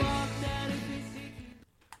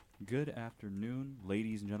Good afternoon,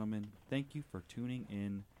 ladies and gentlemen. Thank you for tuning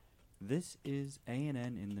in. This is A&N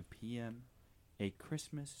in the PM, a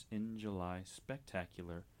Christmas in July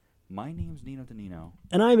spectacular. My name's Nino.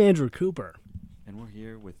 And I'm Andrew Cooper. And we're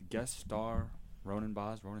here with guest star Ronan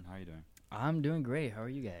Boz. Ronan, how are you doing? I'm doing great. How are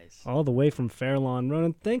you guys? All the way from Fairlawn.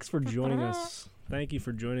 Ronan, thanks for joining us. Thank you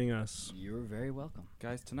for joining us. You're very welcome.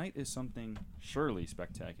 Guys, tonight is something surely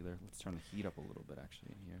spectacular. Let's turn the heat up a little bit,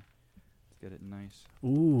 actually, in here. Let's get it nice.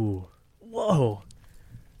 Ooh. Whoa.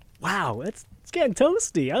 Wow, it's getting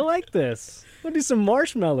toasty. I like this. We'll do some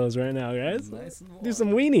marshmallows right now, guys. Nice and warm. Do some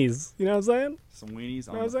weenies. You know what I'm saying? Some weenies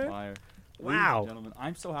Know what on I'm the saying? fire. Wow. Ladies and gentlemen,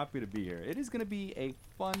 I'm so happy to be here. It is going to be a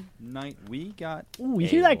fun night. We got Ooh, you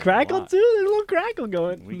hear that crackle lot. too? There's a little crackle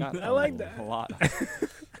going. We got I like that. a lot.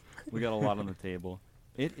 We got a lot on the table.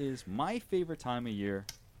 It is my favorite time of year,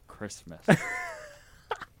 Christmas.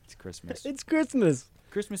 It's Christmas. It's Christmas.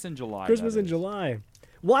 Christmas in July. Christmas that in is. July.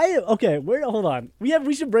 Why? Okay, hold on.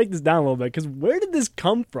 We should break this down a little bit because where did this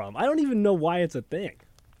come from? I don't even know why it's a thing.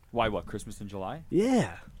 Why what? Christmas in July?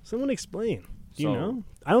 Yeah, someone explain. Do you So- know?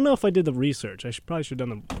 I don't know if I did the research. I probably should have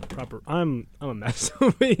done the proper. I'm a mess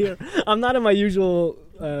over here. I'm not in my usual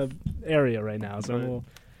area right now, so I'm a little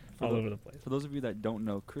all over the place. For those of you that don't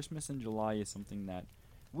know, Christmas in July is something that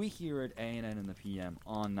we here at A&N in the PM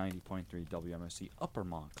on 90.3 WMSC Upper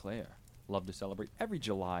Montclair love to celebrate every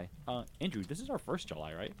July. Andrew, this is our first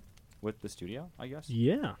July, right? With the studio, I guess?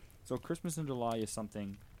 Yeah. So Christmas in July is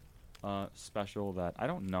something special that I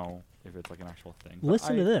don't know if it's like an actual thing. but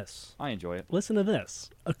Listen to this. I enjoy it. Listen to this.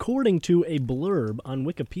 According to a blurb on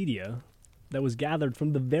Wikipedia that was gathered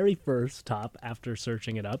from the very first top after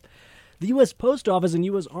searching it up, the U.S. Post Office and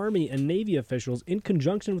U.S. Army and Navy officials, in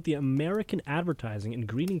conjunction with the American advertising and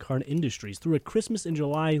greeting card industries, threw a Christmas in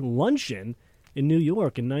July luncheon in New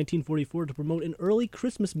York in 1944 to promote an early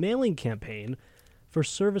Christmas mailing campaign for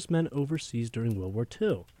servicemen overseas during World War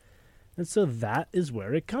II. And so that is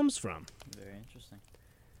where it comes from. Very interesting.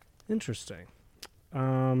 Interesting.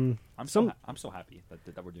 I'm Some- so happy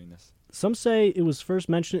that we're doing this. Some say it was first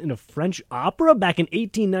mentioned in a French opera back in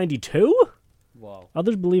 1892. Wow.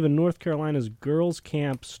 Others believe a North Carolina's girls'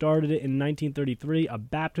 camp started it in 1933. A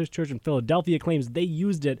Baptist church in Philadelphia claims they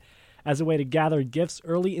used it as a way to gather gifts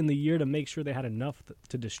early in the year to make sure they had enough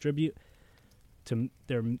to distribute to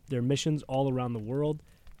their missions all around the world.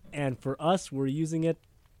 And for us, we're using it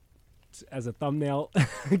as a thumbnail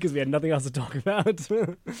because we had nothing else to talk about.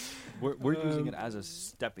 We're using it as a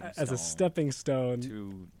stepping stone. As a stepping stone.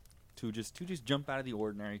 to just jump out of the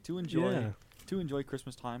ordinary, to enjoy Yeah. to enjoy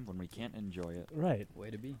Christmas time when we can't enjoy it. Right. Way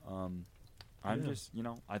to be. I'm Yeah. just,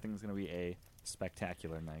 I think it's gonna be a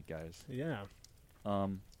spectacular night, guys. Yeah.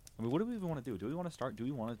 I mean, what do we even want to do? Do we want to start? Do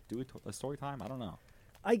we want to do a story time? I don't know.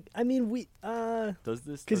 I mean we Does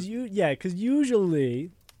this? Because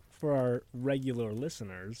usually, for our regular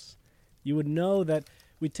listeners, you would know that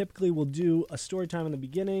we typically will do a story time in the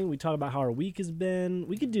beginning. We talk about how our week has been.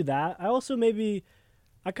 We could do that. I also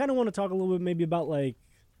I kind of want to talk a little bit maybe about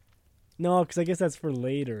no, because I guess that's for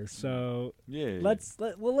later. So yeah. let's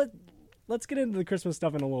get into the Christmas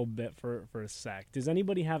stuff in a little bit for a sec. Does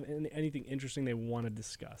anybody have anything interesting they want to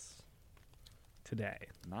discuss today?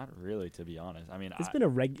 Not really, to be honest. I mean, It's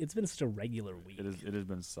been such a regular week. It has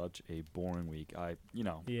been such a boring week.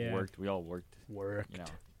 Yeah. Worked. We all worked. Worked.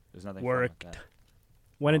 There's nothing Worked. fun with that.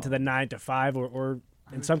 Went into the 9 to 5 or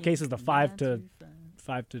in some cases the 5 to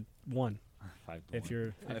 1 5 to if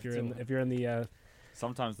 1. you're in the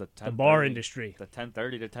Sometimes the bar industry. The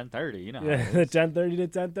 10:30 to 10:30. You know. how Yeah, it the is. 10:30 to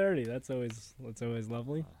 10:30. That's always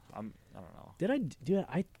lovely. I don't know. Did I do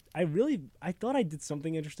I thought I did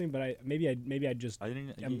something interesting, but maybe I just I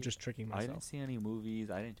didn't. I'm just tricking I didn't myself. see any movies.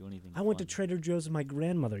 I didn't do anything. I went to fun. Trader Joe's with my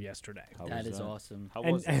grandmother yesterday. How That was is that? awesome. How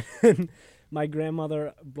was it? And my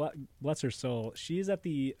grandmother, bless her soul, she's at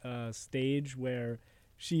the stage where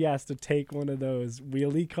she has to take one of those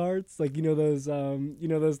wheelie carts,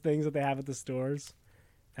 those things that they have at the stores,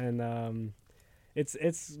 and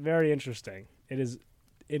it's very interesting. It is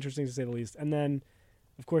interesting to say the least. And then,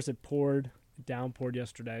 of course, it downpoured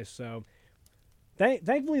yesterday. So,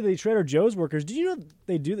 thankfully, the Trader Joe's workers. Do you know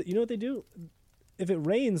they do that? You know what they do? If it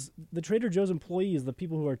rains, the Trader Joe's employees, the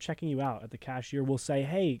people who are checking you out at the cashier, will say,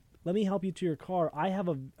 "Hey, let me help you to your car. I have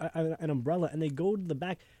an umbrella," and they go to the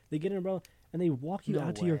back, they get an umbrella, and they walk you No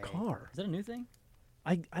out to your way. car. Is that a new thing?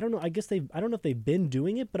 I don't know. I guess I don't know if they've been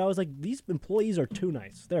doing it, but I was like, these employees are too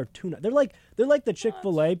nice. They're too nice. They're like the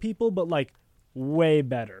Chick-fil-A people, but way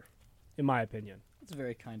better, in my opinion. That's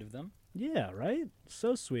very kind of them. Yeah, right.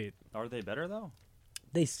 So sweet. Are they better though?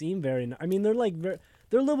 They seem very. I mean, they're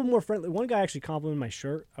they're a little bit more friendly. One guy actually complimented my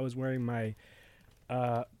shirt. I was wearing my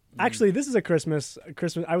Actually, this is a Christmas.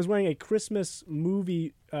 I was wearing a Christmas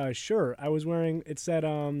movie shirt. I was wearing. It said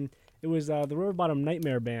it was the River Bottom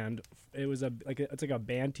Nightmare Band. It was it's like a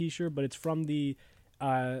band T-shirt, but it's from the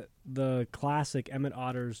classic Emmett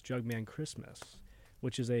Otter's Jugman Christmas,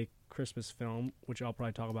 which is a Christmas film, which I'll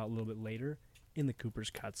probably talk about a little bit later in the Cooper's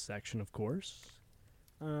Cuts section, of course.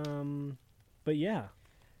 But yeah,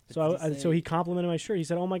 so he complimented my shirt. He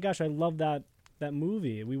said, "Oh my gosh, I love that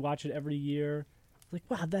movie. We watch it every year." Like,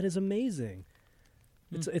 wow, that is amazing.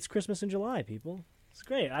 It's Christmas in July, people. It's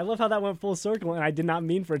great. I love how that went full circle, and I did not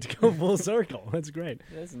mean for it to go full circle. That's great.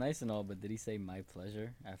 That's nice and all, but did he say "my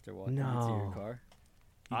pleasure" after walking into your car?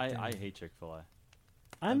 I hate Chick-fil-A.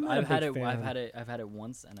 I've had it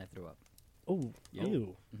once, and I threw up. Oh, Yep.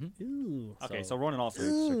 Ew. Mm-hmm. Ew. Okay, so Ronan also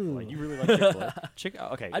hates Chick-fil-A. You really like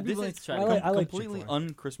Chick-fil-A? Okay, I'd be this willing is to try it. I like completely Chick-fil-A.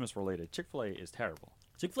 un-Christmas related. Chick-fil-A is terrible.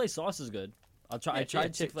 Chick-fil-A sauce is good. I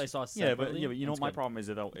tried Chick-fil-A sauce. Yeah, but separately. you know It's my good. problem is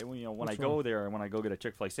that when What's I go there and when I go get a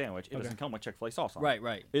Chick-fil-A sandwich, it doesn't come with Chick-fil-A sauce on it.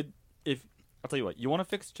 Right. If I'll tell you what, you want to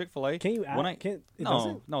fix Chick-fil-A? Can you add? It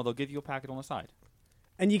doesn't? No, they'll give you a packet on the side.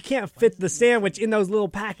 And you can't fit the sandwich in those little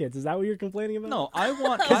packets. Is that what you're complaining about? No, I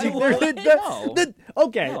want.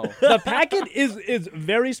 Okay, No. the packet is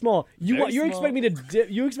very small. You Very expect me to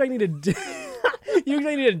dip? You expect me to dip? You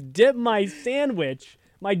expect me to dip my sandwich,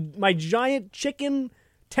 my giant chicken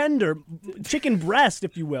breast,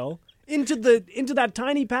 if you will, into that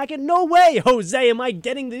tiny packet? No way, Jose. Am I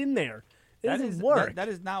getting in there? It doesn't work. That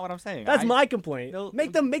is not what I'm saying. That's my complaint.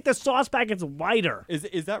 Make the sauce packets wider.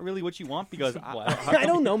 Is that really what you want? Because I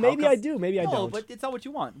don't know. Maybe I do. Maybe I no, don't. but it's not what you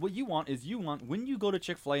want. What you want is when you go to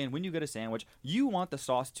Chick-fil-A and when you get a sandwich, you want the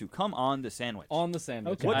sauce to come on the sandwich. On the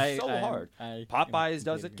sandwich. Okay. What's so hard? Popeyes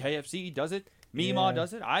does it. KFC does it. Meemaw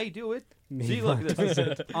does it. I do it. See, look at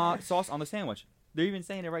this. Sauce on the sandwich. They're even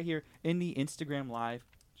saying it right here in the Instagram live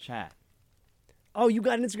chat. Oh, you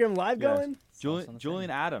got an Instagram live going?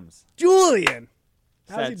 Julian Adams Julian!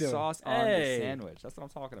 How's he said doing? sauce on the sandwich. That's what I'm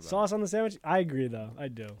talking about. Sauce on the sandwich? I agree, though. I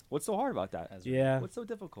do. What's so hard about that? Yeah. What's so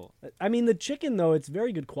difficult? I mean, the chicken, though, it's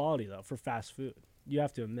very good quality, though, for fast food. You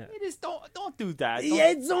have to admit. It is. Don't do that.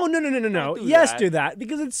 Yeah, no. Don't do Yes, that. do that,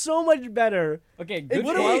 because it's so much better. Okay, good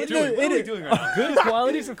What are we quality. doing? What are we doing right now? Good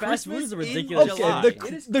quality for fast food is a ridiculous. Okay, July. the-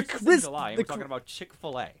 It is the Christmas in crisp- July, and the we're talking about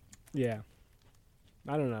Chick-fil-A. Yeah.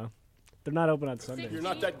 I don't know. They're not open on Sunday. You're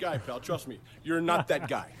not that guy, pal. Trust me. You're not that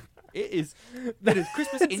guy. It is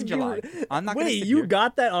Christmas in July. I'm not gonna Wait, sit you here.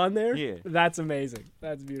 got that on there? Yeah. That's amazing.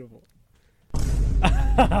 That's beautiful.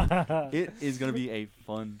 It is going to be a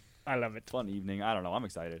fun I love it. evening. I don't know. I'm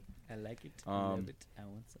excited. I like it. I love it. I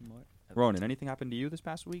want some more. Ronan, anything happened to you this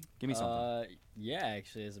past week? Give me something. Yeah,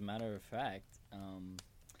 actually, as a matter of fact,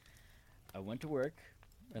 I went to work,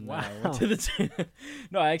 and then Wow. I went to the gym.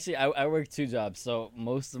 No, actually, I work 2 jobs, so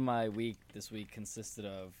most of my week this week consisted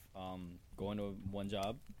of going to one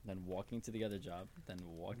job, then walking to the other job, then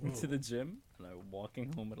walking to the gym, and then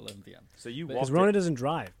walking home at 11 p.m. So you But- walked. Because Rona doesn't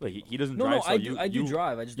drive. Wait, he doesn't No, drive. no, so I do you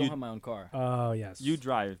drive. I just don't you- have my own car. Oh, yes. You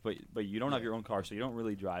drive, but you don't have your own car, so you don't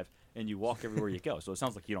really drive, and you walk everywhere you go. So it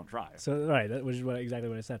sounds like you don't drive. So, right, that was exactly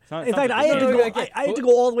what I said. Sounds- In fact, sounds I like had you to do. go. Okay, I had to go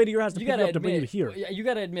all the way to your house to You pick you gotta up to bring you admit, here. yeah, you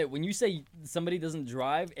gotta admit, when you say somebody doesn't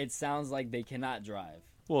drive, it sounds like they cannot drive.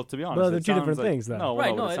 Well, to be honest, Well, they're it two sounds different like, things, though. No, Right,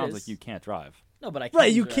 no, no, it it sounds is. like you can't drive. No, but I can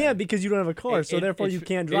Right, you drive. can't because you don't have a car, so therefore you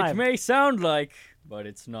can't drive. It may sound like, but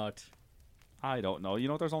it's not. I don't know. You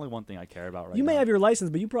know, there's only one thing I care about right now. You may have your license,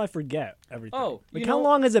 but you probably forget everything. Oh, like you how know-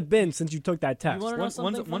 long has it been since you took that test? You wanna know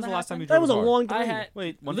something When's fun the last time you happened? drove That was a car? long I time. had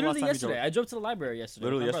Wait, when's the last literally time you yesterday. drove? I drove to the library yesterday.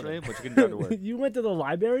 Literally with my yesterday, brother. but you can drive to work. You went to the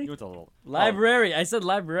library? You went to the Library. I said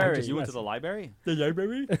library. You went to the library? The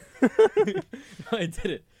library? I did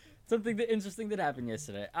it. Something interesting that happened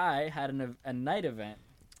yesterday. I had a night event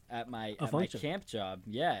at my function. camp job.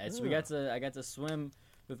 Yeah, I got to swim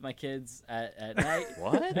with my kids at night.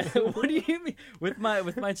 What? What do you mean? With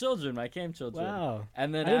my children, my camp children. Wow.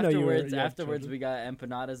 And then I didn't know you were- afterwards, you had we got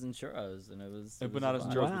empanadas and churros, and it was Empanadas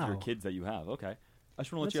and fun. churros with your Wow. kids that you have. Okay. I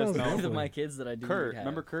just want That to let you sounds guys know. lovely. With my kids that I do. Kurt, have.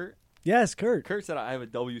 remember Kurt? Yes, Kurt. Kurt said I have a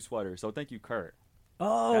W sweater, so thank you, Kurt.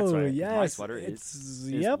 Oh, That's right. yes. My sweater it's, is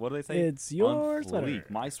yep. what do they say? It's your on sweater. fleek.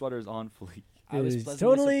 My sweater is on fleek. I It was is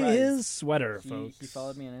pleasantly totally surprised. his sweater, He folks.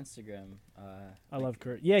 followed me on Instagram. I love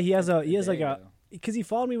Kurt. Yeah, he has like day a ago. because he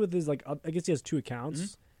followed me with his like I guess he has 2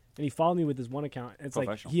 accounts, and he followed me with his one account. It's like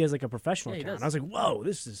Professional. he has like a professional Yeah, he account. does. I was like, whoa,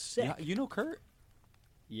 this is sick. Yeah, you know Kurt?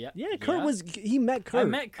 Yeah. Yeah, Kurt was he met Kurt. I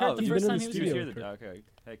met Kurt the he's first been in time the he was studio. here. with Kurt. Okay.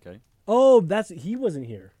 Okay. Oh, he wasn't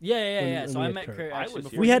here. Yeah. When So we I had met Kurt. Kurt I actually was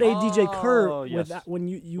before. here. We had a Oh, DJ Kurt yes. with that when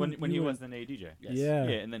you When he were- was the ADJ. Yes. Yeah. Yeah,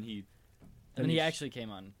 and then he. And he actually came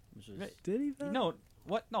on. Which was, Right. Did he? though? No,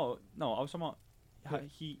 what? No. I was talking about.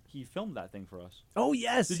 He filmed that thing for us. Oh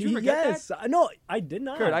yes, Did you forget yes. No, I did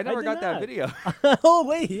not. Kurt, I never did got that not. video. Oh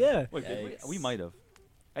wait, yeah. Wait, did Yikes. we might have.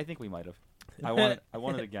 I think we might have. I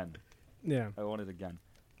want it again. Yeah. I want it again.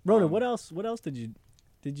 Ronan, Um, what else did you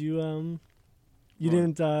you Ronan.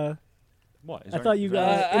 didn't What? Is I there- thought you is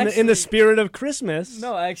there- in the actually- spirit of Christmas.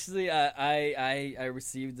 No, actually, I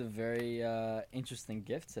received a very interesting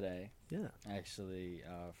gift today. Yeah. Actually,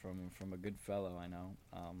 from a good fellow I know,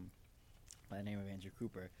 by the name of Andrew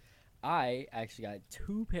Cooper. I actually got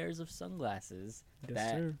 2 pairs of sunglasses Yes,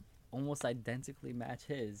 that sir. almost identically match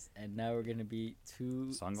his, and now we're gonna be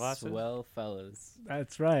 2 Sunglasses? swell fellas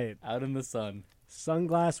That's right. out in the sun.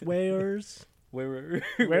 Sunglass wearers.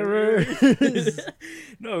 Wearers.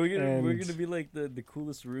 No, we're And- gonna be like the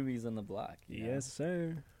coolest roomies on the block. you know? Yes,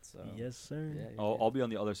 sir. So, Yes, sir. yeah, I'll be on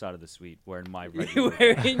the other side of the suite wearing my You're regular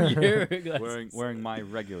wearing your glasses. wearing my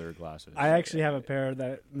regular glasses. I actually have a pair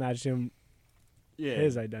that match him yeah.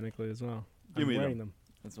 his identically as well. Give I'm me wearing them.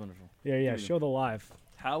 That's wonderful. Yeah, yeah. Give me Show the live.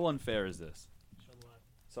 How unfair is this?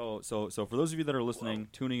 So for those of you that are listening,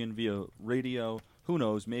 tuning in via radio, who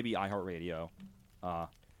knows, maybe iHeartRadio, I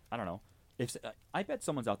don't know. If I bet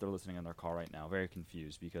someone's out there listening in their car right now, very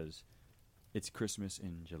confused because it's Christmas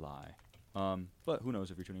in July. But who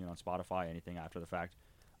knows if you're tuning in on Spotify, anything after the fact.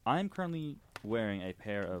 I'm currently wearing a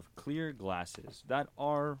pair of clear glasses that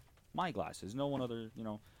are my glasses. No one other,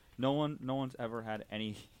 no one's ever had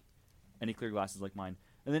any clear glasses like mine.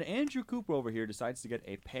 And then Andrew Cooper over here decides to get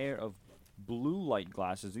a pair of blue light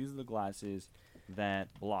glasses. These are the glasses that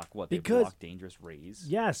block what? They Because- block dangerous rays.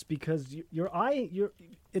 Yes, because your eye,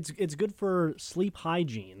 it's good for sleep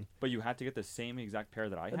hygiene. But you have to get the same exact pair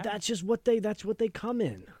that I have. That's just what they come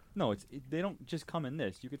in. No, they don't just come in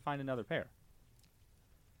this. You could find another pair.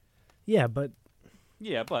 Yeah, but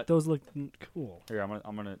Yeah, but those look cool. here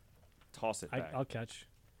I'm gonna toss it back. I'll catch.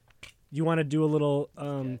 You want to do a little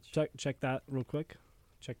Catch. check that real quick?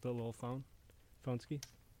 Check the little phone ski.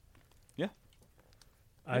 Yeah.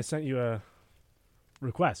 I sent you a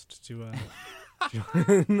request to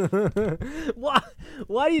join.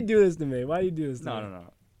 Why do you do this to me? Why do you do this to me?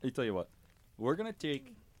 No. I tell you what, we're gonna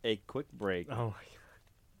take a quick break. Oh,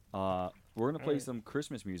 We're gonna play some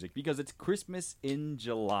Christmas music because it's Christmas in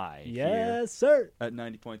July. here yes, sir. at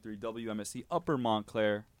 90.3 WMSC Upper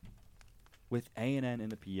Montclair with A&N in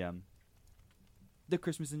the PM. The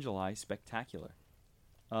Christmas in July Spectacular.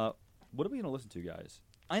 What are we gonna listen to, guys?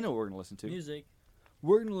 I know what we're gonna listen to. Music.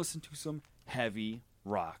 We're gonna listen to some heavy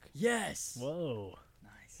rock. Yes. Whoa,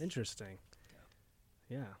 Nice. interesting.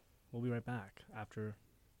 Yeah, we'll be right back after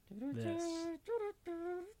this.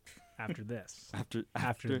 After this.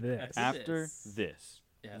 After this. After this. this.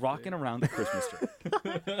 Yeah, Rocking around the Christmas tree.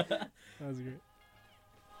 That was great.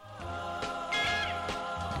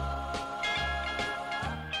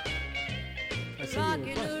 I sent you a Rocking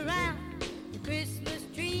request. around the Christmas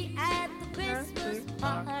tree at the Christmas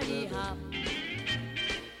party hop.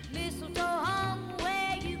 Mistletoe hung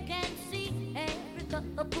where you can see every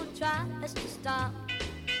couple tries to stop.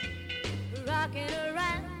 Rocking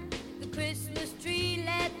around the Christmas tree,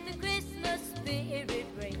 let the Christmas spirit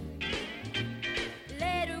ring.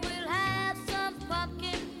 Later we'll have some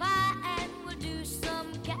pumpkin pie and we'll do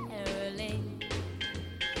some caroling.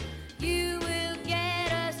 You will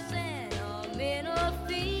get a sentimental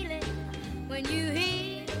feeling when you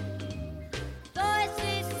hear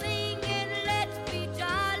voices singing, let's be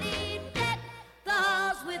jolly, deck the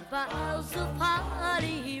halls with boughs of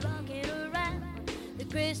holly, rocking around the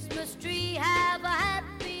Christmas tree, have a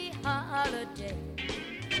happy holiday.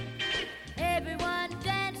 Everyone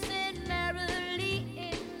dancing merrily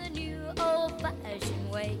in the new old-fashioned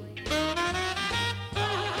way.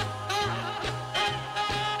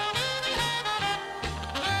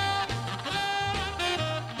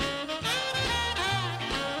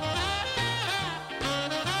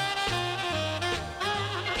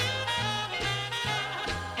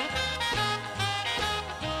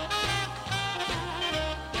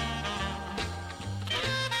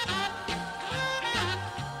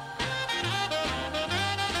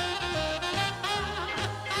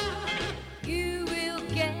 You will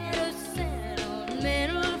get a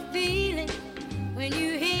sentimental feeling when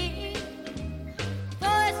you hear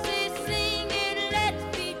voices singing,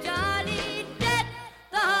 let's be jolly, deck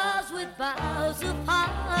the halls with boughs of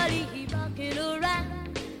holly, rocking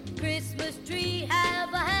around the Christmas tree,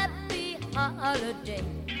 have a happy holiday.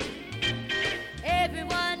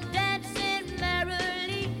 Everyone dancing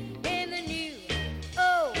merrily in the new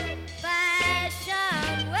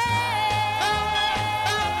old-fashioned way.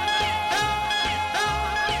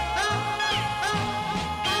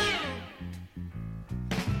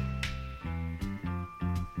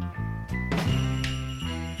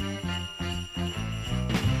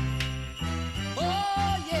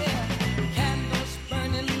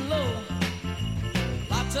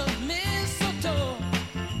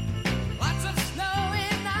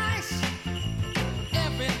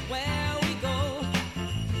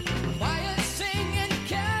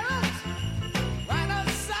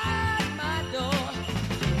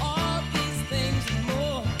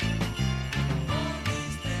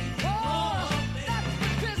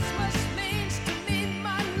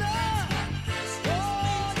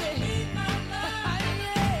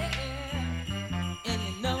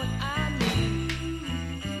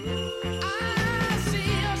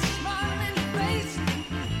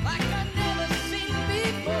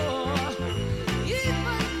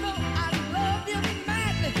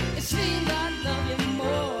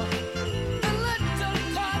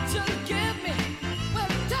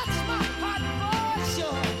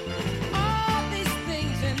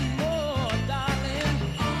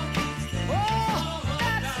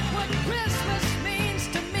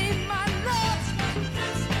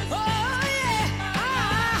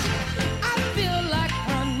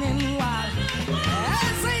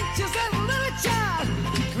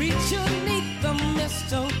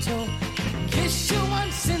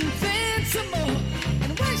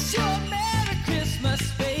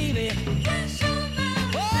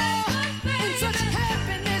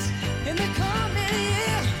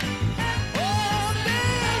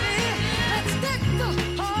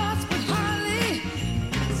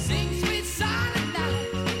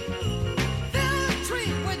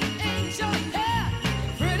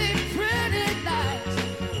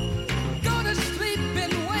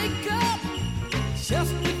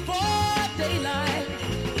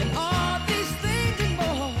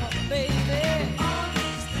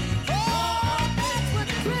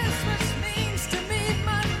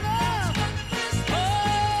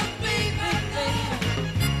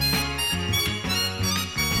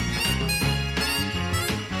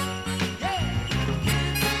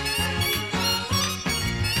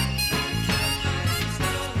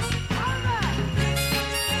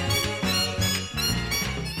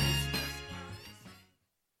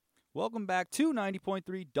 Welcome back to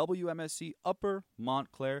 90.3 WMSC Upper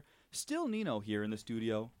Montclair. Still Nino here in the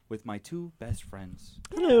studio with my two best friends.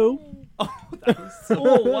 Hello.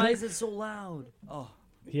 Oh, why is it so loud? Oh,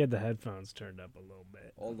 He had the headphones turned up a little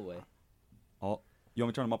bit. All the way. you want me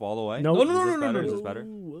to turn them up all the way? No. Is No, this better? Is this better?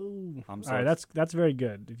 Whoa. I'm All sorry. right, that's very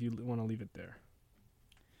good. If you want to leave it there,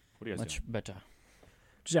 What do you guys Much better.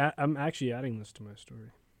 I'm actually adding this to my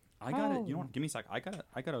story. I got it. You know what? Give me a sec. I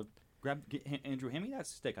gotta grab. Andrew, hand me that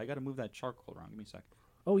stick. I gotta move that charcoal around. Give me a sec.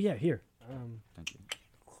 Oh yeah, here. Thank you.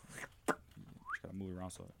 Just gotta move it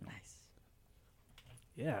around so. Nice.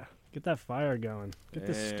 Yeah, get that fire going. Get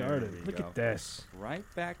this There started. we Look go. at this, Right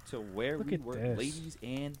back to where Look we at were, this. ladies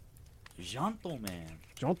and gentlemen.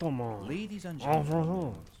 gentlemen. Ladies and Uh-huh.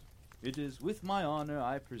 gentlemen, it is with my honor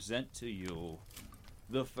I present to you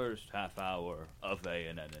the first half hour of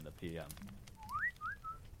A&N in the PM.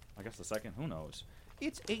 I guess the second, who knows?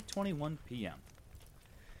 It's 8:21 p.m.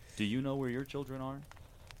 Do you know where your children are?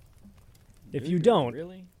 If you don't,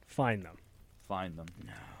 Really? find them. Find them.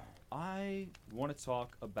 No. I want to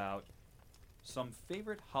talk about some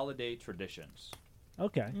favorite holiday traditions.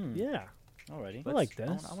 Okay. Hmm. Yeah. Alrighty. I like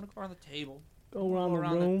this. I want to go around the table. Go around Go the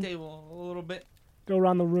around room. the table a little bit. Go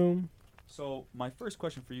around the room. So my first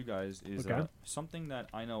question for you guys is Okay. something that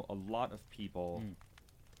I know a lot of people,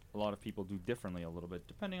 do differently a little bit,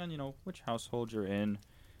 depending on which household you're in,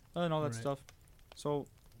 and all that Right. stuff. So,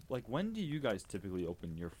 like, when do you guys typically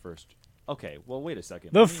open your first? Okay, well, wait a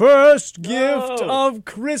second. The Let me- first gift No. of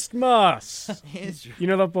Christmas. Andrew. You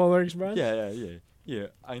know the Polar Express? Yeah.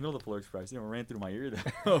 I know the Polar Express. It ran through my ear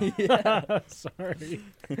there. Sorry.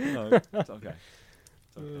 No, it's okay.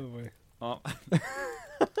 It's okay. Oh, boy.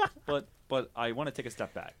 But I want to take a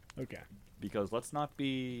step back Okay. because let's not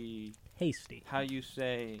be Hasty. how you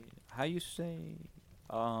say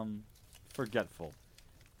forgetful.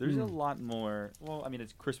 There's a lot more. Well, I mean,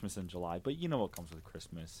 it's Christmas in July, but you know what comes with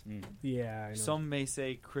Christmas. Yeah, I know. Some may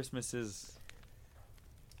say Christmas is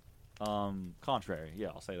contrary. Yeah,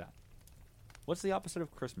 I'll say that. What's the opposite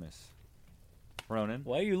of Christmas? Ronan?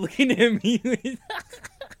 Why are you looking at me?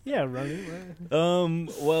 Yeah, running.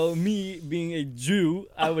 Well, me being a Jew,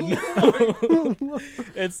 I would know.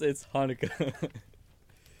 It's Hanukkah.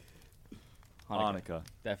 Hanukkah.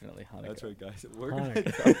 Definitely Hanukkah. That's right, guys. We're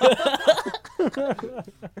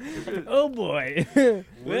Oh boy!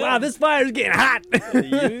 Wow, this fire's getting hot.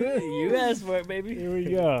 you asked for it, baby. Here we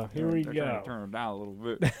go. Here we Turn go. it down a little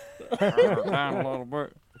bit. Turn it down a little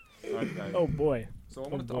bit. Okay. Oh boy. So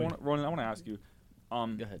boy. Ronan, I want to ask you. Go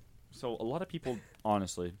ahead. So a lot of people,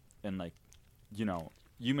 honestly, and like,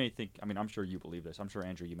 you may think. I mean, I'm sure you believe this. I'm sure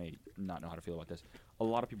Andrew, you may not know how to feel about this. A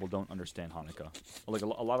lot of people don't understand Hanukkah. Like a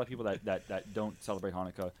lot of people that don't celebrate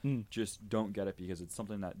Hanukkah just don't get it because it's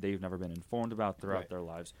something that they've never been informed about throughout Right. their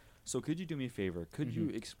lives. So could you do me a favor? Could you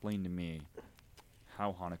explain to me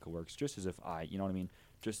how Hanukkah works, just as if you know what I mean,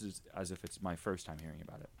 just as if it's my first time hearing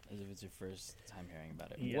about it? As if it's your first time hearing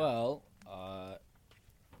about it. Yeah. Well,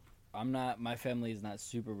 I'm not. My family is not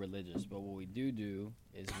super religious, but what we do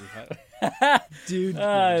is we have. Dude.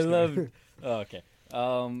 I love. Oh, okay.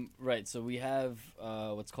 Right. So we have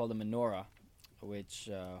what's called a menorah, which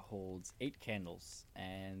holds 8 candles,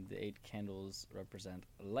 and the 8 candles represent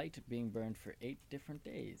light being burned for 8 different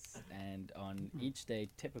days. And on each day,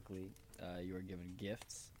 typically, you are given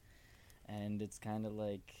gifts, and it's kind of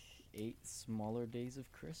like 8 smaller days of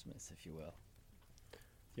Christmas, if you will.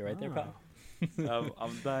 You right there, pal?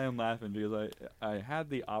 I'm dying laughing because I had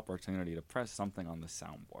the opportunity to press something on the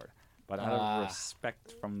soundboard, but out of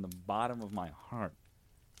respect from the bottom of my heart,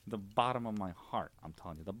 I'm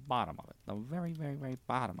telling you, the bottom of it, the very, very, very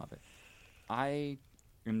bottom of it, I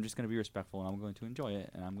am just going to be respectful and I'm going to enjoy it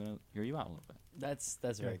and I'm going to hear you out a little bit. That's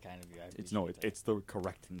very kind of you. I It's appreciate that. it's the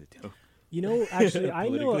correct thing to do. You know, actually, I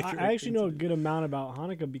Politically actually know a good amount about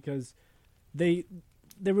Hanukkah because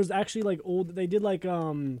there was actually like they did like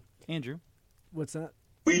Andrew, what's that?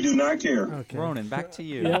 We do not care. Okay. Ronan, back to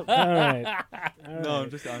you. Yep. All right. No,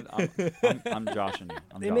 I'm joshing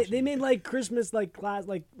you. They made like Christmas like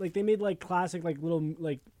they made like classic like little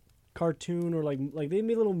like cartoon or like they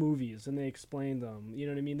made little movies and they explained them. You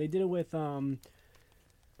know what I mean? They did it with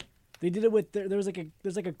there's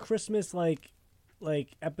like a Christmas like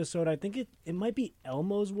episode. I think it might be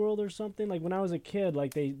Elmo's World or something. Like when I was a kid,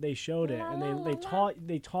 like they showed it and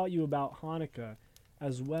they taught you about Hanukkah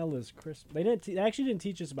as well as Christmas. They actually didn't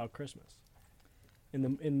teach us about Christmas in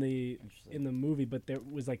the movie, but there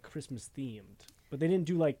was like Christmas themed. But they didn't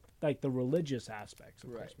do like the religious aspects of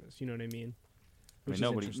Right. Christmas. You know what I mean? I Which mean,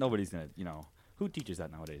 is interesting. nobody's gonna, who teaches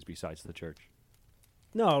that nowadays besides the church?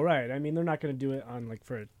 No, right. I mean, they're not going to do it on like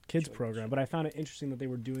for a kids program. But I found it interesting that they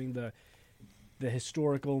were doing the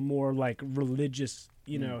historical, more like religious,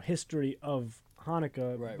 history of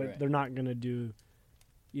Hanukkah, Right, but right. they're not gonna do,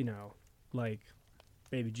 like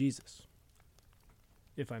baby Jesus,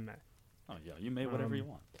 if I may. Oh yeah, you made whatever you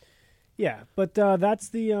want. Yeah, but that's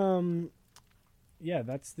the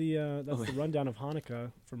that's the rundown of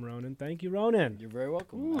Hanukkah from Ronan. Thank you, Ronan. You're very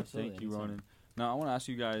welcome. Ooh, Absolutely. thank you, Anytime. Ronan. Now I want to ask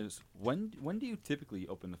you guys, when do you typically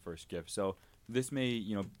open the first gift? So this may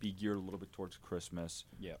be geared a little bit towards Christmas.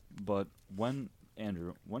 Yeah. But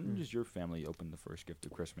Andrew, when does your family open the first gift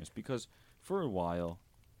of Christmas? Because for a while,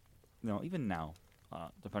 even now,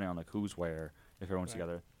 depending on like who's where, if everyone's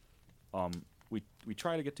Right. together, we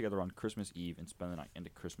try to get together on Christmas Eve and spend the night into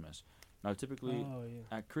Christmas. Now typically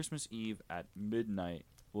at Christmas Eve at midnight,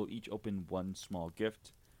 we'll each open one small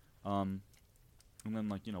gift. And then,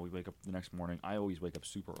 we wake up the next morning. I always wake up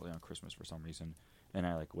super early on Christmas for some reason. And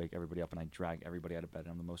I, wake everybody up and I drag everybody out of bed.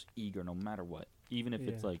 And I'm the most eager no matter what. Even if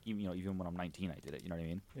it's, even when I'm 19, I did it. You know what I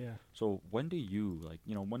mean? Yeah. So when do you,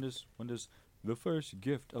 when does the first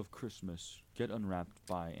gift of Christmas get unwrapped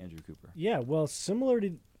by Andrew Cooper? Yeah, well,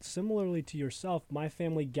 similarly to yourself, my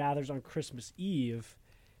family gathers on Christmas Eve,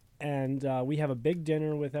 and we have a big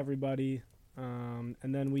dinner with everybody, and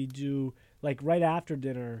then we do, right after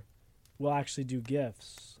dinner, we'll actually do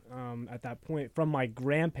gifts at that point from my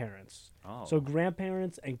grandparents. Oh. So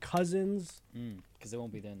grandparents and cousins, Because they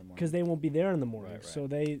won't be there in the morning. because they won't be there in the morning. Right, right. So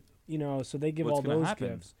they, so they give What's all gonna those happen?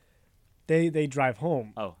 gifts. They drive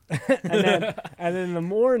home, Oh. and then in the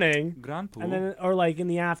morning, Grandpa. and then or in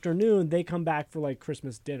the afternoon they come back for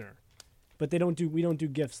Christmas dinner, but we don't do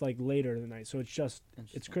gifts later in the night. So it's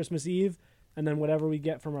Interesting. Christmas Eve, and then whatever we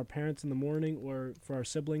get from our parents in the morning or for our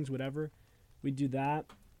siblings, whatever, we do that,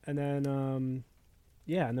 and then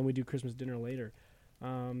and then we do Christmas dinner later.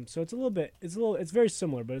 So it's very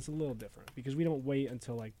similar, but it's a little different because we don't wait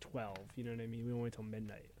until 12. You know what I mean? We don't wait until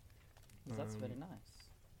midnight. That's very nice.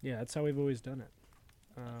 Yeah, that's how we've always done it.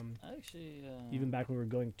 Actually, Even back when we were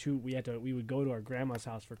going to, we would go to our grandma's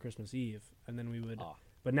house for Christmas Eve, and then we would. Ah.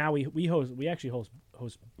 But now we actually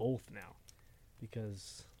host both now,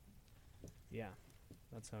 because,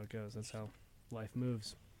 that's how it goes. That's how life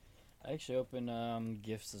moves. I actually open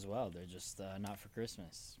gifts as well. They're just not for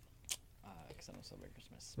Christmas. Because I don't celebrate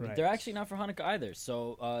Christmas. But Right. they're actually not for Hanukkah either.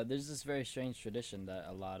 So there's this very strange tradition that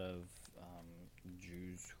a lot of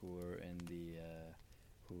Jews who are in the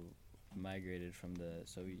who migrated from the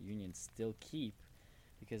Soviet Union still keep,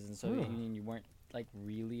 because in the Soviet Union you weren't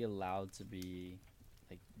really allowed to be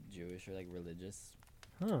Jewish or religious.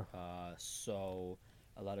 Huh. So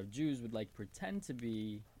a lot of Jews would pretend to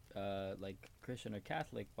be Christian or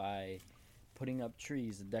Catholic by putting up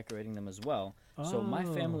trees and decorating them as well. So my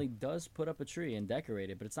family does put up a tree and decorate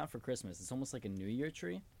it, but it's not for Christmas. It's almost like a New Year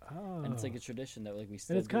tree, Oh. and it's a tradition that we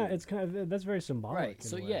still And do. it's kind of that's very symbolic. Right. in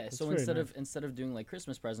So a way. yeah. That's So very instead of doing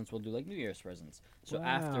Christmas presents, we'll do New Year's presents. So Wow.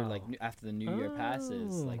 after the New Year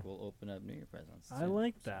passes, Oh. we'll open up New Year presents. I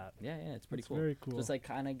like that. Yeah, it's pretty That's cool. very cool. So it's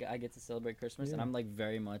kind of I get to celebrate Christmas, and Yeah. I'm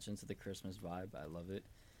very much into the Christmas vibe. I love it.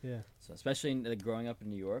 Yeah. So especially growing up in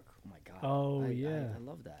New York. Oh my God. Oh, I yeah. I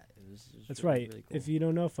love that. It was That's really, right. Really cool. If you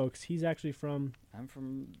don't know, folks, he's actually from I'm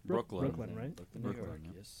from Brooklyn. Brooklyn, right? Brooklyn, Brooklyn, New York.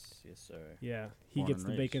 yeah. Yes, sir. yeah. He Born gets and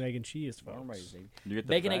the raised. bacon, egg, and cheese, Born and folks. raised, baby. You get the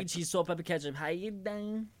Bacon, egg, and facts? cheese, salt, pepper, ketchup. How you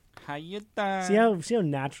doing? How you doing? See how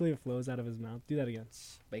naturally it flows out of his mouth. Do that again.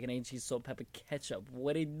 Bacon, egg, and cheese, salt, pepper, ketchup.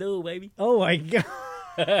 What it do, baby? Oh my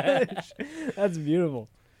gosh, that's beautiful.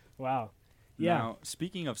 Wow. Yeah. Now,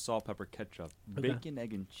 speaking of salt, pepper, ketchup, bacon,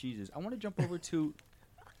 egg, and cheeses, I want to jump over to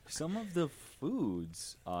some of the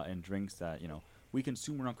foods and drinks that we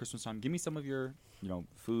consume around Christmas time. Give me some of your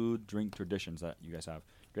food, drink traditions that you guys have.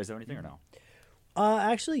 You guys have anything or no?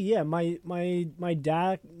 Actually, yeah. My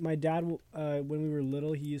dad. When we were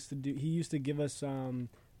little, he used to give us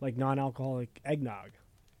non-alcoholic eggnog,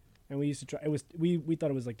 and we used to try. It was we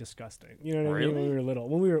thought it was disgusting. You know what I mean? When Really? we were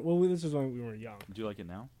little. This was when we were young. Do you like it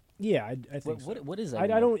now? Yeah, I think so. What is that?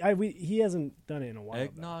 I don't. He hasn't done it in a while. though.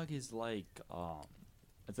 Eggnog is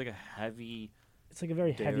it's like a heavy. It's like a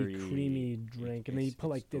very heavy, dairy. creamy drink, and then you It's-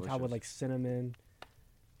 put it's they top with delicious. cinnamon.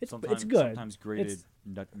 It's sometimes, good. Sometimes grated It's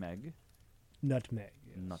nutmeg. nutmeg.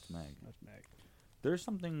 Yes. Nutmeg. Nutmeg. There's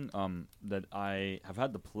something that I have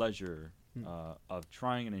had the pleasure of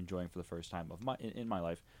trying and enjoying for the first time in my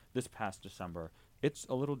life this past December. It's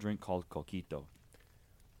a little drink called coquito.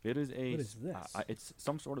 It is a. What is this? It's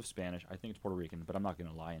some sort of Spanish. I think it's Puerto Rican, but I'm not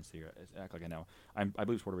gonna lie and act like I know. I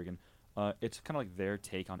believe it's Puerto Rican. It's kind of like their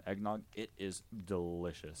take on eggnog. It is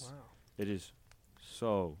delicious. Wow. It is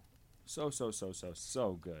so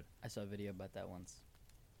good. I saw a video about that once.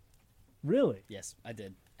 Really? Yes, I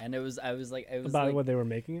did, and I was like, it was About like, what they were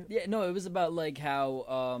making it? yeah, no, it was about like how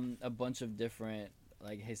a bunch of different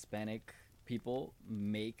like Hispanic people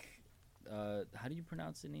make. How do you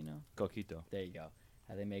pronounce it, Nino? Coquito. There you go.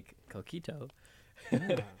 How they make coquito.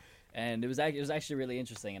 Yeah. And it was actually really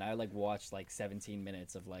interesting, and I like watched like 17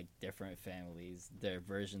 minutes of like different families, their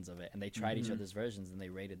versions of it, and they tried each other's versions, and they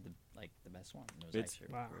rated the best one. It was It's-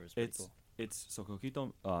 actually wow. it was pretty cool. So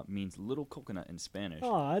coquito means little coconut in Spanish.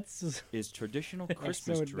 Oh, that's just, Is traditional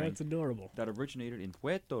Christmas so, drink that's adorable. that originated in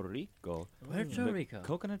Puerto Rico. Puerto The Rico.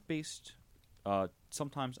 Coconut-based,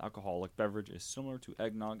 sometimes alcoholic beverage is similar to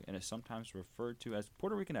eggnog and is sometimes referred to as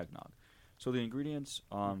Puerto Rican eggnog. So the ingredients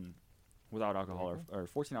without alcohol are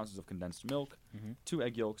 14 ounces of condensed milk, 2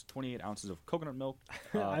 egg yolks, 28 ounces of coconut milk,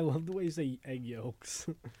 I love the way you say egg yolks.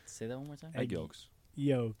 Say that one more time. egg yolks.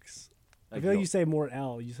 Yolks. I Egg feel like you yolk- say more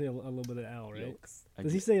L. You say a little bit of L, right? Yolks. egg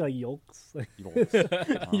Does he yolk- say like yolks? Like,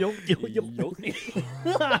 yolks. yolk, yolk.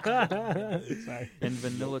 Sorry. And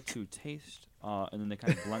vanilla to taste, and then they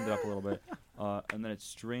kind of blend it up a little bit, and then it's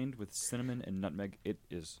strained with cinnamon and nutmeg. It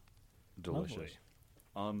is delicious.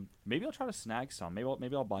 Maybe I'll try to snag some.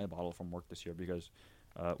 Maybe I'll buy a bottle from work this year because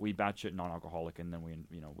we batch it non-alcoholic, and then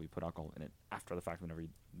we put alcohol in it after the fact whenever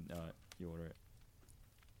you order it.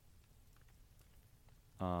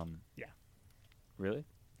 Yeah. Really?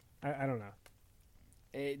 I don't know.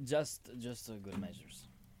 Just a good measures.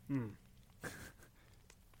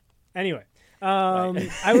 Anyway,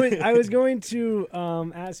 I was going to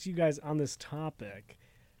ask you guys on this topic.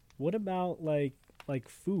 What about like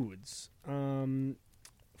foods?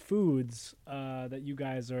 Foods that you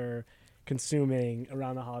guys are consuming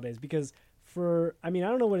around the holidays, because I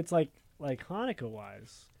don't know what it's like Hanukkah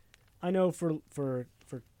wise. I know for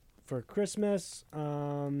Christmas,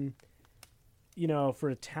 for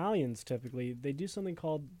Italians typically they do something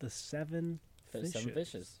called the seven fishes. 7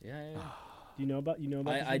 fishes. Yeah. Do you know about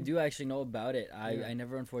I do actually know about it. Yeah. I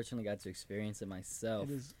never unfortunately got to experience it myself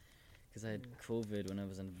It is, because I had COVID when I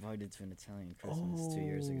was invited to an Italian Christmas 2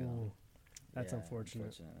 years ago. Oh, that's Yeah, unfortunate.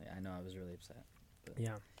 Unfortunately, I know I was really upset.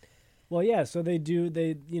 Yeah. Well, yeah. So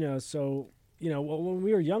when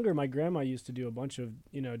we were younger, my grandma used to do a bunch of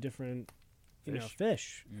different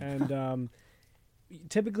fish, and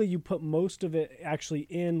typically you put most of it actually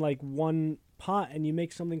in like one pot, and you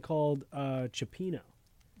make something called cioppino.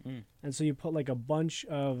 And so you put like a bunch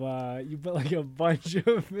of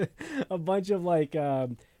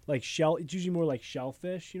like shell. It's usually more like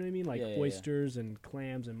shellfish. You know what I mean? Like oysters and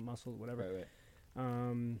clams and mussels, whatever.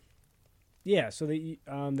 Right. Yeah. So they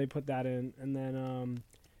put that in, and then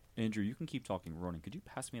Andrew, you can keep talking. Ronan, could you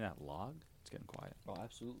pass me that log? It's getting quiet. Oh,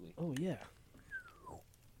 absolutely. oh yeah,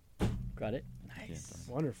 Got it. Yeah, Nice.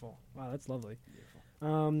 wonderful. Wow, that's lovely.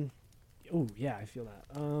 Beautiful. Oh yeah, I feel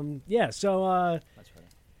that. Yeah. So Much better.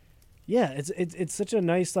 yeah, it's such a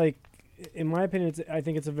nice, like, in my opinion, I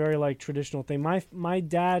think it's a very like traditional thing. My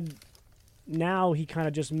dad now, he kind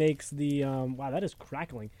of just makes the wow, that is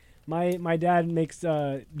crackling. My dad makes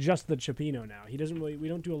just the cioppino now. He doesn't really. We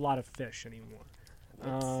don't do a lot of fish anymore.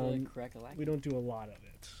 What's crack-a-lack? We don't do a lot of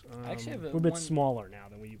it. Actually, I have we're a bit one- smaller now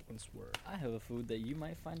than we once were. I have a food that you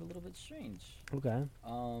might find a little bit strange. Okay.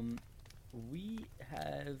 We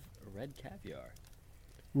have red caviar.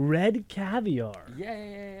 Red caviar.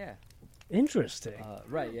 Yeah. Interesting.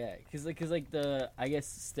 Right, yeah. Because I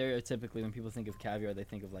guess stereotypically when people think of caviar, they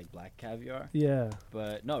think of like black caviar. Yeah.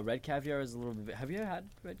 But no, red caviar is a little bit. Have you ever had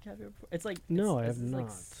red caviar before? It's like No, I it's have like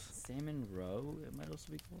not. salmon roe. It might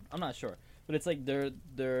also be called. I'm not sure, but it's like they're.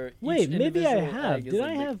 Wait, each maybe I individual have. egg is Did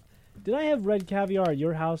like I big- have? Did I have red caviar at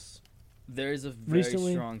your house? There's a very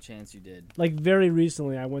recently? strong chance you did. Like very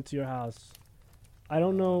recently, I went to your house. I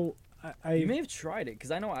don't know. You may have tried it because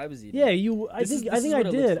I know I was eating. Yeah, it. you. I This think. is- I this think is I what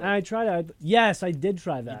it looks did. like. And I tried it. Yes, I did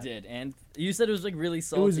try You that. did, and you said it was like really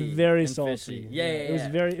salty. It was very and salty. fishy. Yeah. It was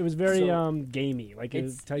very. It was very So, gamey. Like it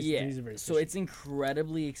tastes very. So fishy. it's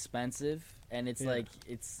incredibly expensive, and it's Yeah. like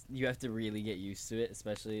you have to really get used to it,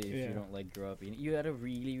 especially if Yeah. you don't like grow up eating. You gotta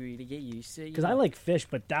really get used to it. Because I like fish,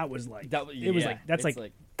 but that was like that. it was yeah, like that's it's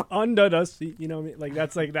like under the sea. You know what I mean? Like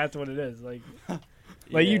that's what it is. Like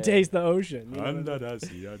like you yeah. taste the ocean. You know? Under the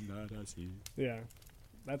sea. Yeah,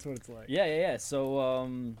 that's what it's like. Yeah.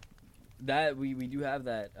 So that we do have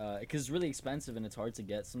that because it's really expensive and it's hard to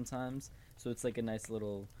get sometimes. So it's like a nice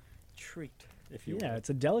little treat, if you will. Yeah, it's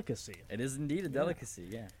a delicacy. It is indeed a delicacy.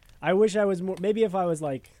 Yeah. I wish I was more. Maybe if I was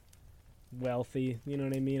like wealthy, you know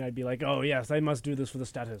what I mean? I'd be like, oh yes, I must do this for the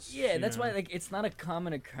status. Yeah, you that's know? why like it's not a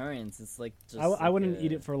common occurrence. It's like just. I wouldn't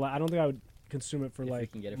eat it for I don't think I would consume it for If we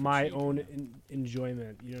like can get it for my cheap, own yeah.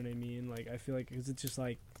 enjoyment. You know what I mean? Like I feel like because it's just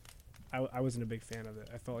like I wasn't a big fan of it.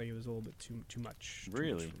 I felt like it was a little bit too much.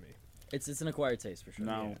 Really? for me. It's an acquired taste for sure.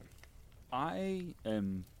 Now, I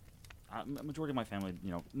am. Majority of my family,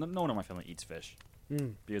 no one in my family eats fish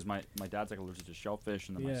because my dad's like allergic to shellfish,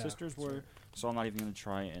 and then my sisters were. So I'm not even gonna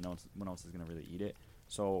try it, and no one else is gonna really eat it.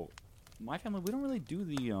 So my family, we don't really do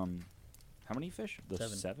the how many fish? The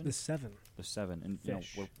seven. The seven. The seven, and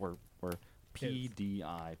Fish. we're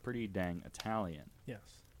PDI, pretty dang Italian. Yes.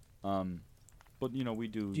 But we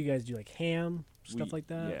do. Do you guys do like ham stuff like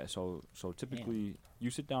that? Yeah. So typically, you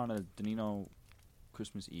sit down at Nino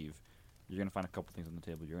Christmas Eve, you're gonna find a couple things on the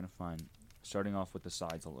table. You're gonna find, starting off with the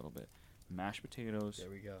sides a little bit, mashed potatoes. There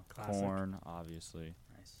we go. Classic. Corn, obviously.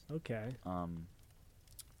 Nice. Okay.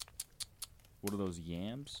 What are those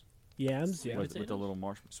yams? Yams. Yeah. With the little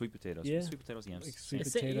sweet potatoes. Yeah. Sweet potatoes, yams. Like sweet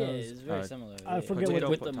It's, potatoes. it's very Uh, similar. I yeah. forget Potato,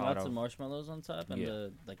 with the potato. nuts and marshmallows on top and Yeah.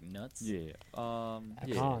 the nuts. Yeah. Yeah.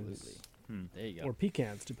 Pecans. There you go. Or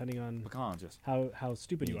pecans, depending on Pecans, yes. how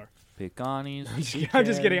stupid you are. Pecanis. I'm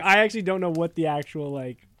just kidding. I actually don't know what the actual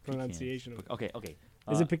pronunciation of it. Okay.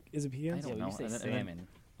 Is it pecans? I don't Yeah, know. you say And then- salmon.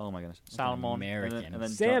 Oh my goodness. Like an Salmon. American. And then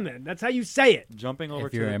Salmon. That's how you say it. jumping over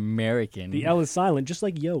If you're to American, The L is silent, just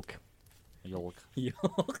like yolk. yolk.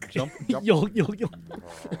 yolk. Jump. Yolk. Yolk.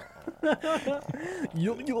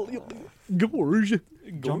 Gorge.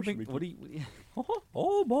 Jumping. What do you?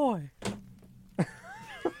 Oh boy.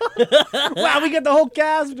 Wow, we got the whole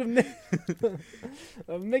cast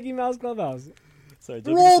of Mickey Mouse Clubhouse. Sorry,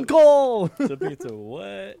 Roll call. jumping into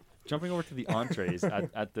what? Jumping over to the entrees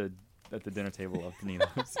at the dinner table of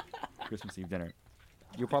Nino's Christmas Eve dinner.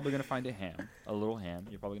 You're probably gonna find a little ham.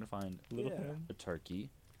 You're probably gonna find a turkey.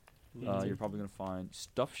 You're probably gonna find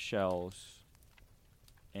stuffed shells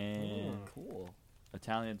and Cool.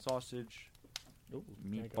 Italian sausage, Ooh,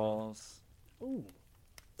 meatballs. Ooh,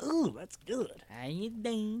 that's good. How you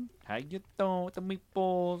doing? How you doing with the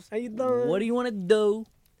meatballs? How you doing? What do you want to do?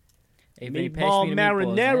 Hey, Vinny, pass Meatball me the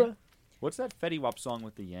meatballs, marinara. eh? What's that Fetty Wap song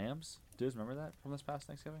with the yams? Do you guys remember that from this past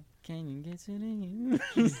Thanksgiving? Can you get it in?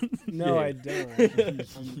 No, Yeah. I don't.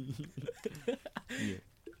 Yeah.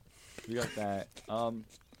 We got that.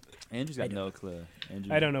 Andrew's got no clue.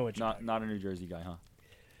 Andrew, I don't know what you're not a New Jersey guy, huh?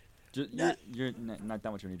 You're not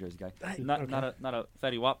that much of a New Jersey guy. I- Not okay. not a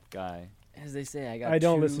Fetty Wap guy. As they say, I got I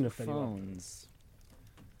don't two listen to Fetty Wap. phones.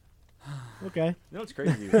 Okay. You know what's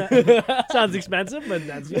crazy? Sounds expensive, but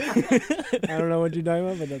that's good. I don't know what you're talking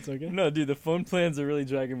about, but that's okay. No, dude, the phone plans are really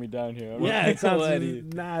dragging me down here. Yeah, it sounds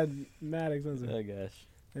mad expensive. Oh gosh.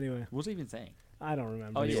 Anyway, What was I even saying? I don't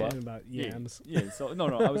remember. Oh, You yeah. were talking about yams. Yeah. So no.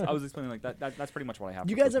 I was explaining like that. That's pretty much what I have.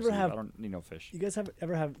 You for guys Christmas ever Eve. have- I don't need no fish. You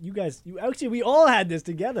guys you actually, we all had this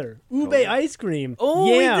together. Ube Totally. ice cream. Oh,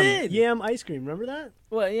 we Yam. did. Yam ice cream. Remember that?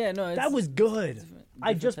 Well, yeah, no, That was good.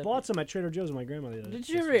 I different just type bought of- some at Trader Joe's with my grandmother. the other- Did this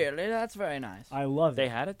you week. really? That's very nice. I love They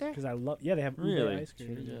it. had it there. Because I love, yeah, they have Really? Ube ice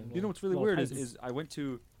cream. Trader Joe's. You know what's really Little weird types. is I went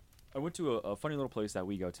to a funny little place that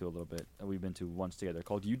we go to a little bit that we've been to once together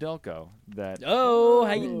called Udelco. That Oh,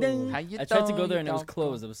 how you doing? How you I tried to doing, go there and it was Udelco?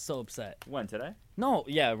 closed. I was so upset. when today? No,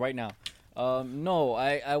 yeah, right now. No,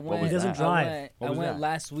 I went. was He doesn't that? drive. What I was went that?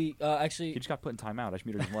 last week. He Actually, just got put in timeout. I just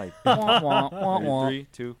muted his mic. wah, wah, wah, wah. 3,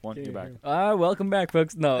 2, 1. Can't You're back. hear him. Welcome back,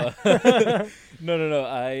 folks. No, no.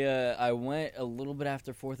 I went a little bit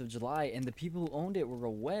after 4th of July, and the people who owned it were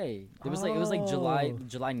away. It was like July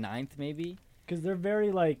Oh. 9th maybe. Because they're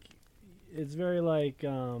very like, it's very like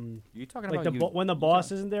You talking like about the when the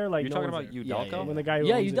boss isn't there, like You're no talking one's about there. Udelco? Yeah, When the guy who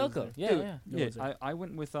Yeah, owns it Udelco. isn't Yeah, there. yeah. No Yeah, one's there. I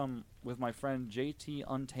went with my friend JT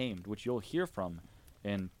Untamed, which you'll hear from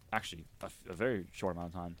in actually a very short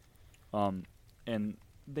amount of time. And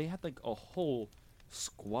they had like a whole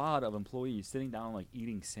squad of employees sitting down like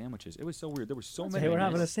eating sandwiches. It was so weird. There were so many. Hey, we're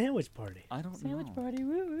having a nice- sandwich party. I don't Sandwich know. party,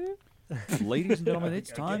 woo woo. Ladies and gentlemen,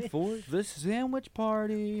 it's time Okay. for the sandwich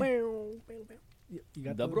party. You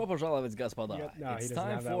got the, Добро пожаловать, господа. You got- no, he It's doesn't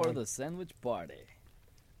time have that for one. the sandwich party.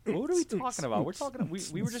 What are we talking about? We're talking.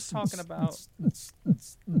 We were just talking about.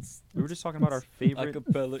 We were just talking about our favorite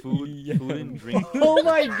Acapella. food and drink. Oh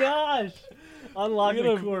my gosh! Unlock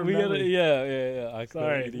the core memory. yeah.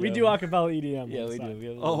 Sorry, we do acapella EDM. Yeah, on the we do. side. We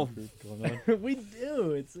have a Oh. little group going on. We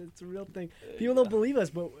do. It's a real thing. People don't believe us,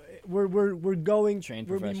 but we're going. Trained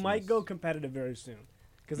We might professionals. go competitive very soon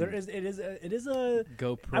because it is a.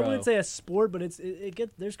 Go pro. I wouldn't say a sport, but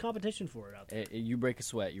there's competition for it out there. You break a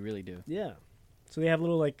sweat. You really do. Yeah. So they have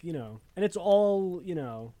little and it's all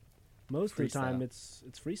most of the time Freestyle.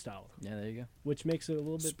 it's freestyle, Yeah, there you go. which makes it a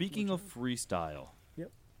little bit. Speaking of freestyle,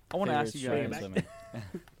 Yep. I want to ask you Favorite guys. swimming.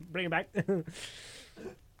 bring it back.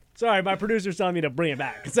 Sorry, my producer's telling me to bring it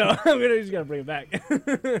back, so I'm just gonna bring it back.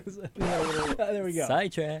 There we go.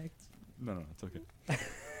 Sidetracked. No, it's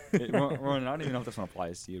okay. Ron, I don't even know if this one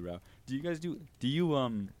applies to you, bro. Do you guys do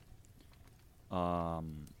you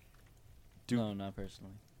No, not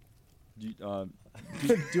personally.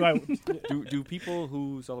 Do I? Do people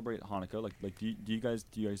who celebrate Hanukkah do you guys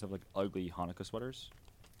have like ugly Hanukkah sweaters?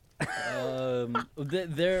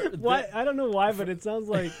 They're Why? I don't know why, but it sounds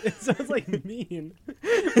like mean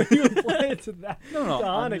when you apply it to that. No, to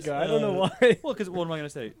I'm Hanukkah. just, I don't know why. Well, because what am I gonna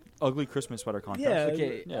say? Ugly Christmas sweater contest. Yeah.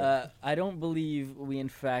 Okay, Yeah. I don't believe we in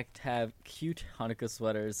fact have cute Hanukkah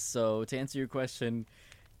sweaters. So to answer your question,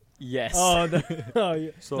 yes. Oh,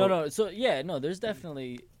 yeah. So No. So yeah, no. There's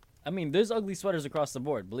definitely. I mean, there's ugly sweaters across the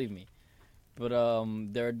board. Believe me, but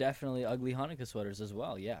there are definitely ugly Hanukkah sweaters as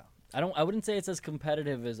well. Yeah. I wouldn't say it's as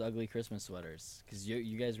competitive as ugly Christmas sweaters because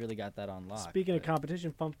you guys really got that on lock. Speaking of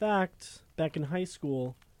competition, fun fact: back in high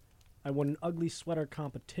school, I won an ugly sweater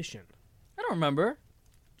competition. I don't remember.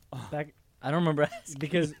 Back I don't remember.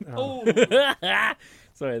 because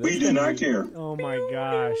Sorry. We do not care. oh my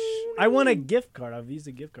gosh, I won a gift card. I've used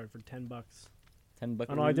a gift card for $10. $10. And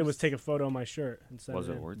all I did was take a photo of my shirt and send was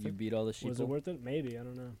it it in. worth You it? beat all the sheep. Was it worth it? Maybe. I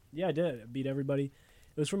don't know. Yeah, I did. I beat everybody.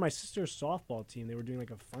 It was for my sister's softball team. They were doing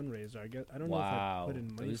like a fundraiser. I don't know if I Wow. put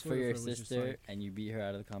in money It was for for it or your if it was just sister, like- and you beat her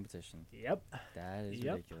out of the competition. Yep. That is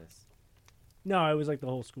Yep. ridiculous. No, it was like the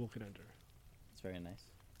whole school could enter. It's very nice.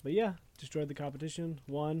 But yeah, destroyed the competition.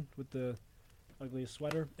 Won with the ugliest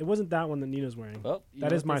sweater. It wasn't that one that Nina's wearing. Well, you That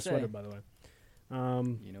know is what my they say. sweater, by the way.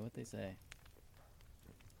 You know what they say.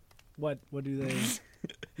 What do they?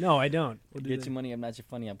 No, I don't. What do Get they? your money up, not your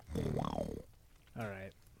funny up. All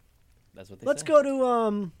right. That's what they Let's say. go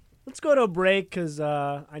to a break because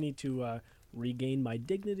I need to regain my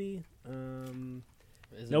dignity.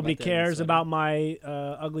 Is it Nobody about the cares sweater? about my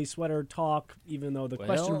ugly sweater talk, even though the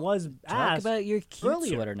question Well, was Talk asked. about your cute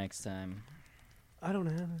earlier. sweater next time. I don't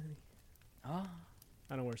have any. Oh,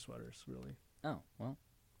 I don't wear sweaters, really. well.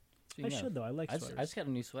 I Speaking of, should, though. I like I sweaters. just got a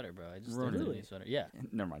new sweater, bro. I just Really? ordered a new sweater. Yeah.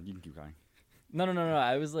 Never mind. You can keep going. No.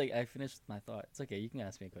 I was like, I finished my thought. It's okay. You can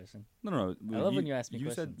ask me a question. No. I love when you ask me You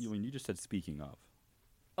said questions. when you just said speaking of.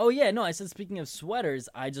 Oh yeah, no. I said speaking of sweaters,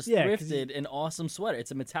 I just Yeah, 'cause thrifted an awesome sweater.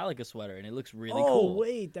 It's a Metallica sweater, and it looks really oh, cool.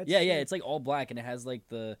 wait. That's Yeah. It's like all black, and it has like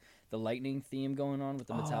the lightning theme going on with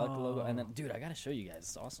the Metallica logo. And then, dude, I gotta show you guys.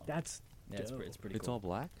 It's awesome. That's Yeah, it's dope. pretty It's cool. all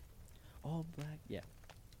black. All black. Yeah.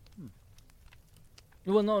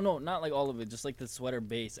 Well, no, not like all of it. Just like the sweater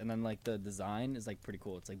base, and then like the design is like pretty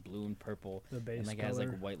cool. It's like blue and purple, the base and like it color. has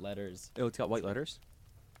like white letters. Oh, it's got white letters.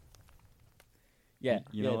 Yeah,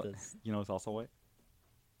 You yeah, know. it does. You know, it's also white.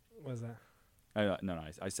 What was that? No.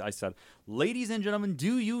 I said, ladies and gentlemen,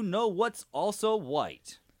 do you know what's also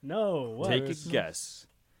white? No. What? Take a guess.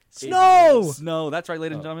 Snow! Snow. That's right,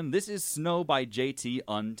 ladies and gentlemen. This is Snow by JT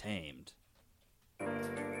Untamed.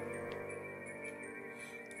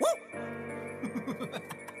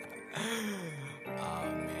 Oh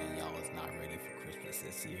man, y'all was not ready for Christmas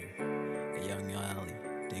this year. Hey, young Ali,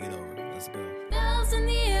 take it over. Let's go. Bells in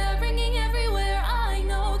the air, ringing everywhere. I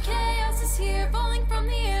know chaos is here, falling from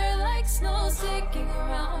the air like snow, sticking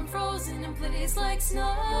around, frozen in place like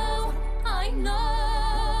snow. I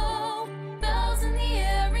know. Bells in the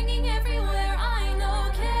air, ringing everywhere. I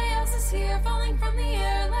know chaos is here, falling from the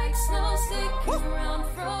air like snow, sticking around,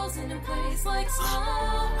 frozen in place like snow.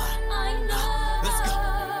 I know. Let's go.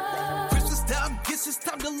 Christmas time, guess it's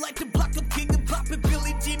time to light the block up, King and Pop and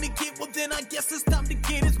Billy Jean again. Well then I guess it's time to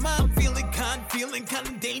get his mind. Feeling kinda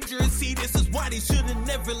dangerous. See, this is why they should've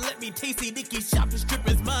never let me taste it. Nicky shop and strip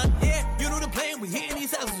his mind. Yeah, you know the plan. We hitting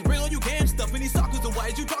these houses, real you can. Stuff in these sockets. And why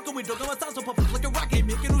is you talking with dogs on my sound so pop up like a rocket?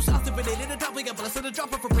 Making new sounds, but they did the top. We got blessed of the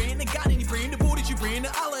dropper for praying to God. And he praying the booty, she praying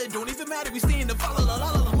to Allah. It don't even matter. We stay in the follow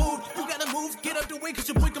la mood. You gotta move, get up the way, cause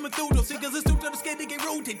your boy coming through. Don't think cause it's too to the skin, they get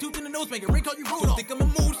rude. Take tooth in the nose, make it ring, call you rude. Don't think I'ma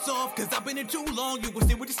move soft, cause I've been here too long. You gon'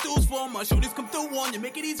 stay with the stools for my shoulders come through on you.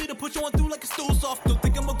 Make it easy to push on through like a stool soft. Don't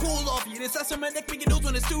think I'ma cool off. You this ass on my neck, make it knows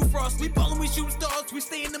when it's too frost. We ballin', we shoot stars, we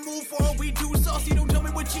stay in the mood for all we do saucy. Don't tell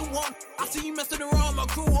me what you want. I see you messing around, my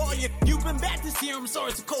crew on you. You've been bad this year, I'm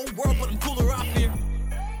sorry, it's a cold world, but I'm cooler out here.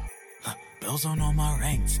 Bells on all my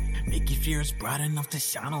ranks, making fears bright enough to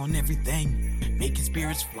shine on everything. Making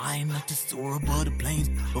spirits flying like the soar above the plains.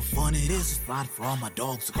 But fun it is to slide for all my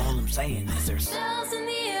dogs, so all I'm saying is there's Bells in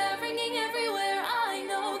the air, ringing everywhere. I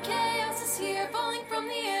know chaos is here, falling from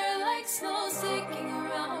the air like snow, sticking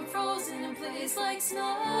around, frozen in place like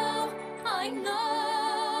snow. I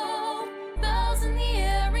know. Bells in the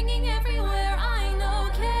air, ringing everywhere. I know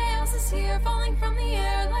chaos is here, falling from the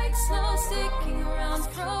air like snow, sticking around,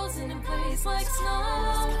 frozen in place like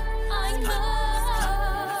snow. I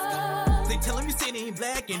know. They tell him you say he ain't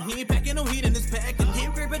black and he ain't packing no heat in his pack. And he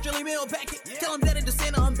ain't very petrol mail packet. Tell him that in the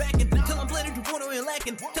Santa I'm backing. Tell him blended to Porto and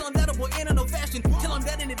lacking. Tell him that a boy ain't no fashion. Tell him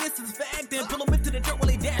that in the distance fact. Then pull him into the dirt while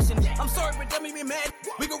he dashing. I'm sorry, but that made me mad.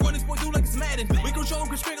 We gon' run this boy through like it's Madden. We gon' show him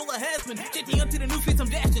Chris Kringle a has-been. JT up to the new streets, I'm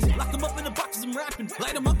dashing. Lock them up in the boxes, I'm rapping.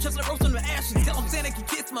 Light them up, just like roast them to ashes. Tell him Santa can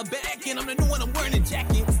kiss my back, and I'm the new one, I'm wearing a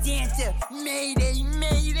jacket. Santa, mayday,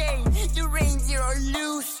 mayday. The reindeer are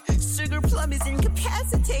loose. Sugar plum is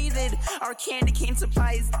incapacitated. Our candy cane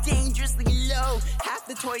supply is dangerously low. Half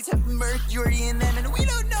the toys have mercury in them, and we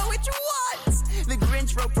don't know which ones. The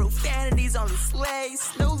Grinch wrote profanities on the sleigh.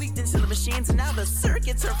 Snow leaked into the machines, and now the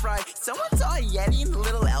circuits are fried. Someone saw a Yeti in the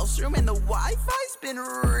little elf room, and the Wi-Fi's been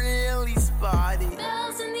really spotty.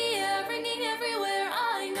 Bells in the air, ringing everywhere.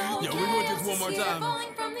 I know. Yo, we want this one more chaos is here, time.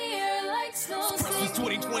 falling from the air like snow. Christmas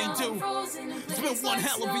 2022. It's been one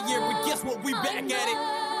hell of a year, but guess what? We back at it.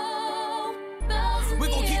 We're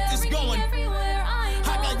gonna keep this going. I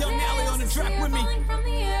got young Allie on the track with me.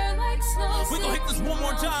 We're gonna hit this one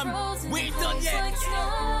more time. We ain't done yet.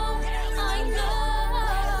 I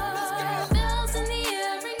know. Bells in the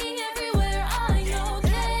air, ringing everywhere. I know.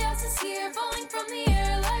 Chaos is here, falling from the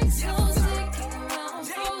air like snow. Sticking around,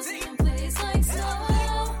 frozen in place like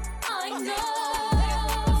snow. I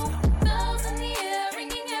know. Bells in the air,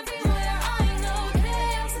 ringing everywhere. I know.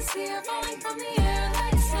 Chaos is here, falling from the air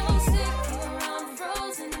like snow. Sticking around,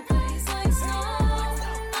 frozen in place like snow.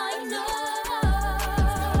 I know.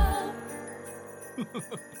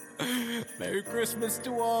 Merry Christmas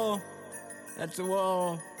to all. That's to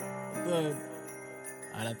all. Good.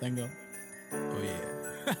 Ahora tengo. Oh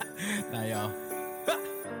yeah. Now y'all.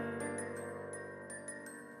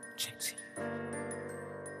 Chelsea.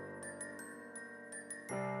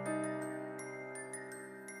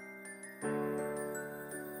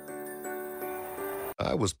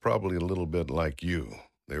 I was probably a little bit like you.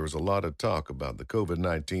 There was a lot of talk about the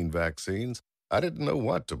COVID-19 vaccines. I didn't know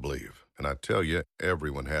what to believe. And I tell you,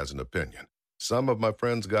 everyone has an opinion. Some of my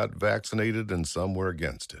friends got vaccinated and some were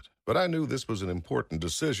against it. But I knew this was an important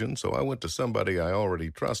decision, so I went to somebody I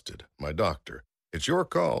already trusted, my doctor. It's your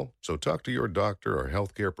call, so talk to your doctor or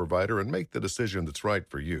healthcare provider and make the decision that's right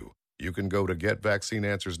for you. You can go to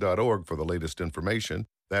getvaccineanswers.org for the latest information.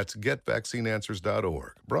 That's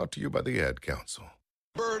getvaccineanswers.org, brought to you by the Ad Council.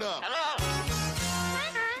 Bird up.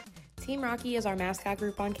 Team Rocky is our mascot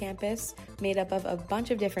group on campus, made up of a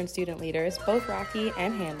bunch of different student leaders, both Rocky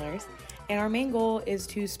and handlers, and our main goal is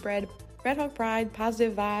to spread Red Hawk pride,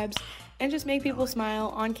 positive vibes, and just make people smile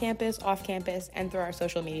on campus, off campus, and through our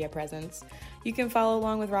social media presence. You can follow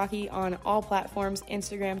along with Rocky on all platforms,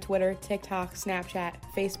 Instagram, Twitter, TikTok, Snapchat,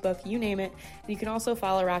 Facebook, you name it. And you can also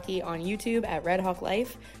follow Rocky on YouTube at Red Hawk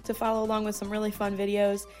Life to follow along with some really fun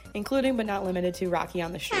videos, including but not limited to Rocky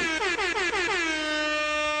on the Street.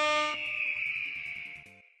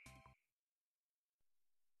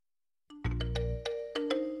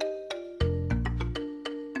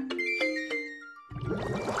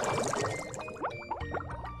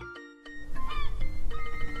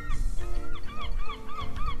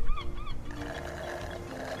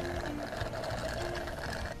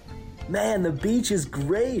 Man, the beach is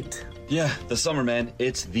great. Yeah, the summer, man.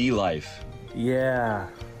 It's the life. Yeah.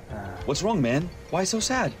 What's wrong, man? Why so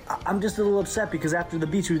sad? I'm just a little upset because after the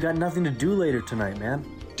beach, we've got nothing to do later tonight, man.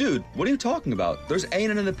 Dude, what are you talking about? There's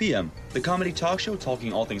A&N in the PM, the comedy talk show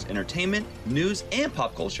talking all things entertainment, news, and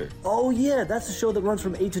pop culture. Oh, yeah, that's a show that runs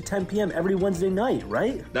from 8 to 10 p.m. every Wednesday night,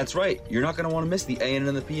 right? That's right. You're not going to want to miss the A&N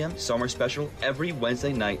in the PM summer special every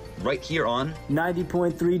Wednesday night right here on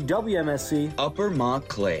 90.3 WMSC. Upper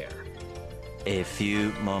Montclair. A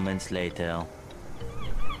few moments later.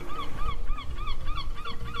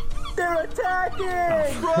 They're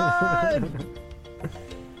attacking! Run!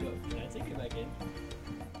 Can I take it back in?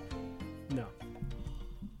 No.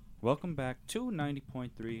 Welcome back to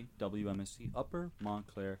 90.3 WMSC Upper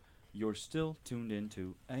Montclair. You're still tuned in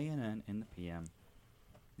to A&N in the PM.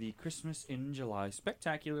 The Christmas in July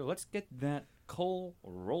spectacular. Let's get that coal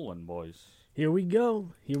rolling, boys. Here we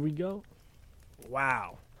go. Here we go.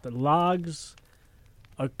 Wow. The logs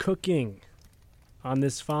are cooking on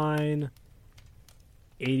this fine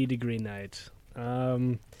 80-degree night.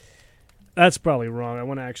 That's probably wrong. I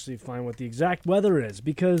want to actually find what the exact weather is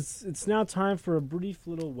because it's now time for a brief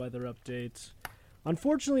little weather update.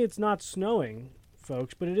 Unfortunately, it's not snowing,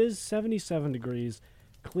 folks, but it is 77 degrees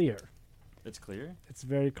clear. It's clear? It's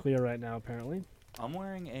very clear right now, apparently. I'm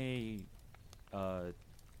wearing a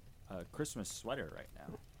Christmas sweater right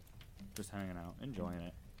now. Just hanging out, enjoying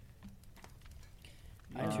it.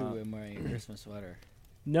 I too am wearing a Christmas sweater.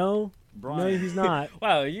 No, Brian. no, he's not.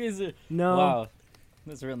 Wow, you guys are... No. Wow.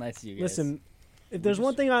 That's real nice of you guys. Listen, if there's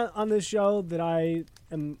one thing on this show that I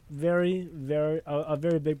am very, very, a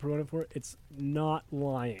very big proponent for, it's not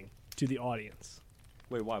lying to the audience.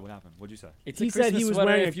 Wait, why? What happened? What'd you say? It's He a said Christmas he was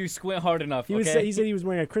sweater wearing if you squint hard enough, He okay? said he was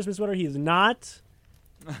wearing a Christmas sweater. He is not.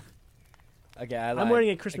 Okay, I'm wearing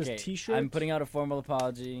a Christmas T-shirt. I'm putting out a formal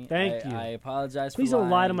apology. Thank you. I apologize. Please for don't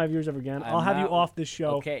lie to lying. my viewers ever again. I'm I'll have you not- off this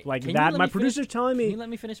show Okay. like Can you that. let My me producer's telling me. Can you let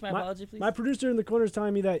me finish my apology, please? My producer in the corner is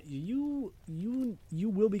telling me that you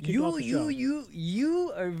will be kicked off the show.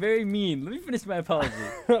 You are very mean. Let me finish my apology.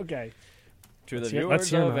 Okay. To Let's the hear- let's viewers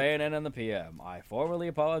hear of them out. ANN and the PM, I formally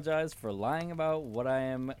apologize for lying about what I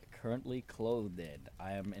am currently clothed in.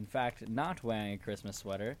 I am, in fact, not wearing a Christmas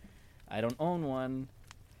sweater. I don't own one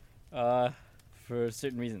for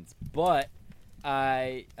certain reasons. But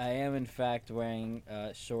I am, in fact, wearing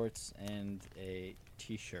shorts and a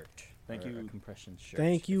T-shirt. Thank you. A compression shirt.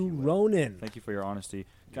 Thank you, Ronan. Thank you for your honesty.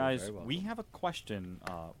 You're Guys, very welcome. we have a question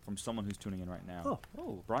from someone who's tuning in right now.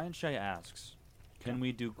 Oh. Brian Shea asks, can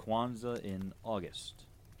we do Kwanzaa in August?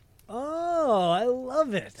 Oh, I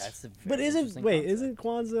love it. That's a very but interesting isn't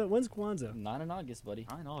Kwanzaa? When's Kwanzaa? Not in August, buddy.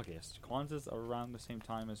 Not in August. Kwanzaa's around the same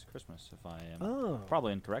time as Christmas, if I am Oh.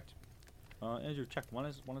 probably incorrect. Andrew, check. When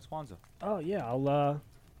is Kwanzaa? Oh yeah, I'll.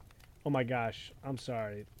 Oh my gosh, I'm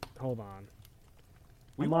sorry. Hold on.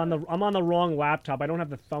 I'm on the wrong laptop. I don't have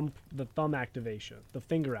the thumb activation, the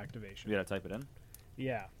finger activation. You gotta type it in.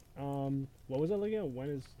 Yeah. What was I looking at? When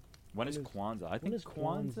is Kwanzaa? I when think is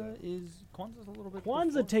Kwanzaa's a little bit. Kwanzaa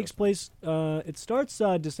before takes place. It starts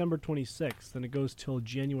December 26th, and it goes till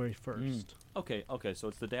January 1st. Okay, so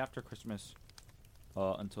it's the day after Christmas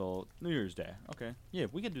until New Year's Day. Okay, yeah,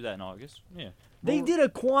 we can do that in August. Yeah, They did a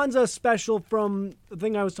Kwanzaa special from the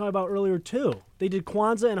thing I was talking about earlier too. They did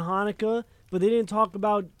Kwanzaa and Hanukkah, but they didn't talk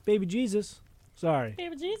about Baby Jesus. Sorry.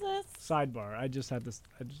 Baby Jesus. Sidebar. I just had this.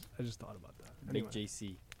 I just thought about that. Big Anyway.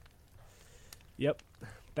 JC. Yep.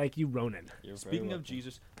 Thank you, Ronan. Speaking of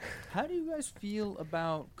Jesus, how do you guys feel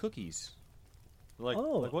about cookies? Like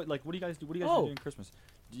what do you guys do? What do you guys do during Christmas?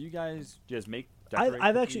 Do you guys just make?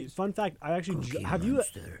 I've actually. Fun fact. I actually. Have you?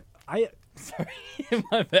 Sorry,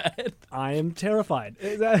 my bad. I am terrified.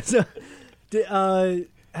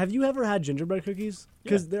 Have you ever had gingerbread cookies?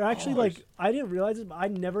 Because they're actually like. I didn't realize it, but I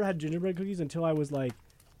never had gingerbread cookies until I was like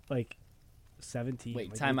 17. Wait,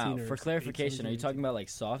 like time 18 out. or For clarification, 17, are you talking about like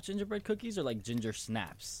soft gingerbread cookies or like ginger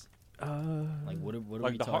snaps? Like what are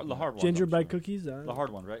like we the talking hard ones? Gingerbread cookies? The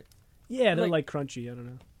hard one, right? Yeah, they're like crunchy. I don't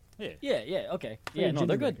know. Yeah, okay. Yeah, Yeah, no,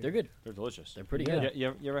 they're gingerbread good. They're good. They're delicious. They're pretty Yeah. good.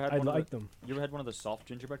 You ever had? I one like of the, them. You ever had one of the soft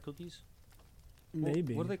gingerbread cookies?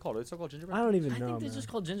 Maybe. What are they called? Are they still called gingerbread? I don't even I know. think they're man. just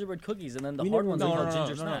called gingerbread cookies, and then the We hard never- ones No, are called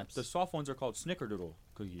ginger no. snaps. The soft ones are called snickerdoodle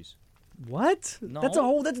cookies. What? No. That's a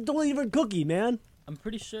totally different cookie, man. I'm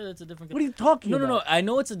pretty sure that's a different. What are you talking No, about? no. I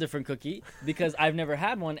know it's a different cookie because I've never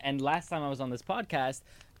had one, and last time I was on this podcast,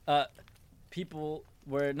 people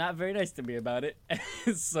were not very nice to me about it.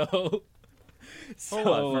 so. For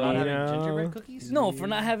not having Yeah. gingerbread cookies? No, for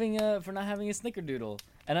not having a snickerdoodle,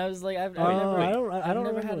 and I was like, I've I never don't had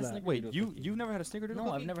remember a that. snickerdoodle. Wait, cookie. you never had a snickerdoodle? No,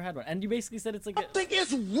 cookie? I've never had one, and you basically said it's like. What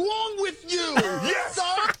is wrong with you? Yes,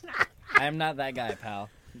 sir. I am not that guy, pal.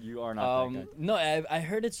 You are not that guy. No, I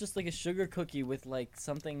heard it's just like a sugar cookie with like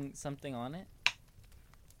something on it.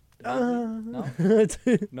 No?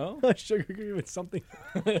 No? A sugar cookie with something.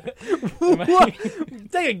 Am I- What?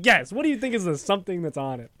 Take a guess. What do you think is the something that's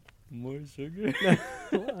on it? More sugar?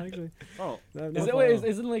 Well, actually, Oh,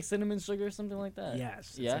 Isn't it like cinnamon sugar or something like that? yes,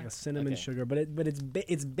 it's Yeah? like a cinnamon Okay. sugar, but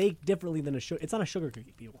it's baked differently than a sugar. It's not a sugar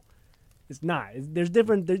cookie, people. It's not. There's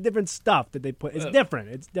different stuff that they put. It's different.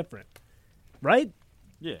 It's different, right?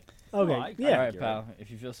 yeah. Okay, I yeah. All right, You're pal. If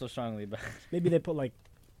you feel so strongly about it. Maybe they put like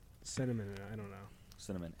cinnamon in it. I don't know.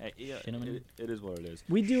 Cinnamon. Yeah, Cinnamon? it is what it is.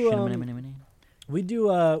 We do we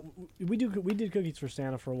did cookies for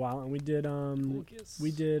Santa for a while, and we did Did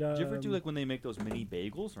you ever do like when they make those mini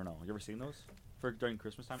bagels or no? You ever seen those during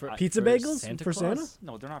Christmas time? pizza for bagels Santa for Santa? Claus?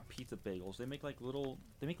 No, they're not pizza bagels. They make like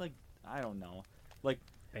I don't know, like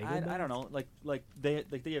Bagel I don't know, like they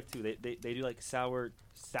have two. They do like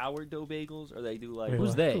sourdough bagels, or they do like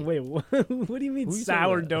Who's they? Wait, what do you mean Who you talking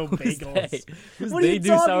sourdough about? Who's bagels? they? Who's What are they you do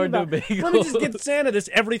talking sourdough about? Let me just bagels? get Santa this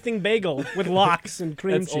everything bagel with lox and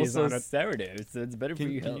cream That's cheese also on it. sourdough. It's better for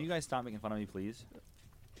you. Can you guys stop making fun of me, please?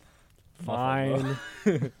 Fine.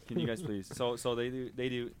 Can you guys please? So they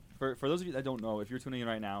do. For those of you that don't know, if you're tuning in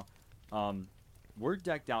right now, we're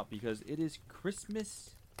decked out because it is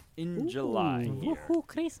Christmas in July here.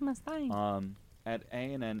 Christmas time. At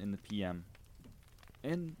A&N in the PM,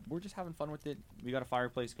 and we're just having fun with it. We got a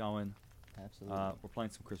fireplace going. Absolutely. We're playing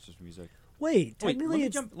some Christmas music. Wait, Let technically me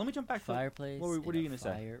it's. jump back. Fireplace. What are you gonna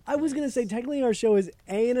say? I was gonna say technically our show is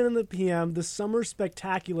A&N in the PM, the Summer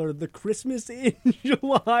Spectacular, the Christmas in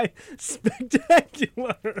July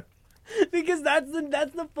Spectacular, because that's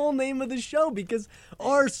the full name of the show. Because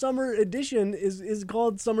our summer edition is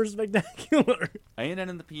called Summer Spectacular. A&N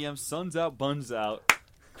in the PM. Sun's out, buns out.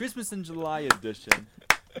 Christmas in July edition.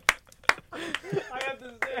 I have to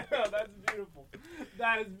say, oh, that's beautiful.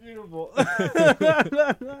 That is beautiful.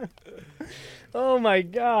 Oh my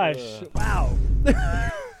gosh! Wow.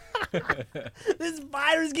 This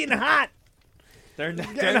fire's getting hot. Getting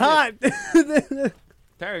hot.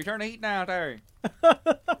 Terry, turn the heat down, Terry.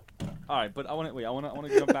 All right, but I want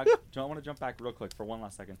to jump back. I want to jump back real quick for one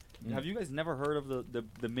last second. Have you guys never heard of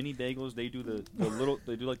the mini bagels? They do the little.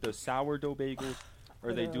 They do like the sourdough bagels,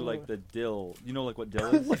 or they do like the dill. You know, like what dill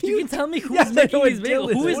is? If you can tell me who's Yes, I know making what these dill bagels,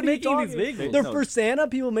 is. who is What are you making these talking- bagels? They're No. for Santa.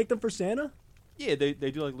 People make them for Santa. Yeah, they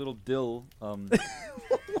do like little dill.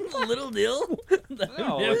 Little dill? I've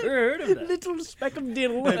No. never heard of that. Little speck of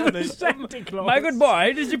dill. They- Santa Claus. My good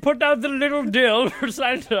boy, did you put out the little dill for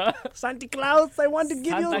Santa? Santa Claus, I want to give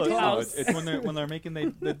you Santa a Claus. dill. No, it's when they're making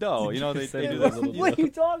the dough. You know, they do the little. What are you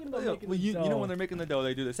talking about? Yeah, making well, the you know dough? when they're making the dough,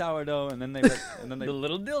 they do the sourdough, and then they The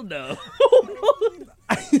little dildo.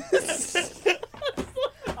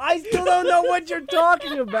 I still don't know what you're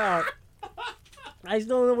talking about. I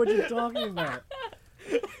still don't know what you're talking about.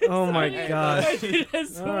 Oh my gosh.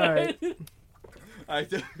 All right. I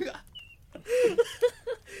do.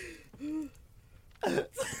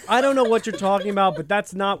 I don't know what you're talking about, but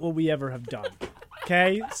that's not what we ever have done.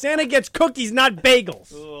 Okay? Santa gets cookies, not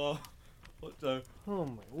bagels. Oh, what the? Oh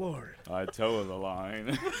my lord. I toe the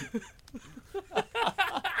line.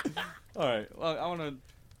 All right. Well, I want to.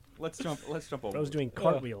 Let's jump over. I was doing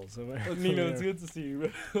cartwheels. Nino, it's good to see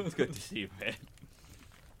you. It's good to see you, man.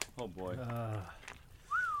 Oh boy.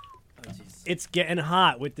 It's getting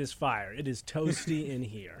hot with this fire. It is toasty in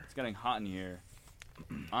here. It's getting hot in here.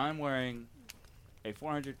 I'm wearing a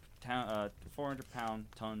 400 pound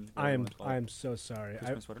ton. I am so sorry.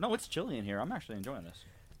 Christmas sweater. No, it's chilly in here. I'm actually enjoying this.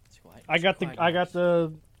 I got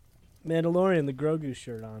the Mandalorian, the Grogu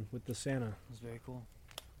shirt on with the Santa. It's very cool.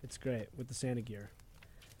 It's great with the Santa gear.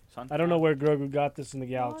 Sun I don't know where Grogu got this in the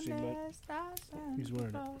galaxy, but he's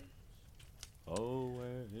wearing it. Oh,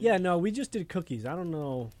 where is Yeah, no, we just did cookies. I don't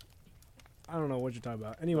know what you're talking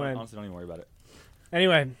about. Anyway, honestly, don't even worry about it.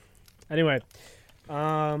 anyway,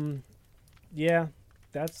 yeah,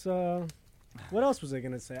 that's what else was I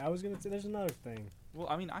gonna say? I was gonna say there's another thing. Well,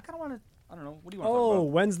 I mean, I kind of want to. I don't know. What do you want to Oh, talk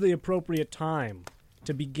about? when's the appropriate time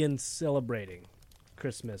to begin celebrating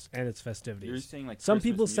Christmas and its festivities? You're saying like some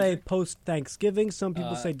Christmas people say music? post Thanksgiving. Some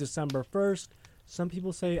people say December 1st. Some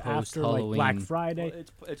people say after like Black Post-Halloween. Friday.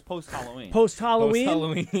 Well, it's post Halloween. Post Halloween.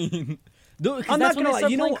 Halloween. Dude, I'm that's not when gonna they lie.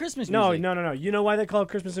 start You know, playing Christmas no, music. no. You know why they call it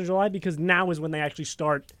Christmas in July? Because now is when they actually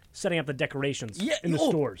start setting up the decorations in the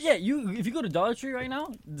stores. Yeah, if you go to Dollar Tree right now,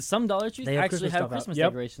 some Dollar Trees They actually Christmas have stuff out. Christmas Yep,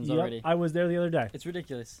 decorations yep. already. I was there the other day. It's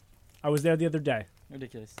ridiculous. I was there the other day.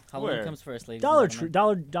 Ridiculous. Halloween Where? comes first, ladies. Dollar and Tree,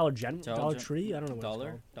 gentlemen. Dollar Tree. I don't know what Dollar.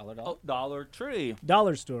 it's called. Oh, Dollar Tree.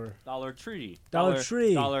 Dollar store. Dollar Tree. Dollar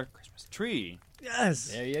Tree. Dollar Christmas tree. Yes.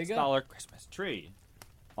 There you go. Dollar Christmas tree.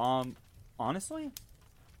 Honestly,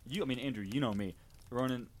 Andrew, you know me.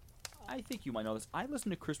 Ronan, I think you might know this. I listen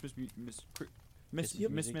to Christmas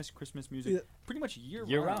Christmas music pretty much year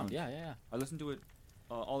round. Yeah. I listen to it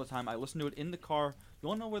all the time. I listen to it in the car. You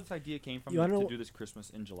want to know where this idea came from You wanna to know- do this Christmas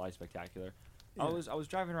in July spectacular? Yeah. I was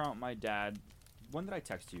driving around with my dad. When did I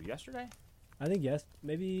text you? Yesterday? I think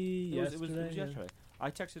maybe It was yesterday. yeah. yesterday.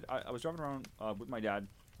 I texted. I was driving around with my dad,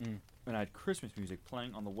 and I had Christmas music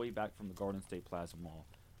playing on the way back from the Garden State Plaza Mall.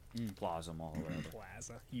 Plaza Mall, or whatever.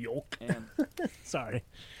 Plaza. Yoke. And Sorry.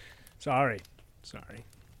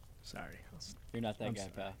 You're not that guy,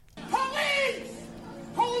 pal. Police!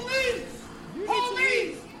 Police!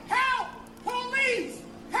 Police! Help! Police!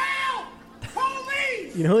 Help!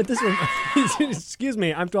 Police! You know what this reminds? Excuse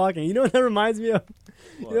me, I'm talking. You know what that reminds me of?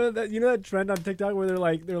 You know that trend on TikTok where they're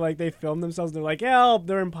like they film themselves. They're like, help!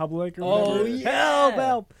 They're in public or whatever. yeah.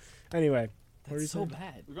 Help! Anyway, what were you That's so saying?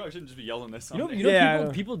 bad. we probably shouldn't just be yelling this. You know, Yeah.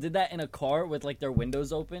 people did that in a car with like their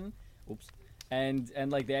windows open. Oops. And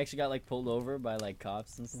like they actually got like pulled over by like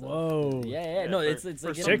cops and stuff. Whoa. Yeah. No, it's for like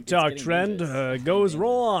some- TikTok it's trend dangerous. goes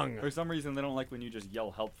wrong. For some reason, they don't like when you just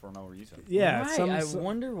yell help for no reason. Yeah. Right, I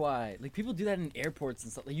wonder why. Like people do that in airports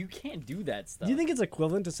and stuff. Like you can't do that stuff. Do you think it's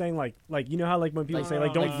equivalent to saying like you know how like when people Like, say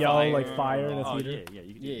like don't like yell fire. like fire in a Oh, theater? yeah.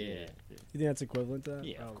 You can, Yeah. You think that's equivalent to that?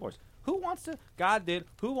 Yeah, Oh. of course. Who wants to? God did.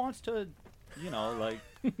 Who wants to? You know, like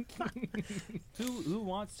who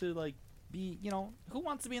wants to like be? You know, who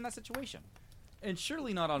wants to be in that situation? And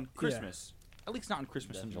surely not on Christmas. At least not on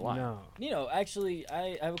Christmas in July. No. Nino, actually,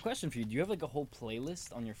 I have a question for you. Do you have like a whole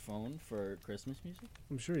playlist on your phone for Christmas music?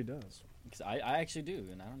 I'm sure he does. Because I actually do,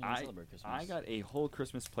 and I don't even celebrate Christmas. I got a whole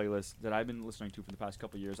Christmas playlist that I've been listening to for the past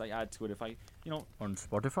couple of years. I add to it if I, On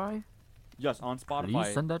Spotify? yes, on Spotify.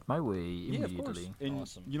 Please send that my way Yeah, of course. immediately. And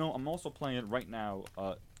Awesome. I'm also playing right now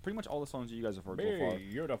pretty much all the songs that you guys have heard so far.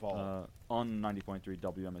 Beautiful. On 90.3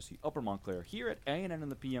 WMSC Upper Montclair. Here at A&N in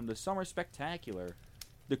the PM, the Summer Spectacular,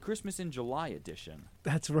 the Christmas in July edition.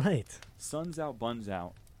 That's right. Sun's out, buns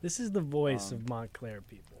out. This is the voice of Montclair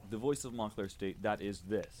people. The voice of Montclair State. That is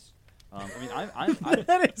this. I mean,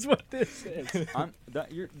 that is what this is.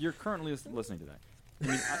 You're currently listening to that. I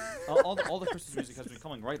mean, all the Christmas music has been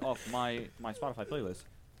coming right off my Spotify playlist.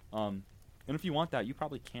 And if you want that, you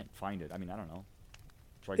probably can't find it. I mean, I don't know.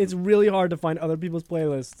 It's really hard to find other people's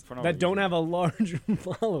playlists no that don't reason. have a large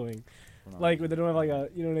following. Like, they don't have like a,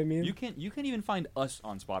 you know what I mean? You can't even find us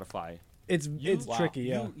on Spotify. It's tricky,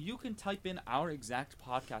 yeah. You can type in our exact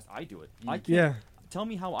podcast. I do it. Mm. I can't. Yeah. Tell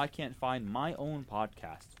me how I can't find my own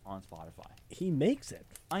podcast on Spotify. He makes it.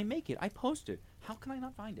 I make it. I post it. How can I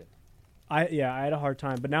not find it? I had a hard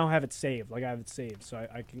time, but now I have it saved. Like, I have it saved, so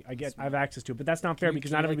I have access to it. But that's not fair because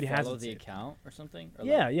not everybody has it. The account or something. Or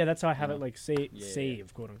yeah, that's how I have it. Like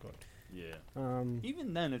save, quote unquote. Yeah.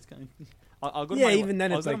 Even then, it's kind of. I'll go to yeah, my, even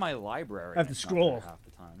then I'll it's go like to my library. I have to scroll. Half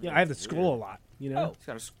the time. Yeah, I have to scroll a lot. You know.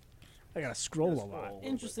 I gotta scroll a lot.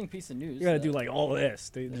 Interesting piece of news. You gotta do like all this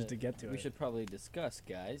just to get to it. We should probably discuss,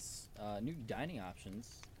 guys. New dining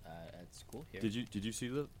options at school here. Did you see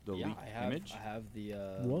the leaked image? I have the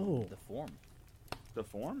the form. The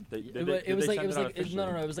form? It was like a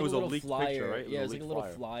little leaked flyer. picture, right? Yeah, it was like a little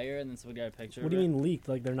flyer, and then somebody got a picture. What do you mean leaked?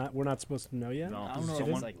 Like we're not supposed to know yet? No, I don't know if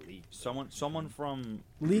it's like leaked. Someone from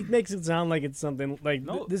leak makes it sound like it's something like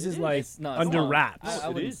this is like under wraps. I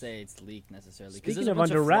wouldn't say it's leaked necessarily. Speaking of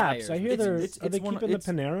under wraps, I hear are they keeping the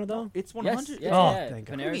Panera though? It's 100. Yeah, thank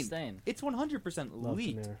God. Panera's staying. It's 100%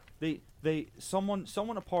 leaked. Panera.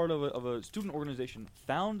 Someone a part of a student organization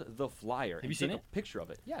found the flyer and seen took it? a picture of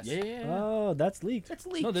it. Yes. Yeah. Oh, that's leaked. That's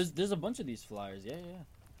leaked. No, there's a bunch of these flyers. Yeah.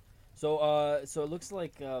 So it looks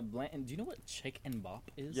like Blanton. Do you know what Chicken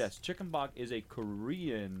Bop is? Yes, Chicken Bok is a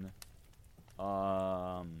Korean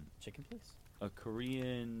chicken place. A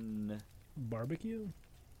Korean barbecue.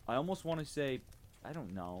 I almost want to say, I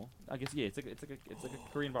don't know. I guess it's like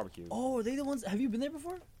a Korean barbecue. Oh, are they the ones? Have you been there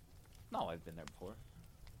before? No, I've been there before.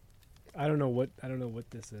 I don't know what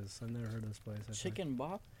this is. I've never heard of this place. Chicken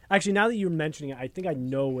Bop. Actually, now that you're mentioning it, I think I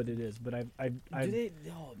know what it is. But I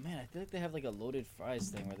Oh man, I feel like they have like a loaded fries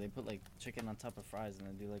thing where they put like chicken on top of fries and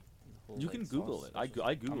then do like. The whole, you can Google it. I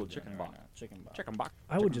googled Chicken Bok. Chicken Bok. Chicken Bok.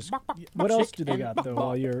 I would just. What else do they got though?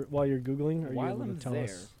 While you're googling, are you able to tell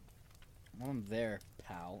us? While I'm there,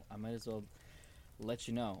 pal, I might as well let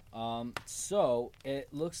you know. So it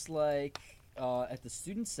looks like at the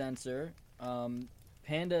student center,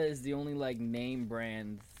 Panda is the only like name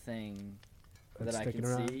brand thing that I can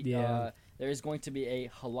see. Yeah. There is going to be a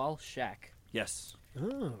halal shack. Yes.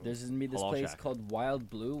 Oh. There's going to be this Halal place shack. called Wild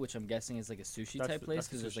Blue, which I'm guessing is like a sushi type place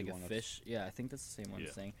because there's sushi like a one, fish. Yeah, I think that's the same one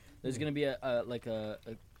I'm saying. There's going to be a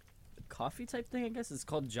coffee type thing, I guess. It's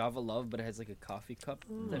called Java Love, but it has like a coffee cup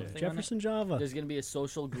type thing Jefferson on it. Java. There's going to be a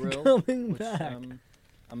social grill. Coming which, back.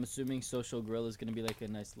 I'm assuming social grill is going to be like a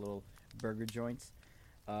nice little burger joint.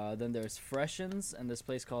 Then there's Freshens and this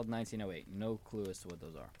place called 1908. No clue as to what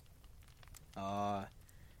those are.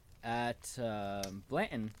 At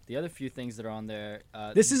Blanton, the other few things that are on there.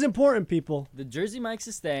 This is important, people. The Jersey Mike's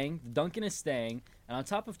is staying. The Dunkin' is staying. And on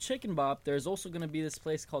top of Chicken Bop, there's also going to be this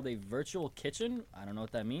place called a virtual kitchen. I don't know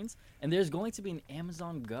what that means. And there's going to be an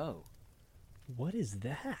Amazon Go. What is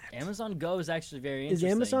that? Amazon Go is actually very interesting.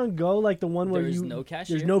 Is Amazon Go like the one where There's no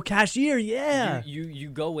cashier? There's no cashier. Yeah. You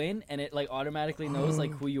go in and it like automatically knows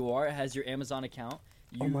like who you are. It has your Amazon account.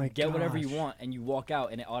 You get whatever you want and you walk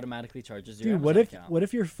out and it automatically charges your Amazon account. What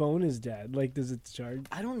if your phone is dead? Like, does it charge?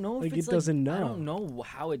 I don't know. Like, if it's it doesn't know. I don't know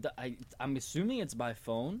how it. I'm assuming it's by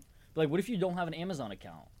phone. But like, what if you don't have an Amazon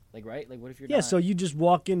account? Like, right? Like, what if you're not... so you just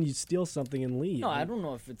walk in, you steal something, and leave. No, I don't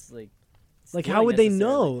know if it's like. Like, how would they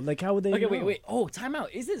know? Like, how would they know? Okay, wait. Oh, time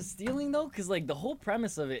out. Is it stealing though? Because like the whole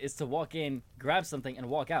premise of it is to walk in, grab something, and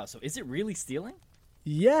walk out. So is it really stealing?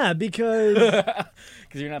 Yeah, because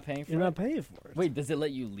you're not paying for it. You're not paying for it. Wait, does it let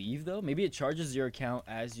you leave though? Maybe it charges your account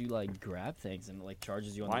as you like grab things and like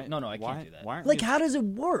charges you on. No, I can't do that. Like, how does it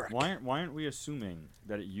work? Why aren't we assuming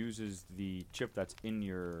that it uses the chip that's in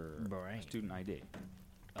your student ID?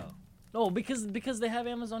 Oh. No, because they have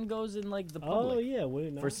Amazon Goes in like the public. Oh yeah, would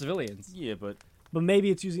it not? For civilians. Yeah, but maybe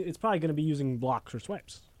it's probably going to be using blocks or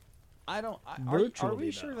swipes. Are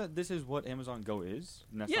we sure that this is what Amazon Go is?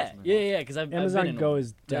 Yeah. Because Amazon Go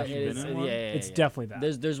is definitely it's definitely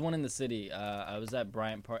that. There's one in the city. I was at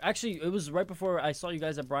Bryant Park. Actually, it was right before I saw you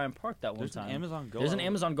guys at Bryant Park that one time. An Amazon Go. There's an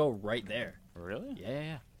Amazon Go right there. Really?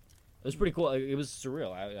 Yeah. It was pretty cool. It was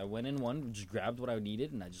surreal. I went in one, just grabbed what I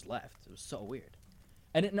needed, and I just left. It was so weird.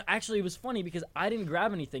 And it was funny because I didn't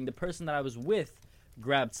grab anything. The person that I was with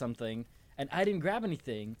grabbed something, and I didn't grab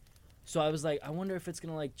anything. So I was like, I wonder if it's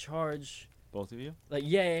gonna like charge Both of you? like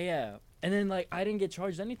yeah. And then like I didn't get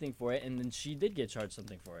charged anything for it, and then she did get charged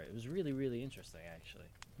something for it. It was really, really interesting actually.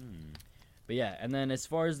 But yeah, and then as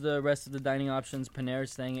far as the rest of the dining options, Panera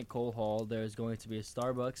is staying at Cole Hall. There's going to be a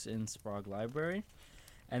Starbucks in Sprague Library.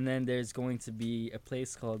 And then there's going to be a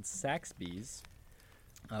place called Saxby's,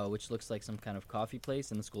 which looks like some kind of coffee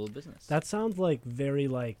place in the School of Business. That sounds like very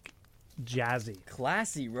like jazzy.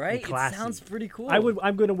 Classy, right? Classy. It sounds pretty cool.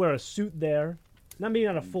 I'm going to wear a suit there. Maybe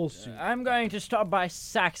not a full suit. I'm going to stop by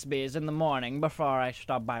Saxby's in the morning before I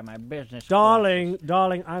stop by my business. Darling,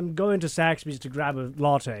 I'm going to Saxby's to grab a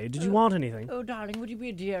latte. Did you want anything? Oh, darling, would you be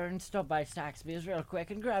a dear and stop by Saxby's real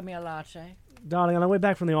quick and grab me a latte? Darling, on the way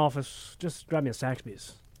back from the office, just grab me a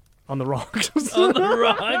Saxby's. On the rocks. On the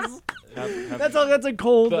rocks? That's a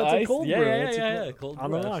cold brew. Yeah, cold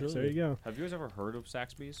on brew, the rocks, absolutely. there you go. Have you guys ever heard of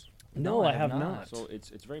Saxby's? No, I have not. So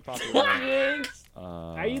it's very popular.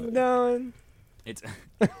 How you doing? It's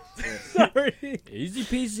Sorry. Easy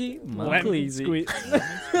peasy, Lemon easy. squeeze.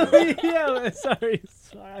 Yeah, sorry,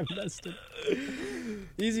 I messed it.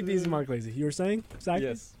 Easy peasy, Mark Lazy. You were saying? Saxby's?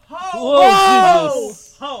 Yes. Whoa!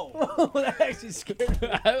 Jesus. Oh, that actually scared me.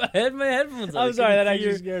 I had my headphones on. I'm sorry, that actually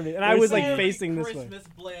You're- scared me. And I was like saying facing this way. Christmas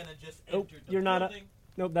Blana just Oh, entered the you're not. building.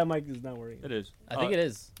 Nope, that mic is not working. It is. I think it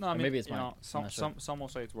is. No, I Or mean, maybe it's you mine. know, I'm some not sure. some will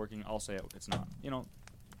say it's working. I'll say it's not.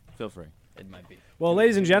 Feel free. It might be. Well,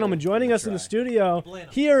 ladies and gentlemen, joining us in the Try. studio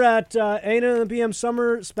Blana. here at 8 and PM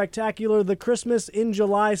Summer Spectacular, the Christmas in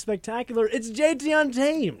July Spectacular, it's JT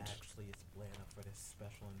Untamed. Actually, it's Blana for this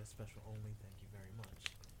special and this special only. Thank you very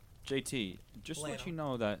much. JT, just to let Blana. you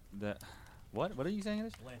know that what are you saying it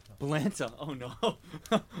is? Blanta. Blanta. Oh no.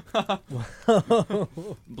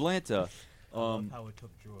 Blanta. I love how it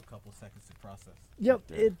took Drew a couple seconds to process. Yep,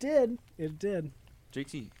 it did. It did.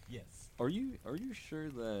 JT, Yes. are you sure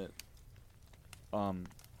that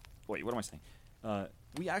wait, what am I saying?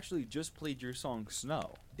 We actually just played your song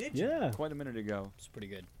Snow Did you? Yeah. quite a minute ago. It's pretty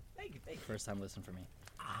good. Thank you. First time listen for me.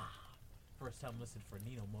 First time listen for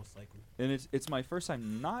Nino, most likely. And it's my first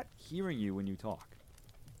time not hearing you when you talk.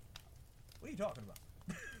 What are you talking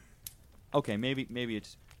about? Okay, maybe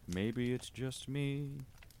it's just me.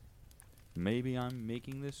 Maybe I'm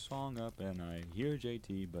making this song up and I hear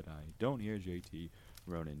JT, but I don't hear JT.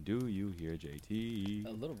 Ronan, do you hear JT? A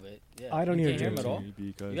little bit, yeah. I don't You hear can't him at JT. all.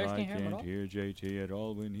 Because You guys I can't hear him at all? can't hear JT at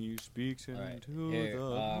all when he speaks All right, into here, the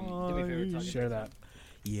do me a favor, mic. talk Share that.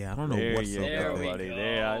 Yeah, I don't know There what's you up There go, we buddy. go.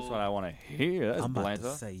 There, that's what I want to hear. That's I'm about to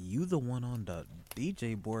Blanta. say, you the one on the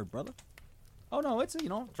DJ board, brother. Oh no, it's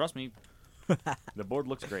trust me. The board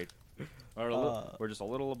looks great. We're just a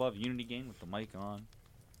little above Unity Game with the mic on,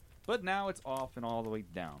 but now it's off and all the way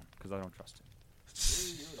down because I don't trust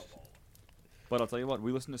it. But I'll tell you what,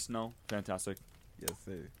 we listened to Snow. Fantastic. Yes,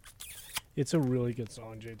 sir. It's a really good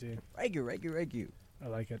song, JT. Thank you. I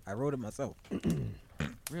like it. I wrote it myself.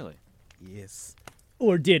 Really? Yes.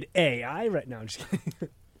 Or did AI right now? I'm just kidding.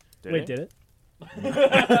 Wait, did it?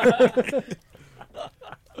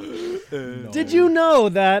 No. Did you know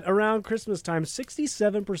that around Christmas time,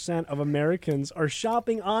 67% of Americans are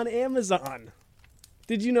shopping on Amazon?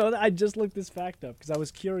 Did you know that? I just looked this fact up because I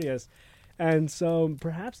was curious. And so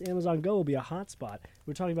perhaps Amazon Go will be a hotspot.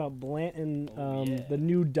 We're talking about Blanton, the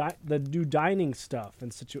new dining stuff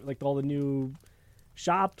and like all the new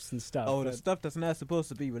shops and stuff. Oh, the stuff that's not supposed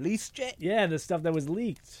to be released yet? Yeah, the stuff that was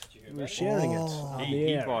leaked. We're sharing it Oh. on He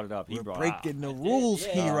the air. brought it up. We're breaking the rules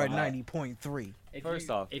yeah. here at Uh, 90.3. First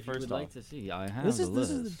off, if you would like to see, I have This the is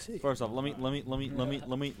list. the tea. First off, let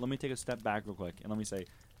me take a step back real quick and let me say,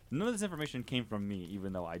 none of this information came from me,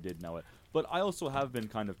 even though I did know it. But I also have been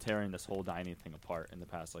kind of tearing this whole dining thing apart in the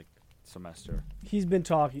past semester. He's been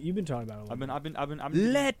talking. You've been talking about it. I've been.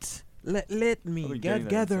 Let me I've been getting that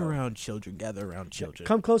gather info. around, children. Gather around, children.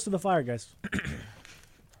 Come close to the fire, guys.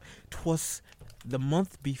 'Twas the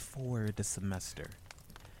month before the semester,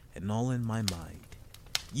 and all in my mind,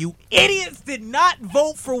 you idiots did not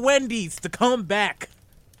vote for Wendy's to come back.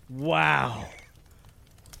 Wow.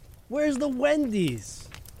 Where's the Wendy's?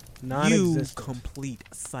 You Non-existent. complete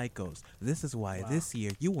psychos. This is why this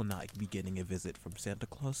year you will not be getting a visit from Santa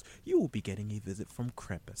Claus. You will be getting a visit from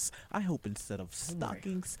Krampus. I hope instead of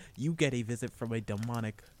stockings, you get a visit from a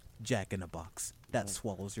demonic Jack-in-a-Box that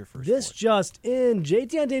swallows your first This fork. just in.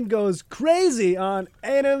 JT Untamed goes crazy on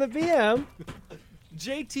 8 in the PM.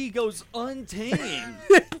 JT goes untamed.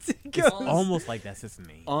 It's almost like that's his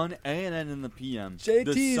name. On A&N in the PM.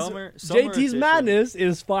 JT's, The summer JT's edition. madness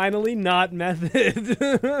is finally not method.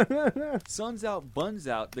 Sun's out, buns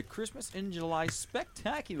out. The Christmas in July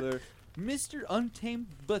spectacular Mr. Untamed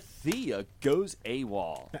Bethia goes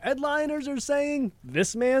AWOL. The headliners are saying,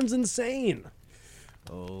 this man's insane.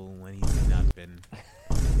 Oh, when he's not been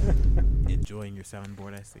enjoying your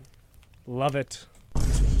soundboard, I see. Love it.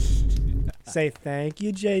 Say thank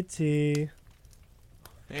you, JT.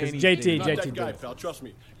 Because JT, You're not JT that did guy, it. pal. Trust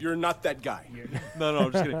me. You're not that guy. No,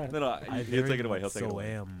 I'm just kidding. No, I he'll take it away. very He'll take it much away.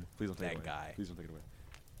 so am Please don't take that it away. guy. Please don't take it away.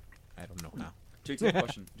 I don't know how. JT, I have a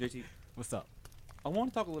question. JT, What's up? I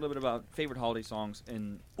want to talk a little bit about favorite holiday songs.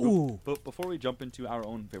 And Ooh. But before we jump into our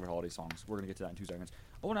own favorite holiday songs, we're going to get to that in 2 seconds.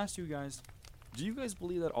 I want to ask you guys, do you guys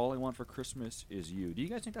believe that All I Want for Christmas Is You? Do you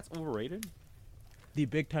guys think that's overrated? The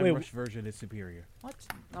Big Time Wait, Rush version is superior. What?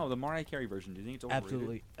 No, the Mariah Carey version. Do you think it's overrated?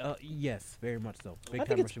 Absolutely. Yes, very much so. Big I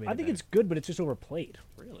Time think Rush made I it think better. it's good, but it's just overplayed.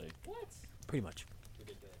 Really? Pretty much.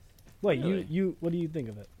 Wait, Really? you what do you think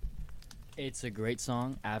of it? It's a great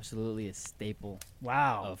song, absolutely a staple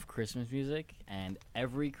Wow. of Christmas music, and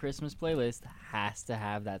every Christmas playlist has to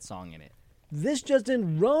have that song in it. This just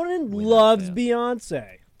in, Ronan Without loves fail. Beyonce.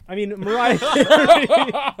 I mean, Mariah Carey.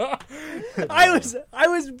 I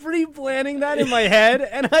was pre-planning that in my head,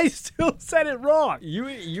 and I still said it wrong. You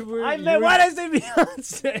were. I meant, why did I say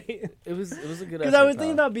Beyonce? It was a good. Because I was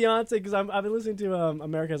thinking about Beyonce, because I've been listening to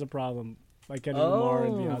America Has a Problem by Kendrick Lamar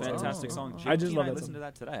and Beyonce. Fantastic song. I just JT love and that listened song. to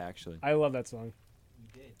that today, actually. I love that song.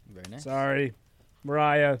 Very nice. Sorry,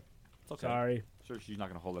 Mariah. It's okay. Sorry. Sure, she's not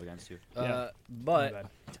going to hold it against you. Yeah. But My bad.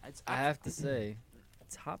 I have to say,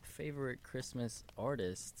 top favorite Christmas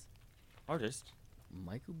artist, Artist.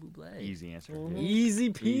 Michael Bublé. Easy answer. Easy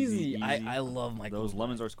peasy. Easy. I love Michael. Those Bublé.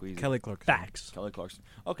 lemons are squeezy. Kelly Clarkson. Facts. Kelly Clarkson.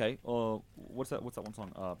 Okay. What's that one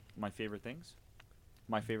song? My favorite things.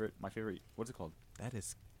 My favorite. What's it called? That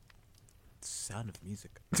is Sound of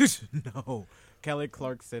Music. No. Kelly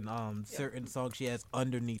Clarkson, certain songs she has,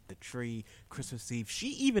 Underneath the Tree, Christmas Eve. She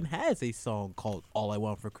even has a song called All I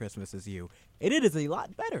Want for Christmas Is You. And it is a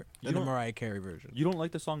lot better than the Mariah Carey version. You don't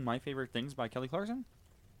like the song "My Favorite Things" by Kelly Clarkson?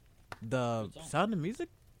 The Sound of Music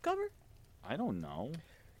cover? I don't know.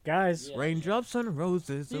 Guys, Raindrops on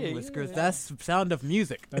Roses and Yeah, Whiskers. yeah. That's Sound of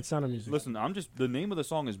Music. that's Sound of Music. Listen, the name of the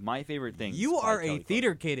song is "My Favorite Things." You by are Kelly a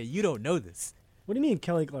theater kid and you don't know this. What do you mean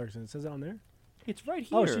Kelly Clarkson? It says it on there? Clarkson. It's right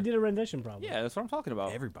here. Oh, she did a rendition probably. Yeah, that's what I'm talking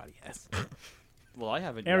about. Everybody has. Well, I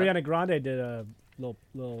haven't. yet. Ariana Grande did a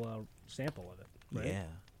little sample of it. Right? Yeah.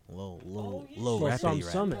 Low Little rappity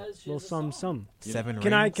some rap. Little some. Seven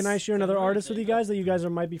Can I Rings. share another artist with you guys that you guys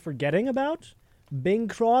might be forgetting about? Bing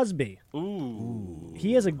Crosby. Ooh.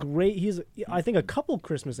 He has I think a couple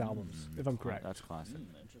Christmas albums, if I'm correct. That's classic.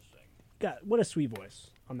 God, what a sweet voice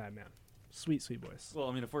on that man. Sweet voice. Well,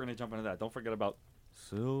 I mean, if we're gonna jump into that, don't forget about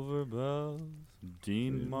Silver Bells,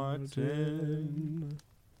 Dean Martin.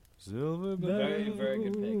 Silver Bells. Very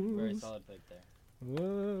good pick. Very solid pick there.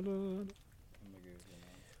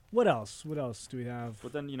 What else? What else do we have?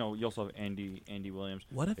 But then you also have Andy Williams.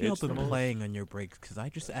 What have y'all It's been the most- playing on your breaks? Because I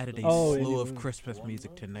just added a Oh, slew Andy of Williams. Christmas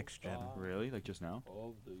music to Next Gen Really? Like just now?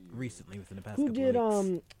 recently, within the past Who couple did of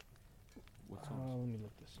weeks. What let songs? me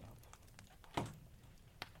look this up.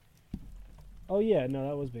 Oh yeah, no,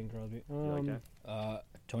 that was Bing Crosby. You like that?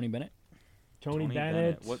 Tony Bennett, Tony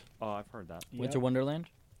Bennett. What? Oh, I've heard that. Yeah. Winter Wonderland.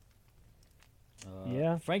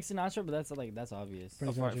 Yeah. Frank Sinatra, but that's obvious.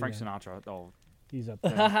 Frank Oh, Frank Sinatra, Sinatra. Oh, He's up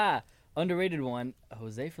there. Haha. Underrated one,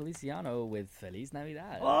 Jose Feliciano with Feliz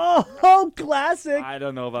Navidad. Oh, classic. I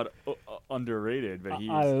don't know about underrated, but he's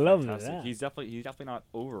I love fantastic. that. He's definitely not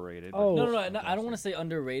overrated. Oh. but No, he's no, I don't want to fantastic. say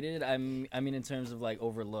underrated. I mean in terms of like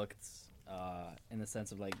overlooked, in the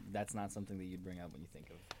sense of like that's not something that you'd bring up when you think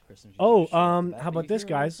of Christmas. Oh, music straight off the bat, how but about you this, hear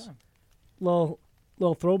it all the guys? time.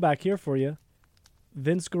 Little throwback here for you.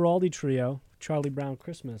 Vince Guaraldi Trio, Charlie Brown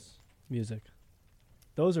Christmas music.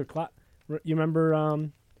 Those are you remember?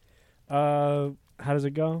 How does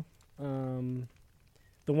it go?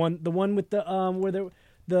 The one with the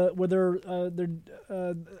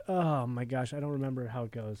oh my gosh, I don't remember how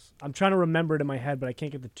it goes. I'm trying to remember it in my head, but I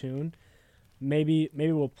can't get the tune. Maybe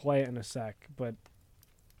we'll play it in a sec, but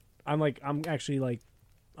I'm actually like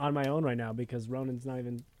on my own right now because Ronan's not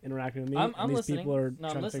even interacting with me. I'm and these listening. people are No,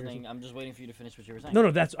 I'm trying to figure listening. I'm just waiting for you to finish what you were saying.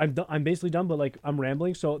 No, I'm basically done, but like I'm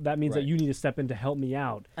rambling, so that means that Right. you need to step in to help me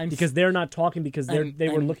out I'm because s- they're not talking because they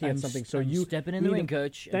were I'm- looking I'm at something. s- So I'm you stepping in the need ring, to-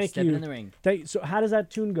 coach. I'm Thank stepping you. in the ring. So how does that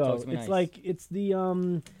tune go? Talk to me It's nice. like it's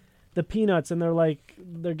the Peanuts, and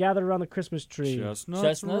they're gathered around the Christmas tree.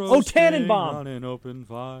 Chestnuts Oh, roasting Tannenbaum. on an open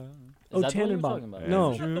fire. Oh, Is that the one you were Tannenbaum. talking about?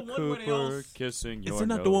 No. Isn't that the one where they all Cooper kissing your Is it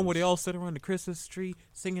not the one where they nose. all sit around the Christmas tree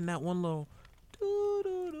singing that one little?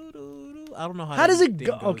 I don't know how. How that does it thing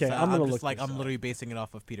go? goes. Okay, I'm gonna just look like this I'm up. literally basing it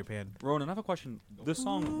off of Peter Pan. Ronan, I have a question. This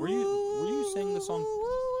song, were you saying the song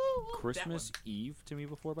Christmas Eve to Me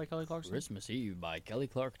Before by Kelly Clarkson? Christmas Eve by Kelly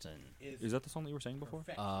Clarkson. Is that the song that you were saying before?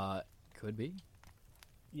 Could be.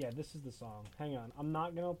 Yeah, this is the song. Hang on, I'm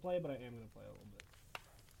not gonna play, but I am gonna play a little bit.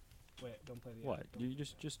 Wait, don't play the ad. What? Don't- You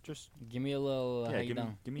just Give me a little. yeah, how you give me,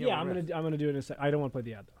 down? give me Yeah, a I'm riff. gonna do it in a sec. I don't want to play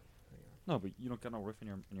the ad though. No, but you don't got no riff in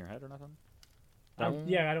your head or nothing.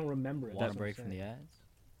 Yeah, I don't remember it. Want that's a what I'm break from the saying. ads?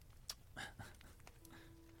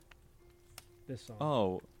 This song.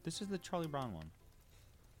 Oh, this is the Charlie Brown one.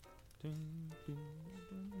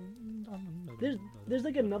 There's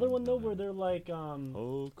like another one though where they're like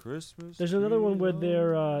Oh, Christmas. There's another one where tree,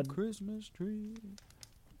 they're oh, Christmas tree.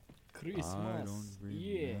 Christmas. I don't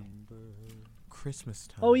Yeah. remember. Christmas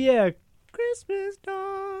time. Oh yeah, Christmas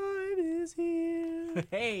time is here.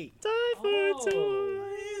 Hey. Time for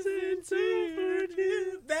toys and time for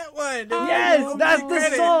gifts. That one. Yes, that's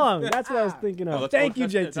the song. That's what I was thinking of. Thank you,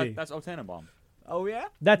 JT. That's O Tannenbaum. Oh yeah.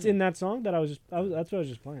 That's in that song that that's what I was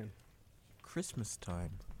just playing. Christmas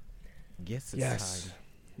time. Guess it's Yes.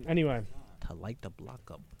 time Anyway, to light the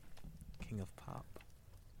block up. King of pop.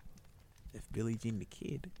 If Billie Jean the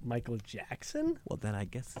Kid, Michael Jackson. well then I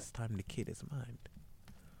guess it's time the kid is mine.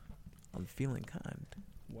 I'm feeling kind.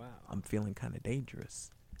 Wow. I'm feeling kind of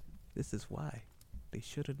dangerous. This is why they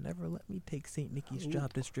should have never let me take St. Nicky's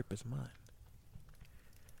job to strip as mine.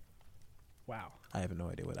 Wow. I have no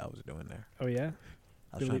idea what I was doing there. Oh yeah.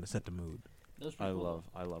 I was Billie- trying to set the mood. I love.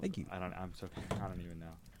 Thank you. I'm so I don't even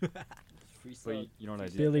know. But you know what I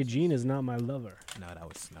did? Billie Jean is not my lover. No, that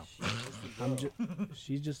was Snow.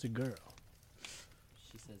 She's just a girl.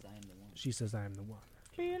 She says I am the one. She says I am the one.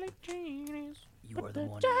 Billie Jean is. You are the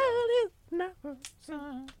one.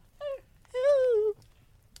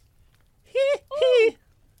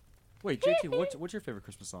 Wait, JT, what's your favorite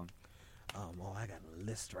Christmas song? Oh, I got a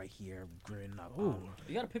list right here. Grin up.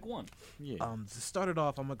 You gotta pick one. Yeah. To start it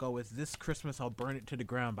off, I'm gonna go with "This Christmas I'll Burn It to the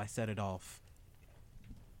Ground" by Set It Off,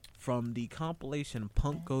 from the compilation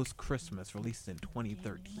 "Punk Goes Christmas," released in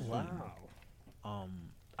 2013. Wow.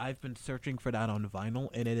 I've been searching for that on vinyl,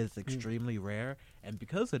 and it is extremely rare. And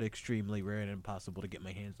because it's extremely rare and impossible to get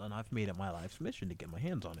my hands on, I've made it my life's mission to get my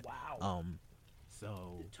hands on it. Wow.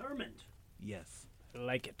 So Determined. yes, I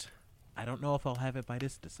like it. I don't know if I'll have it by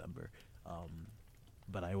this December,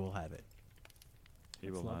 but I will have it. He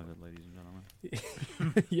will have it, ladies and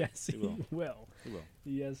gentlemen. Yes, He will. will. He will.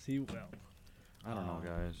 Yes, he will. I don't know,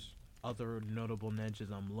 guys. Other notable nedges: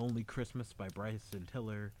 "Lonely Christmas" by Bryson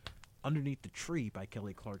Tiller, "Underneath the Tree" by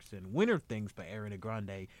Kelly Clarkson, "Winter Things" by Ariana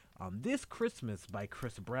Grande, "This Christmas" by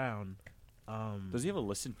Chris Brown. Does he have a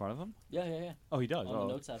list in front of him? Yeah. Oh, he does. All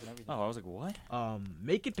the notes have and everything. Oh, I was like, what?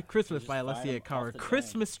 "Make It to Christmas" Just by fire Alessia off Cara, the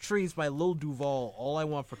 "Christmas Trees" by Lil Duval, "All I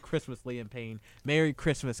Want for Christmas" Liam Payne, "Merry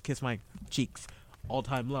Christmas, Kiss My Cheeks" All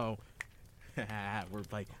Time Low. We're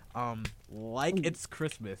like, "Like It's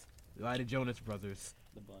Christmas" by the Jonas Brothers.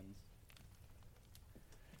 The buns.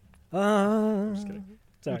 Just kidding.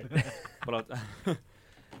 Sorry. But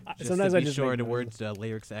Sometimes to I be just sure make the noises. words, the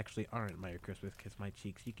lyrics actually aren't "Merry Christmas, Kiss My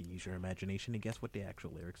Cheeks." You can use your imagination to guess what the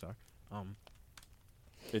actual lyrics are.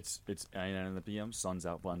 it's 9 in the PM. Sun's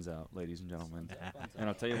out, buns out, ladies and gentlemen. And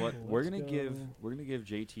I'll tell you what, we're gonna give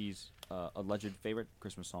JT's alleged favorite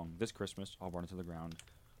Christmas song this Christmas. I'll burn it to the ground.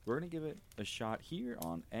 We're gonna give it a shot here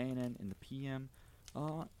on ANN in the PM,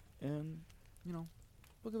 and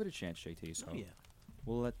we'll give it a chance, JT. So yeah.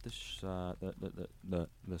 we'll let the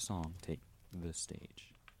song take the stage.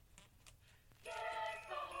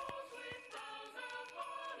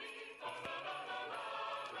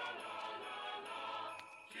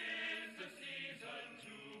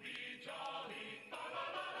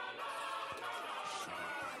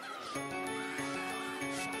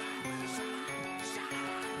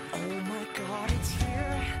 Oh my God, it's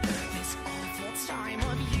here, this awful time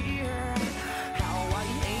of year. How I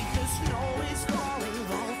hate the snow is falling,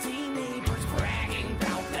 wealthy neighbors bragging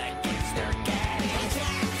about the gifts they're getting.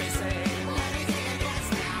 They say, let me get a guess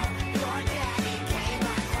now, your daddy came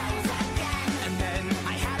back close again. And then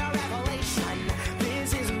I had a revelation, this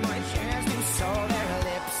is my chance to sew their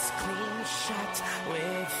lips clean shut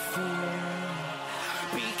with fear.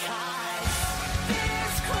 Because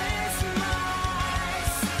this Christmas,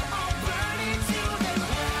 I'll burn it to the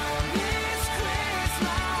ground. This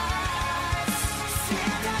Christmas,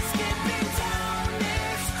 Santa's skipping town.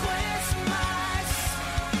 This Christmas,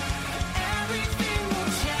 everything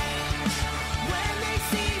will change when they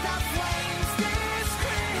see the flames. This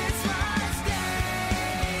Christmas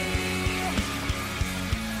day,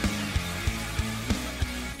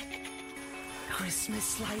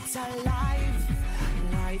 Christmas lights alive,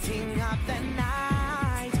 lighting up the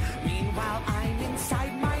night. Meanwhile, I'm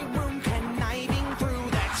inside my room, conniving through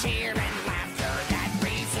the cheer and laughter that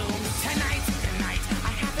resumes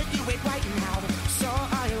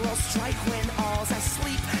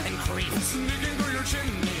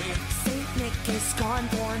luck is gone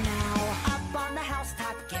for now. Up on the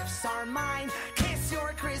housetop, gifts are mine. Kiss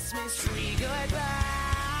your Christmas tree goodbye.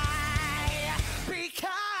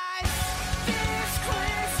 Because this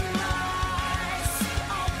Christmas,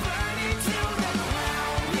 I'll burn it till the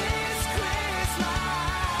ground. This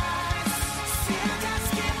Christmas, Santa's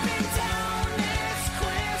skipping down. This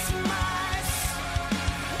Christmas,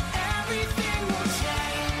 everything will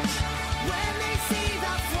change when they see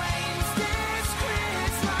the flames. This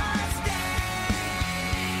Christmas day.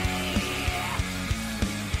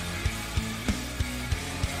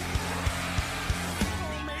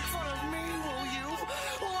 Make fun of me, will you?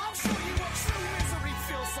 Well, I'll show you what true misery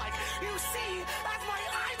feels like. You see, as my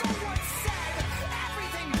idol once said,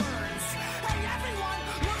 everything burns. Hey, everyone,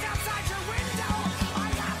 look outside your window. I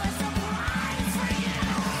have a surprise for you.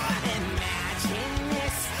 Imagine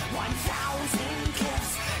this: 1,000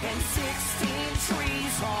 gifts and 16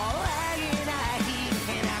 trees all hanging a heap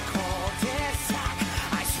in a cul-de-sac.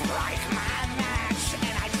 I strike my match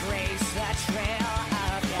and I trace the trail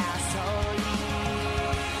of gasoline.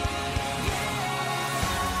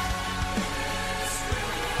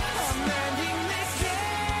 I'm ending this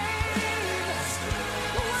game.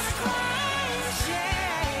 What a crying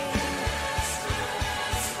shame.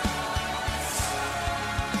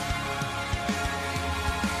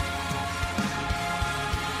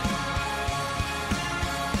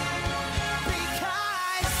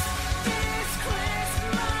 Because this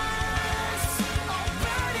Christmas, I'll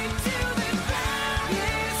burn it to the ground.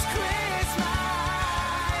 This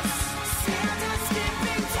Christmas, Santa's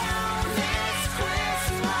skipping down. This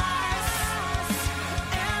Christmas,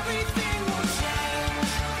 everything will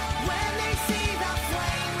change when they see the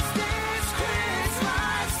flames. This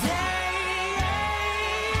Christmas day.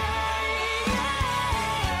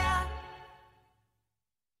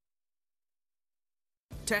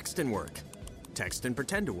 Text and work. Text and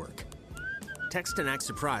pretend to work. Text and act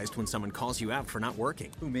surprised when someone calls you out for not working.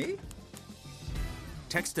 Who, me?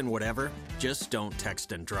 Text and whatever, just don't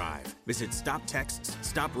text and drive. Visit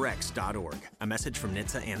StopTextsStopWrecks.org. A message from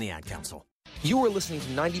NHTSA and the Ad Council. You are listening to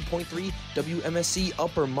 90.3 WMSC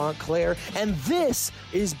Upper Montclair, and this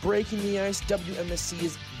is Breaking the Ice,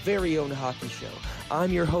 WMSC's very own hockey show.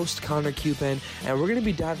 I'm your host, Connor Cupin, and we're going to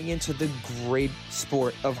be diving into the great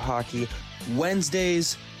sport of hockey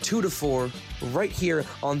Wednesdays, 2 to 4, right here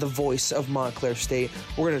on the voice of Montclair State.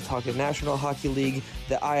 We're going to talk the National Hockey League,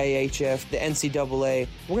 the IIHF, the NCAA.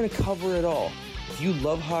 We're going to cover it all. If you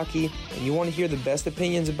love hockey and you want to hear the best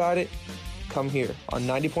opinions about it, come here on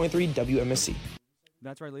 90.3 WMSC.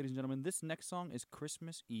 That's right, ladies and gentlemen. This next song is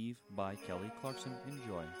Christmas Eve by Kelly Clarkson.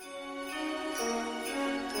 Enjoy.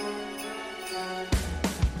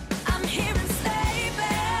 I'm hearing sleigh bells.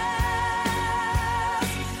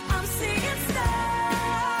 I'm seeing snow.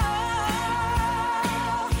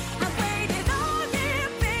 I waited all year,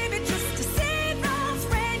 baby, just to see those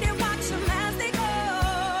reindeer, watch them as they go.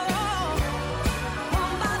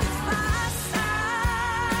 Warm by the fireside,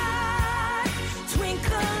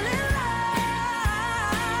 twinkling lights.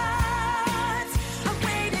 I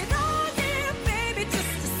waited all year, baby,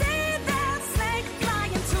 just to see that snake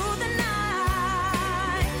flying through the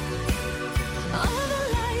night.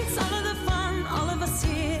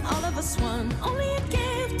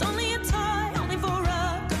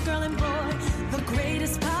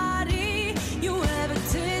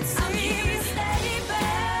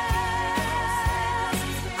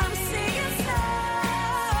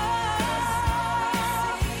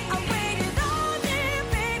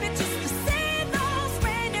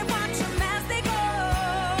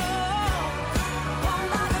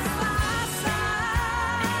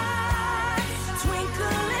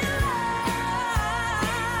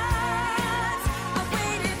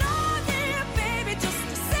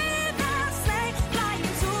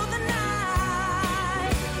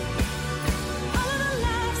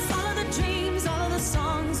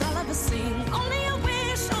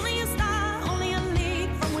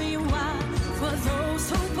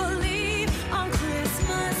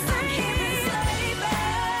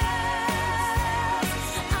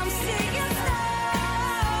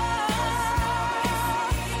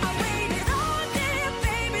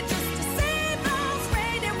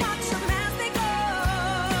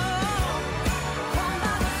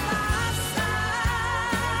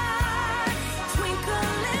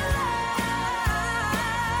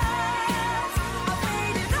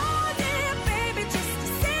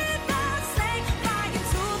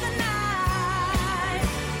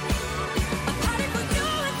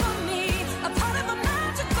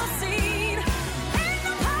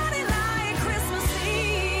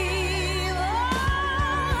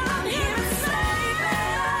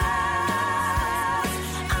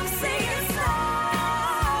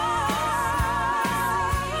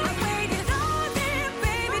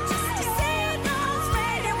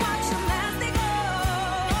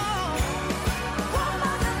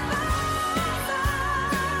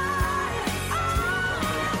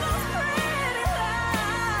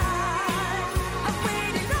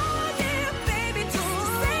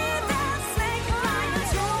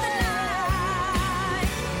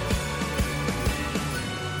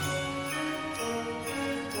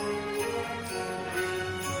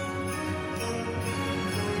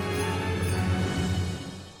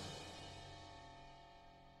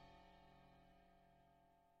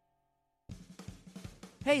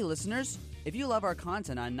 Hey, listeners, if you love our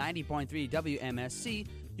content on 90.3 WMSC,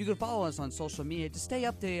 you can follow us on social media to stay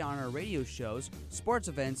updated on our radio shows, sports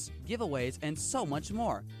events, giveaways, and so much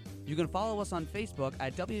more. You can follow us on Facebook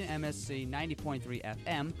at WMSC 90.3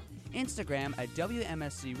 FM, Instagram at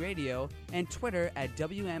WMSC Radio, and Twitter at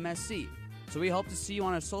WMSC. So we hope to see you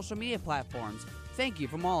on our social media platforms. Thank you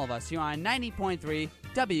from all of us here on 90.3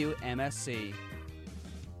 WMSC.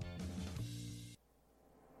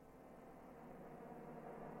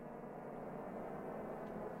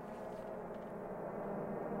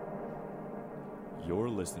 You're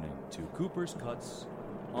listening to Cooper's Cuts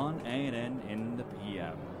on A&N in the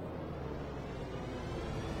PM.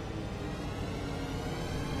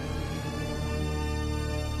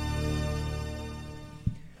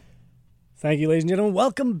 Thank you, ladies and gentlemen.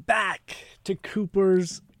 Welcome back to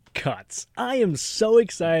Cooper's Cuts. I am so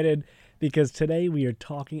excited because today we are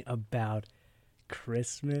talking about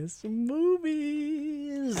Christmas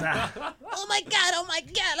movies. Oh my god, oh my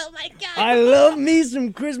god, oh my god. I love me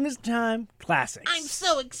some Christmas time classics. I'm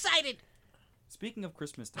so excited. Speaking of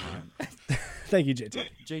Christmas time, Thank you, JT.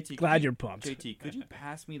 JT, Glad you're pumped. JT, could you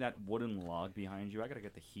pass me that wooden log behind you? I gotta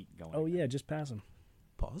get the heat going. Oh, yeah, just pass him.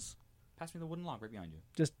 Pause. Pass me the wooden log right behind you.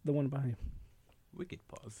 Just the one behind you. Wicked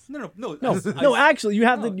pause. No. No, actually, you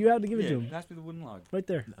have to give it to him. Pass me the wooden log. Right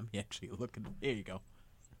there. I'm actually looking. Here you go.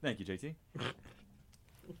 Thank you, JT.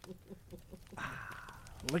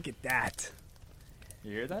 Look at that.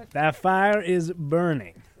 You hear that? That fire is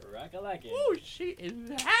burning. Oh, she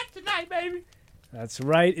is hot tonight, baby. That's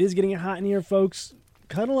right. It is getting hot in here, folks.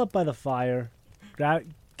 Cuddle up by the fire.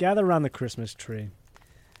 Gather around the Christmas tree.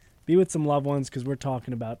 Be with some loved ones because we're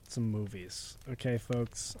talking about some movies. Okay,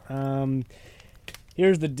 folks.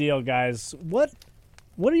 Here's the deal, guys. What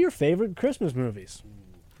are your favorite Christmas movies?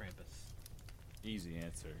 Krampus. Easy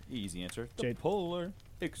answer. The Polar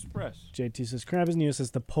Express. JT says Krampus. Neo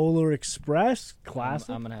says The Polar Express. Classic.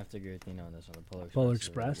 I'm going to have to agree with Nino on this one. The Polar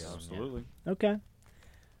Express. Absolutely. Okay.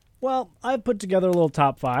 Well, I put together a little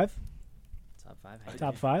top five.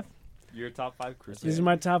 Top five? Your top 5 Christmas. These are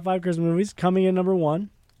my top 5 Christmas movies. Coming in number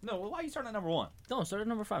 1. No, why are you starting at number 1? No, start at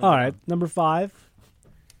number 5. All right, number 5.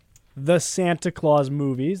 The Santa Claus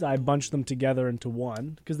movies. I bunched them together into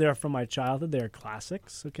one because they are from my childhood. They are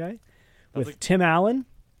classics, okay? With Tim Allen.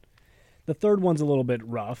 The third one's a little bit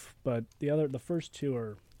rough, but the first 2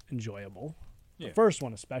 are enjoyable. Yeah. The first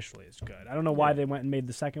one especially is good. I don't know why they went and made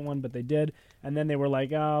the second one, but they did. And then they were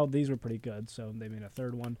like, oh, these were pretty good, so they made a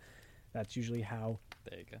third one. That's usually how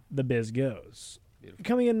the biz goes. Beautiful.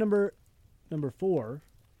 Coming in number 4,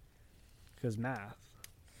 because math.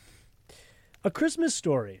 A Christmas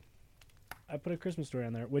Story. I put A Christmas Story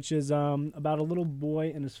on there, which is about a little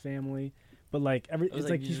boy and his family. But it's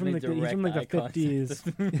like he's from the 50s.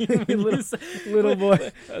 little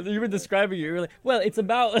boy. You were describing it. You were like, well, it's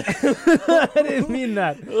about. I didn't mean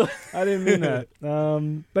that.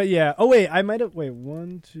 But yeah. Oh wait, I might have. Wait,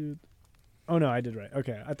 1, 2. Oh no, I did right.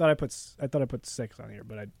 Okay, I thought I put 6 on here,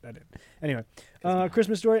 but I didn't. Anyway,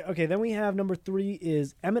 Christmas Story. Okay, then we have number 3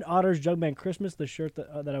 is Emmett Otter's Jug Band Christmas. The shirt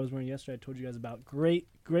that I was wearing yesterday, I told you guys about. Great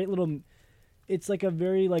little. It's like a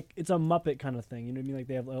very it's a Muppet kind of thing. You know what I mean? Like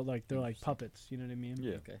they have they're like puppets. You know what I mean?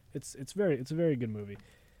 Yeah. Okay. It's a very good movie.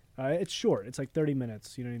 It's short. It's like 30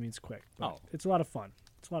 minutes. You know what I mean? It's quick. But it's a lot of fun.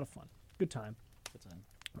 Good time.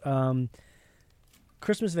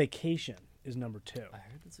 Christmas Vacation is number 2. I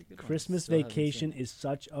heard that's a good one. Christmas Still haven't Vacation seen it. is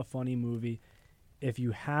such a funny movie. If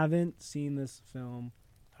you haven't seen this film,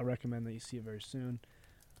 I recommend that you see it very soon.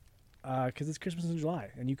 Because it's Christmas in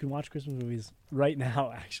July, and you can watch Christmas movies right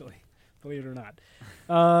now, actually. Believe it or not.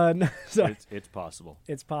 No, sorry. It's possible.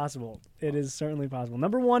 It's possible. It is certainly possible.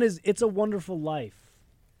 Number 1 is It's a Wonderful Life.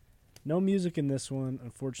 No music in this one,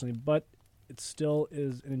 unfortunately, but it still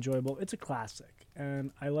is an enjoyable. It's a classic,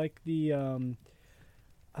 and I like the.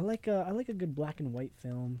 I like a good black and white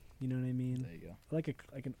film. You know what I mean? There you go. I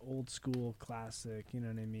like an old school classic. You know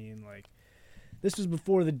what I mean? Like this was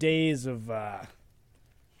before the days of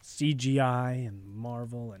CGI and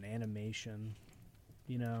Marvel and animation.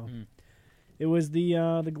 You know. It was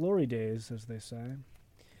the glory days, as they say.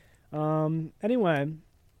 Anyway,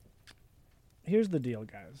 here's the deal,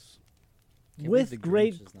 guys. With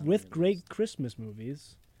great Christmas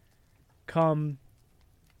movies come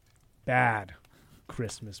bad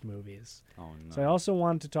Christmas movies. Oh no! So I also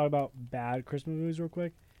wanted to talk about bad Christmas movies real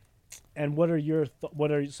quick. And what are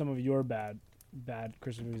some of your bad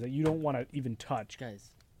Christmas movies that you don't want to even touch,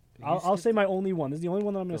 guys? I'll say my only one. This is the only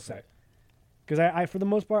one that I'm going to say. Because I, for the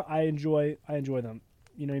most part, I enjoy them.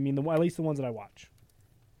 You know what I mean? At least the ones that I watch.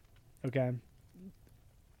 Okay.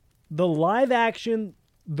 The live action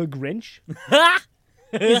The Grinch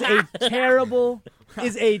is a terrible,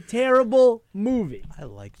 is a terrible movie. I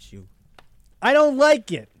liked you. I don't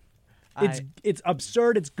like it. It's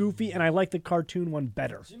absurd, it's goofy, and I like the cartoon one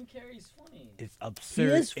better. Jim Carrey's funny. It's absurd.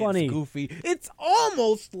 He is funny. It's goofy. It's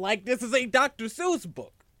almost like this is a Dr. Seuss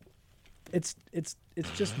book. It's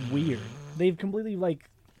just weird. They've completely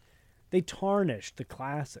they tarnished the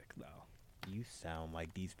classic though. You sound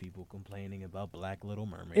like these people complaining about Black Little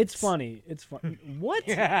Mermaid. It's funny. It's fun. What?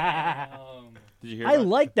 Did you hear I about-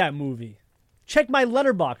 like that movie. Check my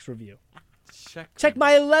letterbox review. Check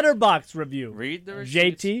my letterbox review. Read the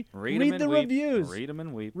receipts. JT. Read 'em the and weep. reviews. Read 'em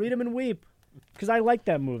and weep. Read them and weep. Because I like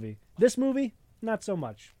that movie. This movie, not so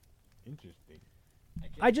much. Interesting.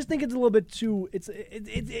 I just think it's a little bit too. It's.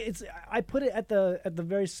 I put it at the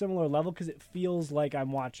very similar level because it feels like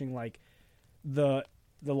I'm watching like the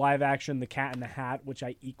live action The Cat in the Hat, which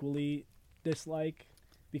I equally dislike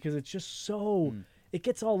because it's just so. It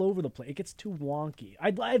gets all over the place. It gets too wonky.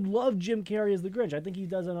 I'd love Jim Carrey as the Grinch. I think he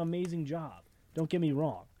does an amazing job. Don't get me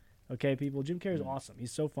wrong, okay, people. Jim Carrey's awesome.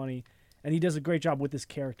 He's so funny, and he does a great job with this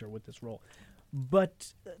character, with this role.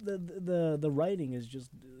 But the writing is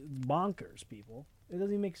just bonkers, people. It doesn't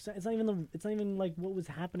even make sense. It's not even like what was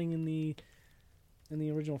happening in the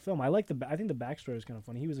original film. I think the backstory is kind of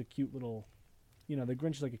funny. He was a cute little, the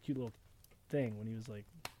Grinch is like a cute little thing when he was like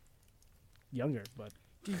younger. But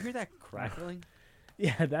do you hear that crackling?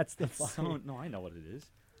 Yeah, that's the It's funny. no, I know what it is.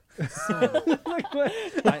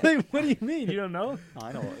 What do you mean? You don't know?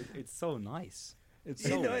 I know. It's so nice. It's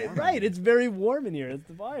so warm. Right. It's very warm in here. It's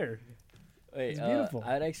the fire. Wait, It's beautiful.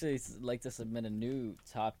 I'd actually like to submit a new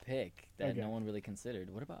top pick that Okay. no one really considered.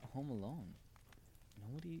 What about Home Alone?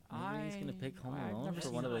 Nobody's gonna pick Home Alone for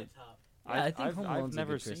one of the. Yeah, I think Home Alone's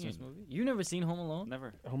never a good Christmas seen. movie. You've never seen Home Alone?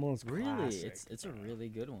 Never. Home Alone's really. classic. It's a really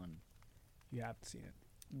good one. You have to see it.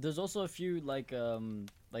 There's also a few like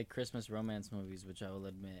Christmas romance movies, which I will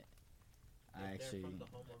admit, I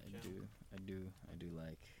do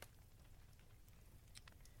like.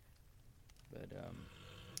 But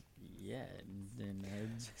yeah. Then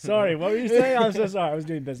Sorry, what were you saying? I'm so sorry. I was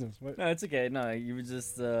doing business. What? No, it's okay. No, you were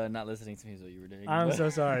just not listening to me. Is what you were doing. I'm so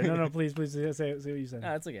sorry. No, please say what you said.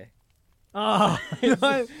 No, it's okay. Oh,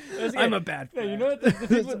 I'm a bad Yeah, fan. you know what?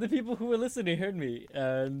 The people who were listening heard me,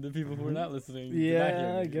 and the people who were not listening did not hear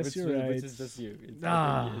Yeah, me, I guess you're right. Which is just you.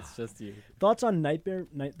 It's just you. Thoughts on The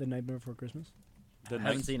Nightmare Before Christmas? I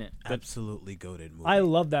haven't seen it. Absolutely goated movie. I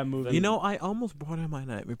love that movie. You know, I almost brought in my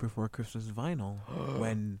Nightmare Before Christmas vinyl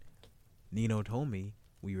when Nino told me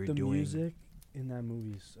we were the doing. music in that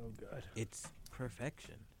movie is so good. It's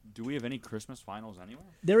perfection. Do we have any Christmas finals anywhere?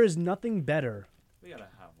 There is nothing better. We gotta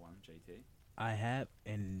have one, JT. I have,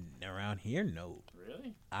 and around here, no.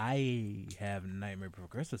 Really? I have Nightmare Before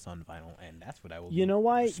Christmas on vinyl, and that's what I will. You know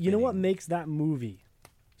why? You know what spinning. makes that movie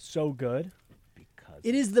so good? Because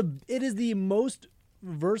it is the most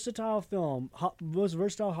versatile film, most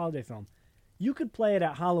versatile holiday film. You could play it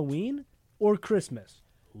at Halloween or Christmas.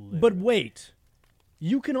 But wait,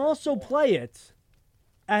 you can also play it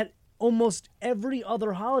at almost every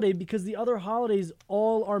other holiday because the other holidays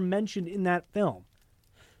all are mentioned in that film.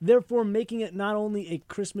 Therefore, making it not only a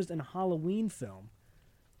Christmas and Halloween film,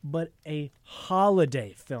 but a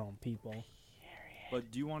holiday film, people. But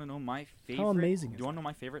do you want to know my favorite? How amazing Do is you want to know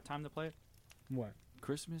my favorite time to play it? What?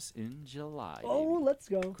 Christmas in July. Oh, baby. let's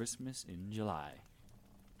go. Christmas in July.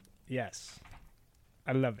 Yes.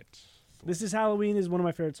 I love it. This is Halloween is one of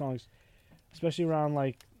my favorite songs, especially around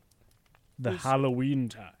like the This- Halloween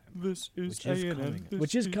time. This is Which is A&N. coming up. This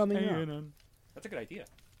Which is coming up. A&N. That's a good idea.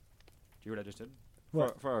 Do you hear what I just did?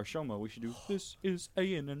 What? For our show mode, we should do This is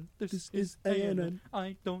A&N. This is A&N. A&N.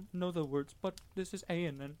 I don't know the words, but this is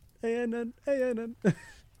A&N. A&N.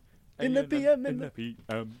 In the PM. In the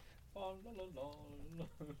PM.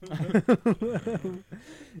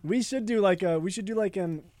 We should do like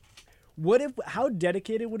an. What if? How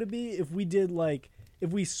dedicated would it be if we did like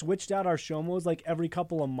if we switched out our show modes like every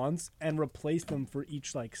couple of months and replaced them for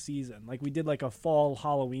each like season? Like we did like a fall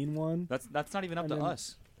Halloween one. That's not even up And to then-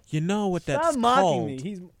 us. You know what Stop that's mocking called? me.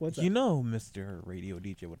 He's what's You that? know, Mr. Radio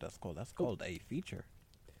DJ, what that's called? That's called a feature.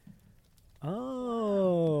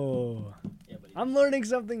 Oh, I'm learning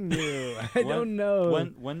something new. I don't know.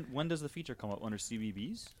 When does the feature come up under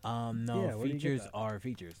CBBS? No, Yeah, where do you get features that? are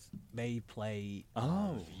features. They play.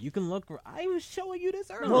 Oh. You can look. I was showing you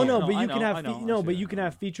this earlier. No, No, but I you know, can I have know, I no, see but that. you can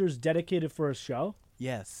have features dedicated for a show.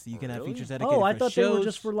 Yes, you can have Really? features dedicated. Oh, I for thought shows. they were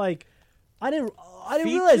just for like. I didn't Features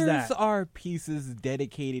realize that. are pieces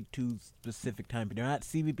dedicated to specific time. They're not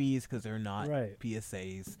CBBS because they're not Right.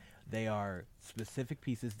 PSAs. They are specific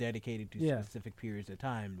pieces dedicated to Yeah. specific periods of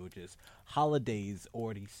time, which is holidays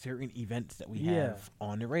or the certain events that we Yeah. have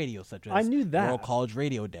on the radio, such as I knew that. World College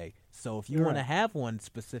Radio Day. So if you You're want to right. have one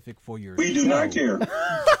specific for your We do not care.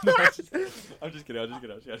 I'm just kidding.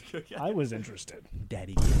 I was interested.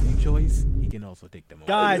 Daddy gives you choice, he can also take them away.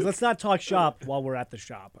 Guys, let's not talk shop while we're at the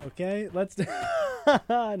shop, okay? Let's. No,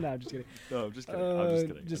 I'm just kidding. No, I'm just kidding. I'm just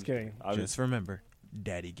kidding. Just kidding. Just remember,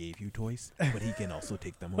 Daddy gave you toys, but he can also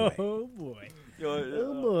take them away. Oh boy.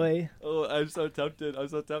 Oh boy. Oh, I'm so tempted.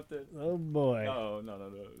 Oh boy. No.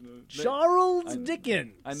 Charles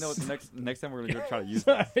Dickens. I know. Next time we're gonna go try to use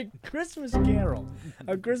that. Christmas Carol.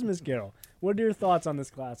 A Christmas Carol. What are your thoughts on this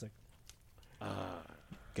classic?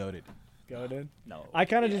 Goated. Goated? No. I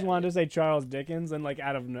kind of just wanted to say Charles Dickens and like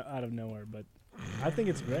out of nowhere, but I think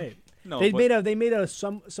it's great. No, they but- made a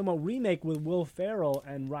somewhat remake with Will Ferrell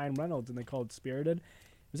and Ryan Reynolds, and they called it Spirited. It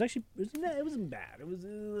was actually it wasn't bad. It was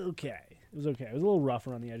okay. It was okay. It was a little rough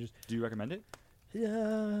around the edges. Do you recommend it?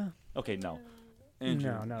 Yeah. Okay, no.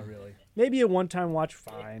 Andrew. No, not really. Maybe a one-time watch,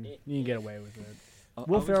 fine. You can get away with it.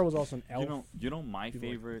 Will Ferrell was also an elf. You know my People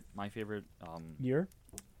like- favorite Year?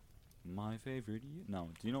 My favorite year? No.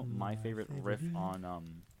 Do you know my favorite riff on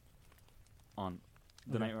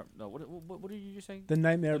the Nightmare? No. What did you just say? The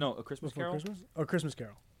Nightmare. No, A Christmas Before Carol. Christmas? Or Christmas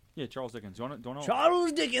Carol. Yeah, Charles Dickens. Don't know.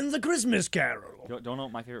 Charles Dickens, A Christmas Carol. Don't know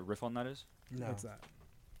what my favorite riff on that is? No. What's that?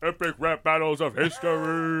 Epic rap battles of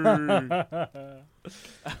history.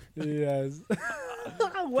 Yes.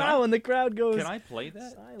 Wow, and the crowd goes. Can I play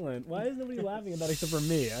that? Silent. Why is nobody laughing at that except for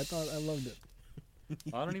me? I thought I loved it.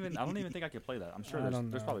 I don't even think I could play that. I'm sure I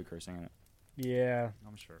don't there's know. probably cursing in it. Yeah.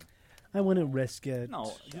 I'm sure. I wouldn't risk it.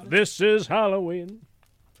 No. This is Halloween.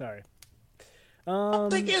 Sorry.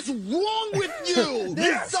 It's wrong with you.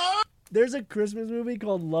 There's a Christmas movie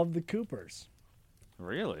called Love the Coopers.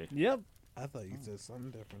 Really? Yep. I thought you said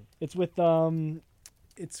something different. It's with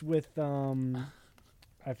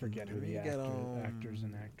I forget who the actors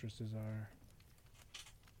and actresses are.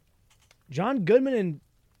 John Goodman and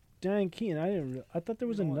Diane Keaton. I thought there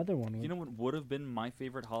was another one. You know what would have been my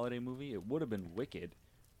favorite holiday movie? It would have been Wicked,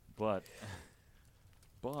 but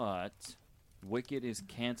Wicked is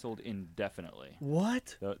canceled indefinitely.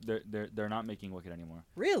 What? They're not making Wicked anymore.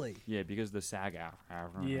 Really? Yeah, because the SAG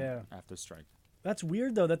after strike. That's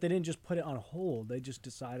weird though that they didn't just put it on hold. They just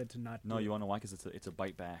decided to not. No, do you it. want to know why? Because it's a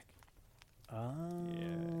bite back.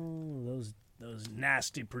 Oh, those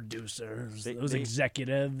nasty producers, They- those they-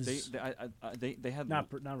 executives. They had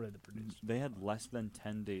not really the producers. They had less than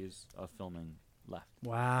 10 days of filming left.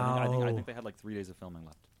 Wow. I think they had like 3 days of filming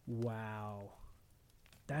left. Wow,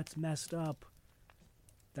 that's messed up.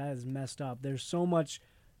 That is messed up. There's so much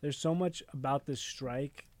about this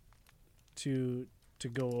strike to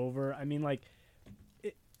go over. I mean, like,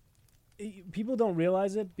 people don't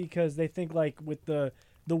realize it because they think like with the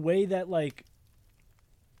way that like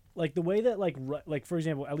for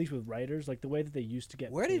example, at least with writers, like the way that they used to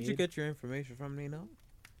get. Where did you paid- get your information from, Nino?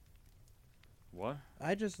 What?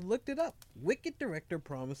 I just looked it up. Wicked director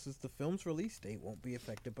promises the film's release date won't be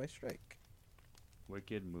affected by strike.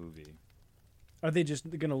 Wicked movie. Are they just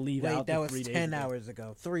gonna leave Wait, out? that the was 3 days 10 ago? hours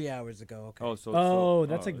ago. 3 hours ago. Okay. Oh,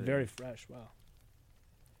 That's like yeah. very fresh. Wow.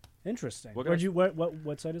 Interesting. What Where'd guys- you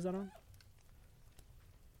what site is that on?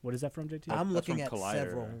 What is that from, JT? I'm That's looking from at Collider.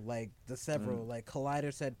 several. Like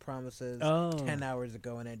Collider said promises Oh. 10 hours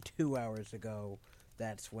ago, and then 2 hours ago,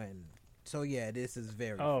 that's when. So yeah, this is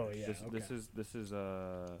very. Oh fresh. yeah.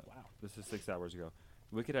 This is 6 hours ago.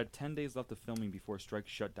 Wicked had 10 days left of filming before strike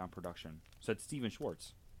shut down production. Said Steven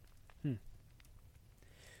Schwartz.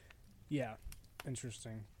 Yeah,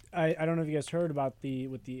 interesting. I don't know if you guys heard about the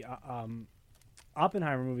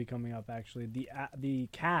Oppenheimer movie coming up. Actually, the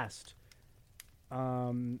cast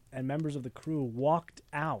and members of the crew walked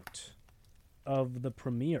out of the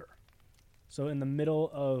premiere. So in the middle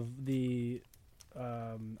of the,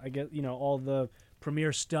 I guess all the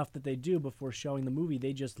premiere stuff that they do before showing the movie,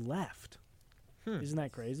 they just left. Isn't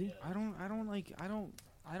that crazy? I don't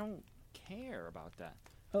care about that.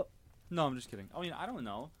 Oh. No, I'm just kidding. I mean, I don't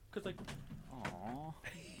know. Cause like, aww.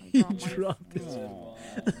 He dropped his.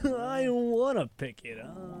 I want to pick it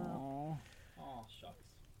up. Oh, shucks.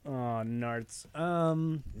 Oh, narts.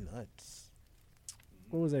 Nuts.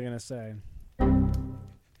 What was I gonna say?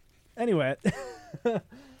 Anyway,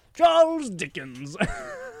 Charles Dickens,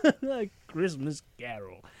 Christmas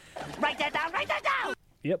Carol. Write that down, write that down!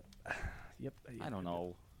 Yep. I don't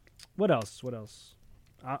know. What else?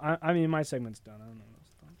 I mean, my segment's done. I don't know.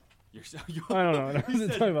 I don't know what else to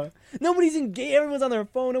talk about. Nobody's engaged. Everyone's on their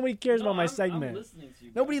phone. Nobody cares about my segment. I'm listening to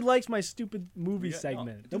you. Nobody likes my stupid movie Yeah,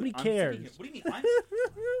 segment. dude, Nobody I'm cares. thinking- What do you mean?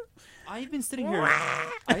 I've been sitting here.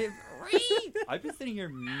 I've been sitting here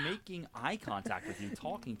making eye contact with you,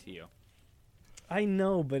 talking to you. I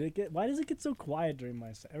know, but why does it get so quiet during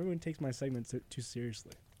my? Everyone takes my segment too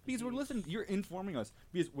seriously. Because we're listening. You're informing us.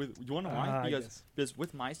 Because you want to know why? Because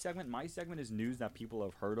with my segment is news that people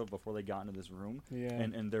have heard of before they got into this room. Yeah.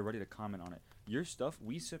 And they're ready to comment on it. Your stuff,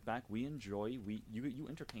 we sit back, we enjoy, you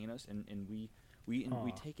entertain us, and we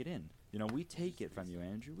take it in. You know, we take it from you,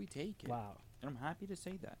 Andrew. We take it. Wow. And I'm happy to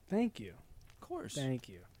say that. Thank you. Of course. Thank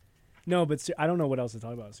you. No, but I don't know what else to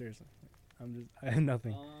talk about. Seriously, I have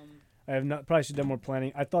nothing. I have not. Probably should have done more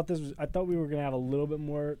planning. I thought we were gonna have a little bit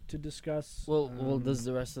more to discuss. Well, does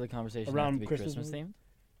the rest of the conversation around have to be Christmas themed?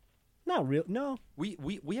 Not real. No.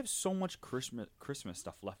 We have so much Christmas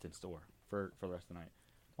stuff left in store for the rest of the night.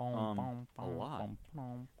 A lot.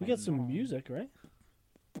 We got some music, right?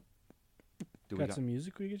 Do we got some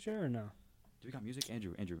music we could share or no? Do we got music,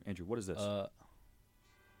 Andrew? What is this?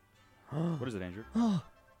 What is it, Andrew?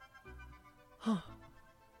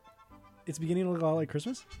 It's beginning to look a lot like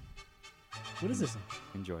Christmas. What is this?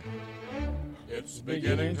 Enjoy. It's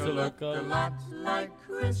beginning to look a lot like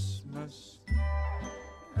Christmas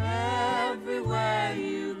everywhere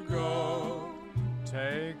you go.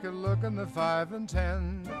 Take a look in the 5 and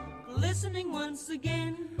 10, Listening once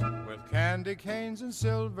again, with candy canes and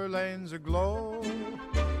silver lanes aglow.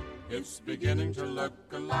 It's beginning to look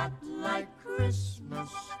a lot like Christmas.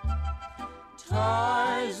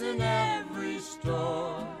 Toys in every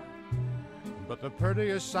store. But the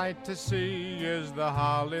prettiest sight to see is the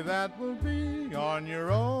holly that will be on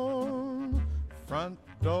your own front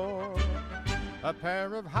door. A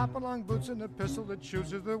pair of hop-along boots and a pistol that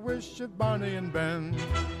shoots is the wish of Barney and Ben.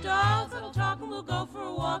 dolls that'll talk and we'll go for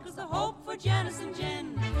a walk is the hope for Janice and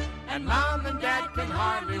Jen. And Mom and Dad can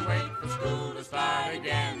hardly wait for school to start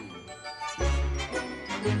again.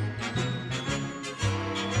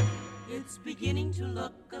 It's beginning to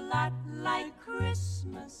look a lot like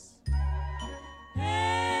Christmas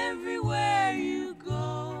everywhere you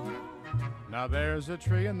go. Now there's a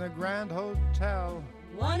tree in the Grand Hotel,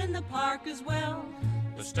 One in the park as well,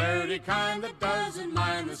 the sturdy kind that doesn't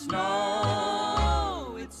mind the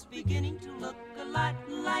snow. It's beginning to look a lot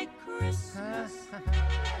like Christmas.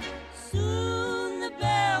 Soon the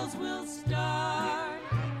bells will start.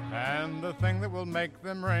 And the thing that will make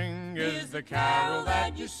them ring is the carol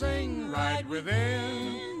that you sing right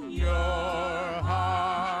within your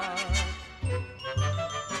heart.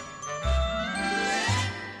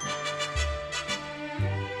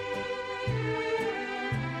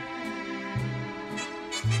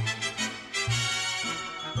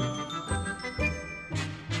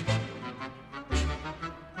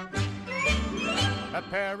 A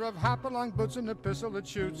pair of hop-along boots and a pistol that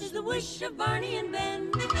shoots Is the wish of Barney and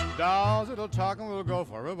Ben. dolls that'll talk and we'll go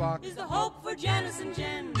for a walk. Is the hope for Janice and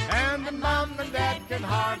Jen. And the Mom and Dad can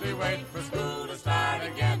hardly wait for school to start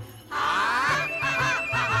again.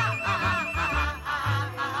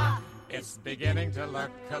 It's beginning to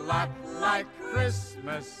look a lot like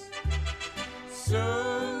Christmas.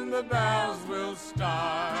 Soon the bells will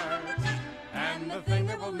start. And the thing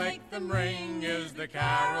that will make them ring is the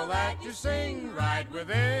carol that you sing right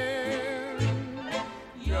within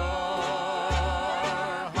your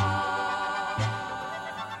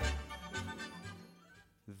heart.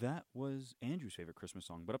 That was Andrew's favorite Christmas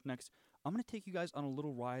song. But up next, I'm going to take you guys on a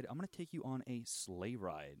little ride. I'm going to take you on a sleigh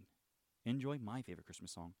ride. Enjoy my favorite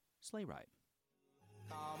Christmas song, Sleigh Ride.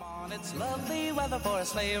 Come on, it's lovely weather for a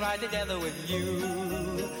sleigh ride together with you.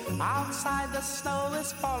 Outside the snow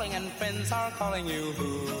is falling and friends are calling you.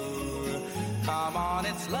 Come on,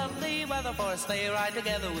 it's lovely weather for a sleigh ride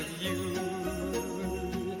together with you.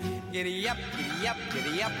 Giddy up, giddy up,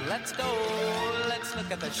 giddy up, let's go. Let's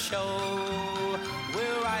look at the show.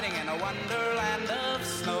 We're riding in a wonderland of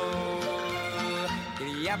snow.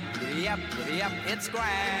 Giddy up, giddy up, giddy up, it's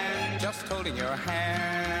grand, just holding your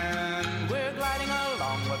hand. We're gliding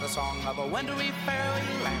along with the song of a wintry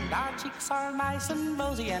fairyland. Our cheeks are nice and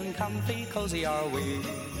rosy and comfy, cozy are we.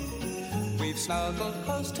 We've snuggled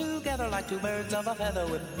close together like two birds of a feather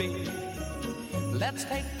would be. Let's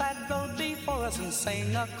take that road before us and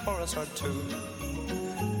sing a chorus or two.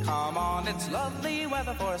 Come on, it's lovely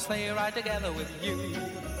weather for a sleigh ride together with you.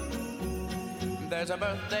 There's a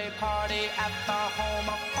birthday party at the home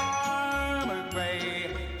of Farmer Gray.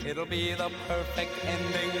 It'll be the perfect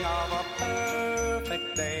ending of a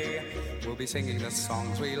perfect day. We'll be singing the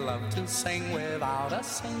songs we love to sing without a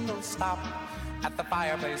single stop. At the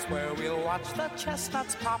fireplace where we'll watch the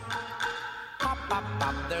chestnuts pop. Pop, pop,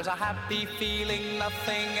 pop. There's a happy feeling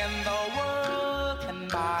nothing in the world can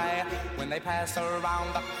by when they pass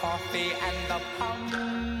around the coffee and the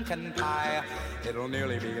pumpkin pie. It'll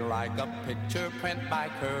nearly be like a picture print by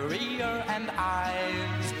Currier and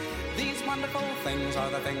Ives. These wonderful things are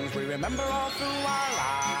the things we remember all through our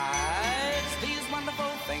lives. These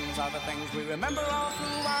wonderful things are the things we remember all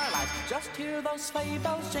through our lives. Just hear those sleigh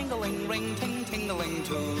bells jingling, ring, ting, tingling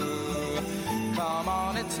too. Come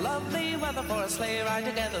on, it's lovely weather for a sleigh ride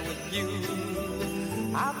together with you.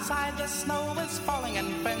 Outside the snow is falling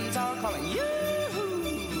and friends are calling you.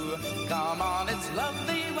 Come on, it's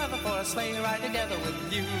lovely weather for a sleigh ride together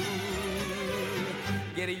with you.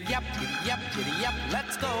 Giddy up, giddy up,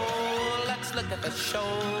 let's go. Let's look at the show.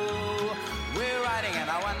 We're riding in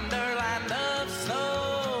a wonderland of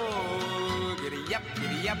snow. Giddy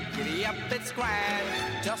up, it's grand.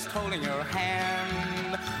 Just holding your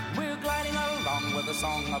hand. We're gliding along with the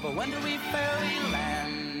song of a wintry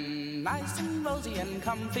fairyland. Nice and rosy and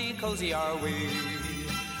comfy, cozy are we.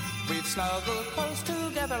 We've snuggled close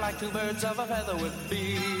together like two birds of a feather would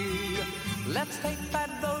be. Let's take that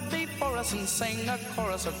road before us and sing a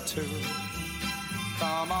chorus or two.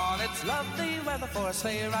 Come on, it's lovely weather for a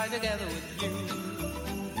sleigh ride together with you.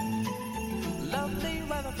 Lovely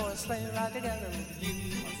weather for a sleigh ride together with you.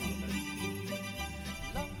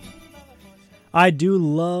 I do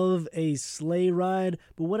love a sleigh ride,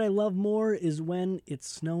 but what I love more is when it's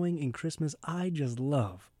snowing in Christmas. I just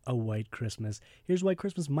love a white Christmas. Here's White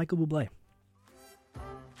Christmas, Michael Bublé.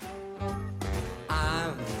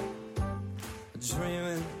 I'm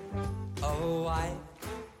dreaming of a white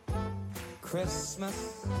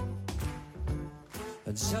Christmas,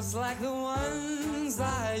 just like the ones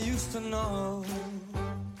I used to know,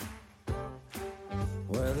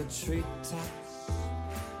 where the treetops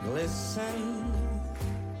glisten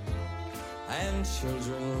and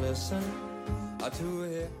children listen to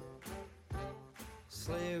hear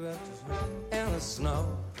sleigh bells in the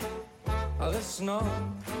snow. Oh, the snow.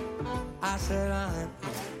 I said I'm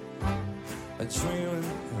dreaming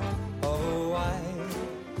of a white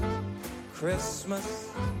Christmas.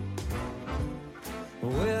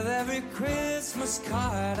 With every Christmas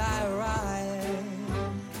card I write,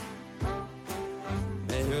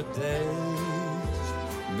 may your days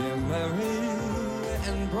be merry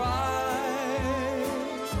and bright,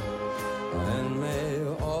 and may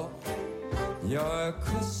all your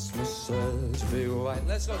Christmases be white.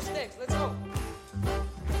 Let's go, Sticks, let's go.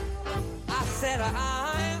 I said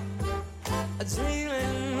I'm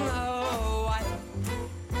dreaming of a white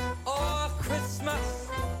Christmas,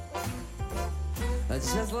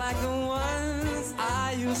 just like the ones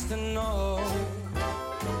I used to know,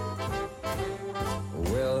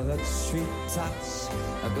 where the treetops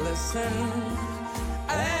glisten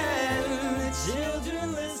and the children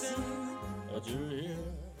listen to hear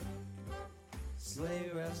sleigh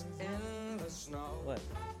rest in the snow. What?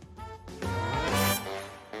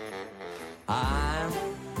 I'm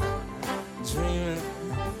dreaming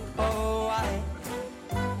of a white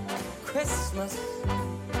Christmas,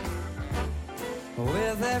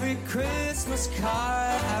 with every Christmas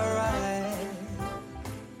card I write.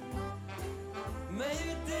 May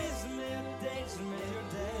your days, may your days, may your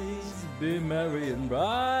days be merry and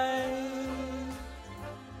bright,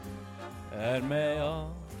 and may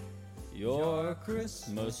all your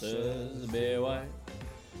Christmases be white.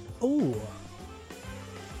 Ooh.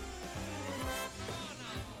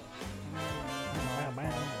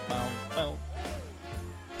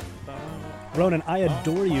 Ronan, I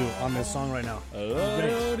adore you on this song right now.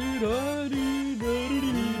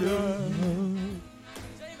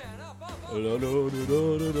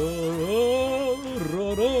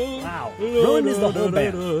 Wow. Ronan is the whole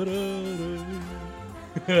band.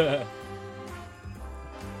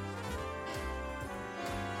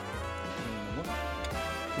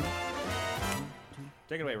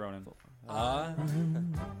 Take it away, Ronan.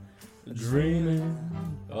 I'm dreaming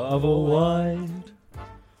of a white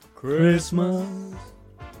Christmas,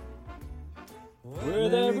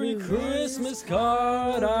 with every Christmas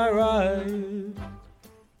card I write.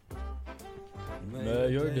 May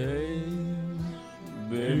your days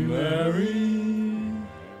be merry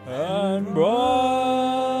and bright,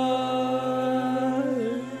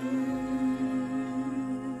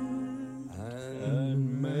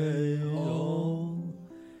 and may all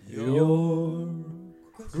your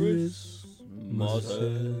Christmases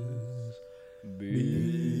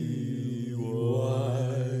be white.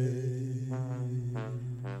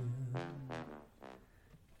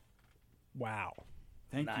 Wow.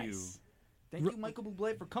 Thank Nice. you. Thank you, Michael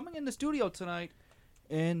Bublé, for coming in the studio tonight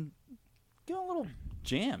and doing a little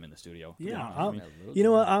jam in the studio. Yeah, I mean, you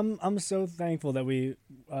know what? I'm so thankful that we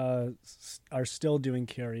are still doing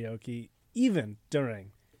karaoke even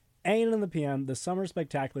during A&N in the PM, the Summer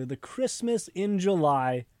Spectacular, the Christmas in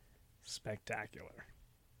July Spectacular.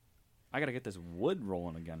 I gotta get this wood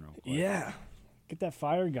rolling again real quick. Yeah. Get that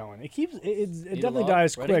fire going. It keeps it Need a definitely log?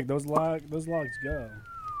 dies Ready? quick. Those logs go.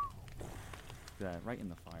 Yeah, right in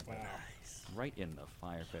the fire pit. Nice. Right in the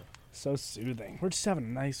fire pit. So soothing. We're just having a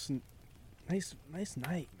nice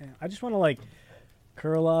night, man. I just want to like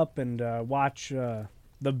curl up and watch the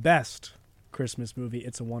best Christmas movie,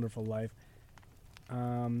 It's a Wonderful Life,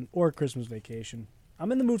 or Christmas Vacation.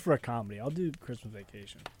 I'm in the mood for a comedy. I'll do Christmas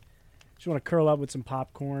Vacation. Just want to curl up with some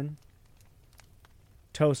popcorn,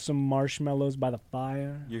 toast some marshmallows by the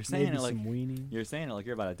fire. You're saying maybe it like some weenies. you're saying it like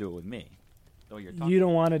you're about to do it with me. The way you're talking. You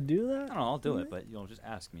don't want to do that? No, I'll do it, but just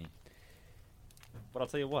ask me. But I'll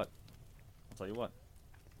tell you what.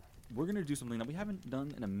 We're gonna do something that we haven't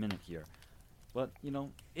done in a minute here. But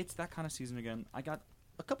it's that kind of season again. I got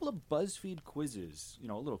a couple of BuzzFeed quizzes.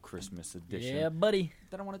 A little Christmas edition. Yeah, buddy.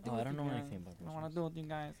 That I want to do. I don't know anything about Christmas. I want to do with you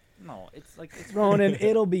guys. No, it's like it's Ronan,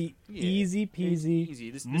 it'll be Yeah, easy peasy,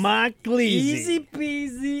 easy. mockleasy. Easy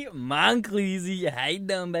peasy, monkleasy. How you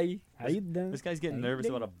doing, baby? How you doing? This guy's getting How you nervous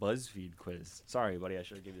doing? about a BuzzFeed quiz. Sorry, buddy. I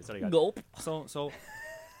should have given you the study guide. Gulp. So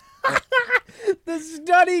The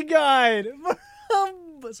study guide.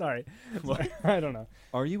 Sorry. I don't know.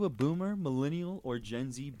 Are you a boomer, millennial, or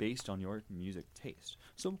Gen Z based on your music taste?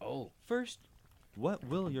 So, first, what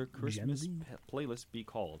will your Christmas playlist be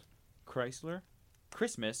called? Chrysler,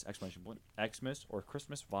 Christmas, exclamation point, Xmas, or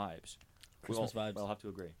Christmas vibes? Christmas vibes. I'll have to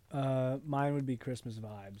agree. Mine would be Christmas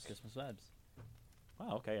vibes. Christmas vibes.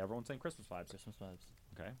 Wow, okay, everyone's saying Christmas vibes. Christmas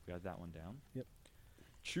vibes. Okay, we got that one down. Yep.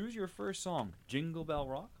 Choose your first song, Jingle Bell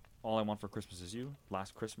Rock, All I Want for Christmas Is You,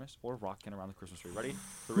 Last Christmas, or Rockin' Around the Christmas Tree. Ready?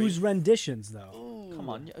 Whose renditions though? Come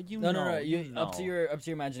on, you No, know. you know. up to your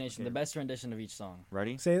imagination. The best rendition of each song.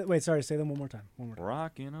 Ready? Say them one more time.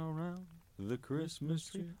 Rockin' around the Christmas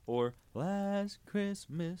tree, or Last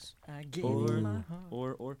Christmas, I gave or you my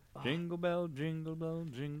heart. or Jingle Bell, Jingle Bell,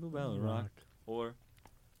 Jingle Bell Rock, or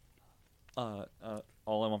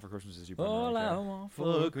All I Want for Christmas Is You. All I want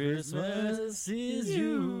for Christmas is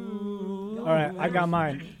you. All right, I got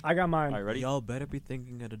mine. All right, ready? Y'all better be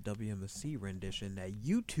thinking of the WMSC rendition that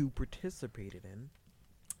you two participated in.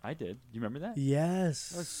 I did. You remember that? Yes.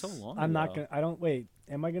 That was so long I'm not ago. gonna. I don't wait.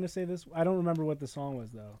 Am I gonna say this? I don't remember what the song was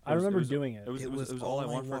though. I It was- remember it was- doing it. It was All I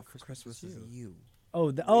Want for Christmas Is You. Oh,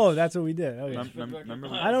 that's what we did. Okay. Remember?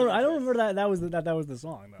 I don't remember that. That was the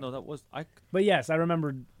song though. No, that was I. But yes, I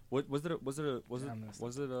remembered. What was it? It was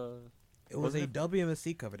a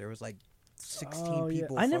WMSC cover. There was like 16 Oh, yeah.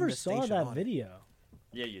 people. I from never the saw station that on it. video.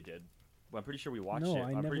 Yeah, you did. Well, I'm pretty sure we watched No, it.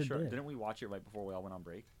 I I'm pretty never sure. did. Didn't we watch it right before we all went on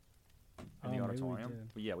break? In Oh, the maybe we auditorium.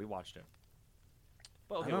 did. But yeah, we watched it.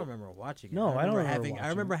 But I okay, don't well, remember watching it. No, I don't remember having. watching I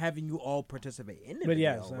remember it. having you all participate in the But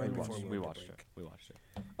video yes, I right remember before we went to watched break. it. We watched it.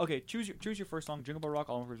 Okay, choose your first song. Jingle Bell Rock,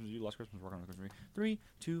 All I Want for Christmas Is You, Last Christmas, Rock on the Christmas Tree. 3,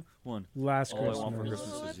 2, 1. Last All I Want for Christmas.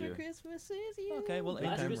 Christmas Is You. Christmas is you. Okay, well, Last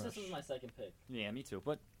anytime Christmas rush. was my second pick. Yeah, me too.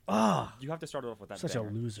 But Ah, you have to start it off with that. such a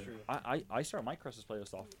banger. loser. True. I start my Christmas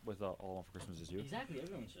playlist off with All I Want for Christmas Is You. Exactly,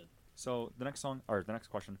 everyone should. So the next song, or the next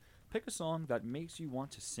question, pick a song that makes you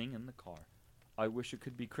want to sing in the car. I wish it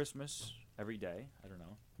could be Christmas every day. I don't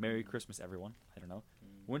know. Merry Christmas, everyone. I don't know.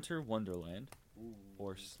 Winter Wonderland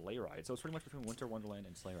or Sleigh Ride. So it's pretty much between Winter Wonderland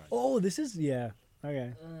and Sleigh Ride. Oh, this is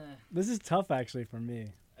okay. This is tough actually for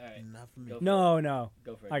me. All right. Not for me. Go for No, it. no.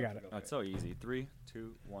 Go for it. I go got for it. go Oh, for it's so easy. 3,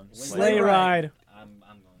 2, 1. Sleigh Ride. I'm going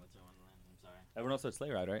with Winter Wonderland. I'm sorry. Everyone else said Sleigh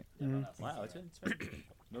Ride, right? Yeah, everyone else said Wow, Sleigh it's Ride. been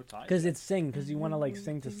no tie. Because it's because you want to like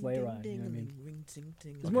sing to Sleigh Ride. You know what I mean?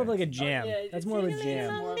 It's more of Okay. like a jam. Yeah, That's it's more of a It's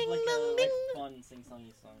jam. more of like a fun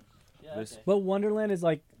sing-songy song. Yeah, This- okay. But Wonderland is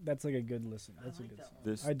like that's like a good listen. That's a like good that song.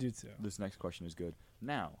 This I do too. This next question is good.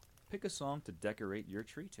 Now, pick a song to decorate your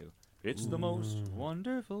tree to. It's the most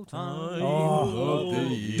wonderful time Oh. of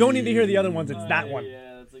the year. Don't need to hear the other ones. It's that one.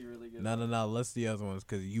 Yeah, that's like really good. No. Let's the other ones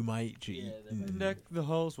because you might cheat. Yeah, they're Deck the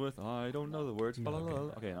halls with I don't know the words. No,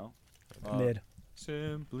 Okay, no. Mid.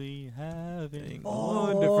 Simply having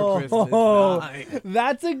Wonderful Christmas Oh, night.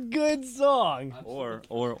 that's a good song. or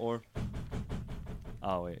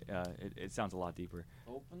oh wait, it sounds a lot deeper.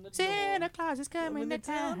 Open the door. Santa Claus is coming to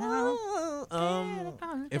town.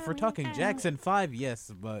 If we're talking Jackson 5,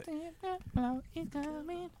 yes, but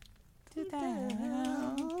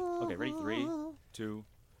Okay, ready? 3, 2,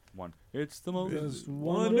 1. It's the most Most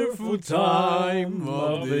wonderful time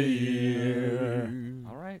of the year.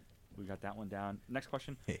 All right, we got that one down. Next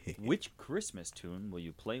question: which Christmas tune will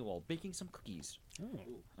you play while baking some cookies?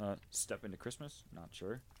 Step into Christmas? Not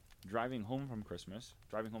sure. Driving home from Christmas?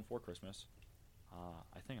 Driving home for Christmas?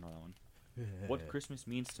 I think I know that one. What Christmas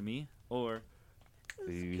means to me? Or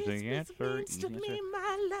Easy answer. Easy answer.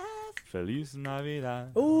 Feliz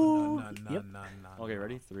Navidad. Ooh. No. Okay,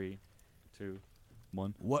 ready? 3, 2,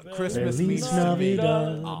 1. What Christmas Feliz means to me?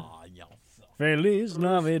 Navidad. Aw, yo. Feliz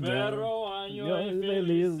Navidad.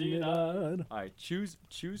 Feliz Navidad. All right, choose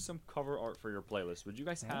some cover art for your playlist. Would you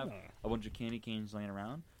guys have a bunch of candy canes laying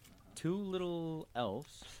around? 2 little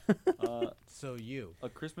elves. So you. A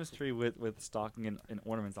Christmas tree with stocking and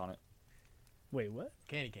ornaments on it. Wait, what?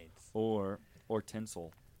 Candy canes. Or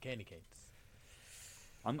tinsel. Candy canes.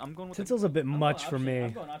 I'm going with Tinsel's a bit much for me.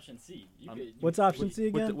 I'm going option C. What's option C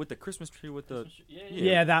again? With the Christmas tree with the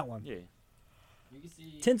Yeah, that one. Yeah. You can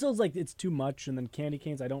see Tinsel's like it's too much, and then candy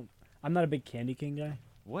canes. I'm not a big candy cane guy.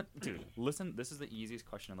 What, dude? Listen, this is the easiest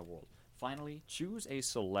question in the world. Finally, choose a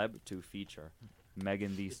celeb to feature.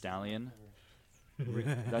 Megan Thee Stallion.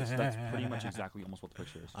 That's pretty much exactly almost what the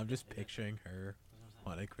picture is. I'm just picturing her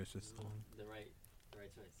on a Christmas song. the right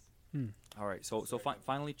choice. All right, so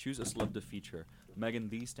finally choose a celeb to feature. Megan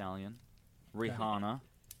Thee Stallion, Rihanna,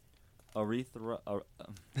 Aretha.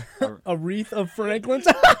 A wreath of Franklin's.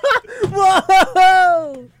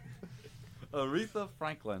 Whoa! Aretha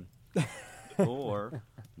Franklin, or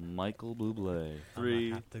Michael Bublé. 3,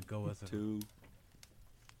 have to go with 2,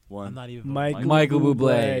 1. I'm not even Michael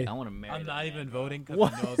Bublé. I want to marry. I'm not even voting because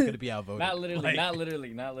What? I know it's gonna be outvoted. Not literally, Like-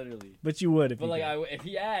 not literally. But you would if But you like, could.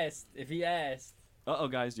 if he asked. Uh-oh,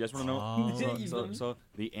 guys, you guys want to know? Oh. So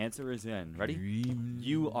the answer is in. Ready?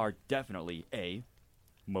 You are definitely a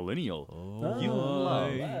millennial.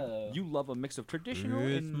 You love a mix of traditional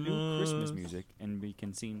and new Christmas music, and we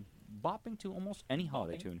can see bopping to almost any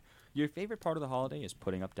holiday tune. Your favorite part of the holiday is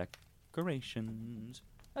putting up decorations.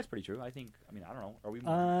 That's pretty true. I don't know. Are we? We're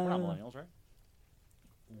not millennials, right?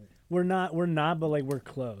 We're not, but like we're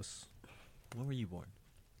close. When were you born?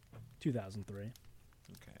 2003. Okay.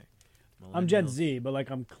 I'm Gen Millennials- Z, but like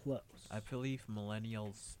I'm close. I believe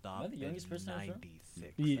millennials stopped the in youngest person in this room?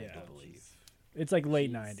 96. Yeah. I believe. It's like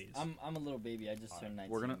late 90s. I'm a little baby. I just turned 19.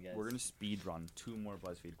 We're guys. gonna speed run 2 more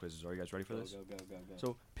BuzzFeed quizzes. Are you guys ready for this? Go.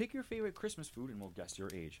 So pick your favorite Christmas food, and we'll guess your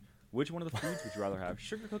age. Which one of the foods would you rather have?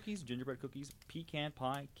 Sugar cookies, gingerbread cookies, pecan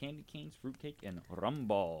pie, candy canes, fruitcake, and rum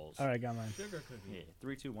balls. All right, got mine. Sugar cookies. Yeah,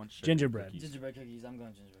 3, 2, 1. Sugar Gingerbread. cookies. Gingerbread cookies. I'm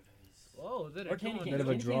going gingerbread cookies. Whoa, is it Or candy canes. Bit of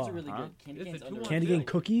a Candy canes draw. are really Huh? good. Candy It's a canes. 2-1 underrated. Candy cane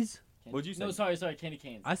cookies? What'd you say? No, sorry, candy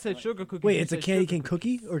canes. I said sugar cookies. Wait, you it's a said candy sugar cane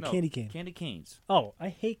cookies. cookie or No, candy cane? Candy canes. Oh, I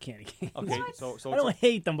hate candy canes. Okay, so I don't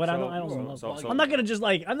hate them, but I don't love so- them. so- I'm not gonna just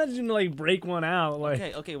like break one out. Like,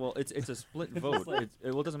 Okay, well, it's a split vote.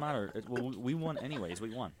 It doesn't matter. We won anyways.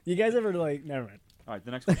 We won. you guys ever like? Never mind. All right, the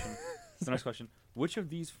next question. Which of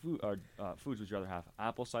these foods would you rather have?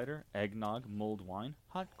 Apple cider, eggnog, mulled wine,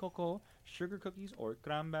 hot cocoa, sugar cookies, or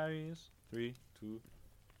cranberries? 3, 2,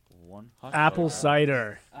 1. Hot Apple chocolate.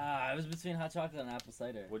 cider. I was between hot chocolate and apple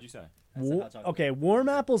cider. What'd you say? I said hot chocolate. Okay, warm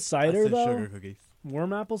apple cider said though. sugar cookies.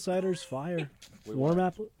 Warm apple cider's fire. We Warm won.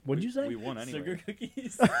 apple. What'd you say? We won anyway. Sugar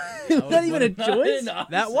cookies. Not even a Not choice. an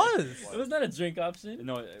option. That was. It was not a drink option.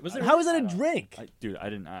 No, Was I- it? How is that a drink? Dude, I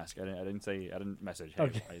didn't ask. I didn't say. I didn't message. Hey,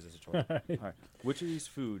 Okay. is this a choice? All right. Which of these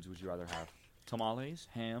foods would you rather have? Tamales,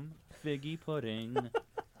 ham, figgy pudding,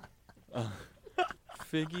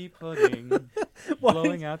 figgy pudding, Why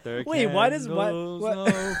blowing is- out their wait, why does- candles, what- no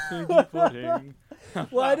figgy pudding.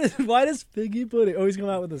 Why does Figgy Pudding always come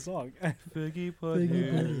out with a song? Figgy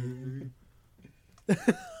pudding.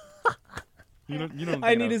 You know what I'm I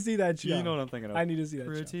thinking need of. to see that show. You know what I'm thinking of. I need to see that show.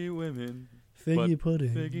 Pretty women. Figgy but pudding.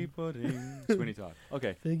 Figgy pudding. Sweeney Todd.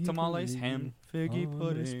 Okay. Figgy Tamales, pudding ham, figgy on a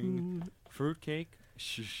pudding, spoon. fruitcake,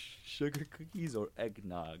 sugar cookies, or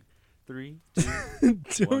eggnog. 3, 2,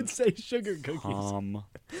 Don't 1. say sugar cookies. Tamales.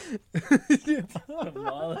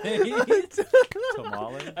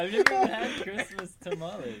 Tamale? I've never even had Christmas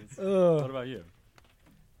tamales. What about you?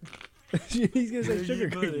 He's gonna say sugar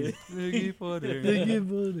cookies. Figgy pudding. Figgy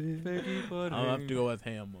pudding. Figgy pudding. I'll have to go with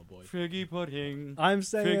ham, my boy. Figgy pudding. I'm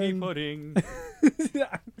saying Figgy pudding.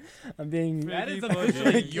 I'm being. That is Figgy officially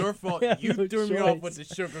pudding. your fault. I have You no threw me off choice. with the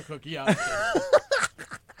sugar cookie option.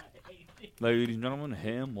 Ladies and gentlemen,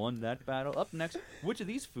 ham won that battle. Up next, which of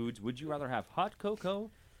these foods would you rather have? Hot cocoa,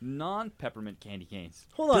 non-peppermint candy canes.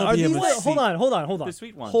 Hold on. Are these? WMSC. Hold on. The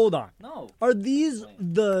sweet ones. Hold on. No. Are these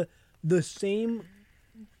the same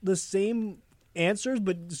answers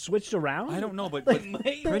but switched around? I don't know, but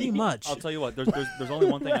Pretty much. I'll tell you what. There's only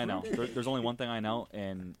one thing I know. There's only one thing I know,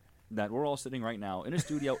 and that we're all sitting right now in a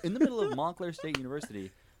studio in the middle of Montclair State University,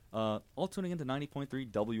 all tuning into 90.3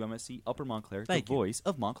 WMSC Upper Montclair, Thank the you. voice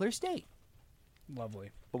of Montclair State. Lovely.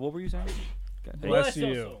 But what were you saying? Bless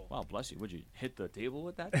you. Wow, bless you. Would you hit the table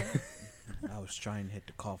with that? thing? I was trying to hit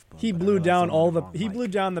the cough button. He but I blew realized down I'm on all the the. wrong He mic. blew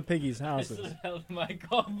down the piggies' houses This is hell my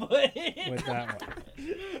complaint. with that one.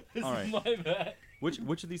 This All right. is my bad.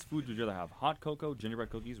 Which of these foods would you rather have? Hot cocoa,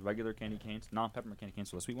 gingerbread cookies, regular candy canes, non-peppermint candy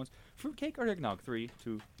canes, so the sweet ones, fruitcake, or eggnog? 3,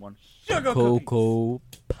 2, 1. Sugar cookies. Cocoa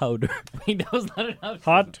powder. Wait, that was not an option.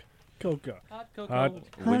 Hot cocoa. Hot cocoa.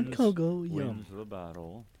 Hot cocoa. Yum. Wins the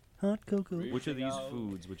battle. Hot cocoa. Which of these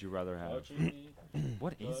foods would you rather have?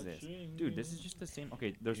 What is this? Dude, this is just the same.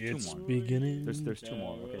 Okay, there's It's two more. beginning. There's two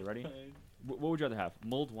more. Okay, ready? What would you rather have?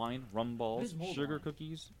 Mulled wine, rum balls, sugar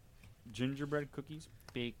cookies, gingerbread cookies,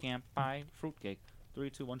 pecan pie, fruitcake. 3,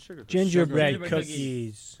 2, 1, sugar cookies. Gingerbread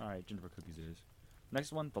cookies. All right, gingerbread cookies it is.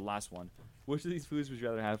 Next one, the last one. Which of these foods would you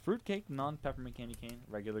rather have? Fruitcake, non-peppermint candy cane,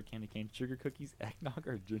 regular candy cane, sugar cookies, eggnog,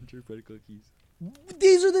 or gingerbread cookies?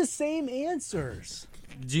 These are the same answers.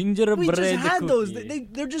 Gingerbread We just had those. cookie.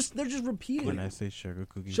 They're just repeating. When I say sugar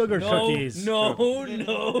cookies, Sugar cookies.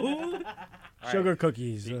 No. Sugar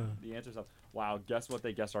cookies. The answer's up. Wow, guess what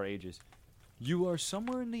they guessed our ages. You are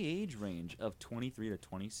somewhere in the age range of 23 to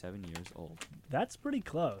 27 years old. That's pretty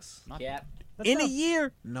close. Not Cap. That's in not- a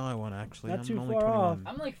year. No, I won't actually. Not I'm too only far 21. off.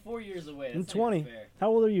 I'm like 4 years away. I'm That's not 20. even fair. How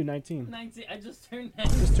old are you? 19. 19. I just turned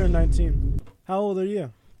 19. Just turned 19. How old are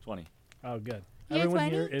you? 20. Oh, good. You're Everyone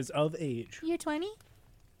 20? here is of age. You're 20?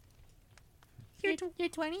 You're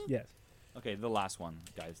 20? Yes. Okay, the last one,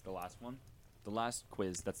 guys. The last one. The last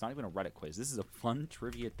quiz. That's not even a Reddit quiz. This is a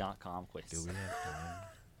funtrivia.com quiz. Do we have time?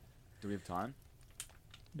 Do we have time?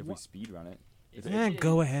 If we speed run it.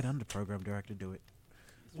 Go ahead. I'm the program director. Do it.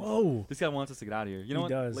 Whoa. This guy wants us to get out of here. You know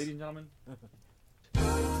He what, does. ladies and gentlemen?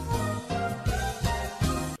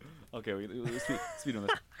 Okay, speed on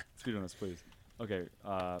this. Speed on this, please. Okay,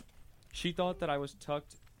 she thought that I was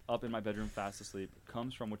tucked up in my bedroom fast asleep.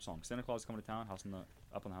 Comes from which song? Santa Claus is Coming to Town,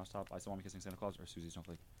 Up on the Housetop, I Still Want Me Kissing Santa Claus, or Susie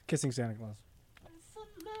Snowflake? Kissing Santa Claus.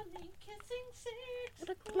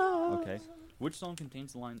 Okay. Which song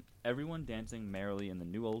contains the line, everyone dancing merrily in the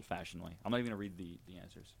new old-fashioned way? I'm not even going to read the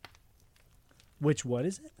answers. What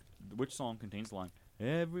is it? Which song contains the line,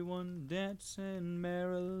 everyone dancing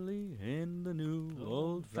merrily in the new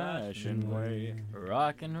old-fashioned way?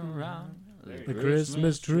 Rocking around The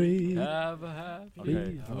Christmas tree. Have a happy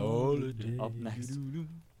Okay. holiday. Up next.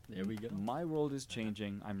 There we go. My world is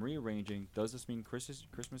changing. I'm rearranging. Does this mean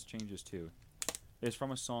Christmas changes too? It's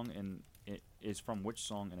from a song and it is from which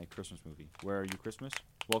song in a Christmas movie? Where Are You Christmas?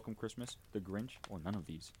 Welcome Christmas? The Grinch? Or none of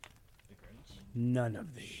these? None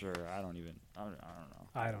of these. Sure, I don't know.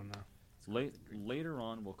 I don't know. Later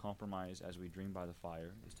on, we'll compromise as we dream by the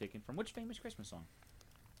fire is taken from which famous Christmas song?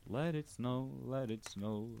 Let it snow, let it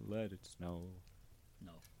snow, let it snow.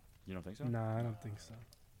 No. You don't think so? No, I don't think so.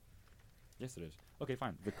 Yes, it is. Okay,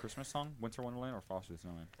 fine. The Christmas song, Winter Wonderland or Frosty the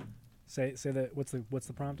Snowman? Say that. What's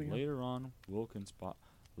the prompt again? Later on, we'll conspire.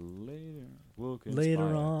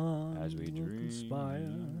 Later on, as we we'll dream conspire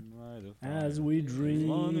by the as fire. we As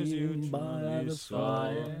long as you dream by truly the saw.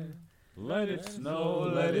 fire. Let it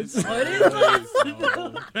snow, let it snow. Let it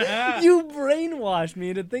snow. You brainwashed me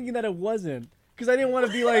into thinking that it wasn't. Because I didn't want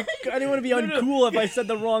to be like, I didn't want to be uncool if I said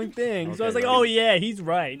the wrong thing. So I was like, Okay, oh yeah, he's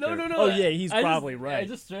right. No. Oh yeah, he's I probably just, right. I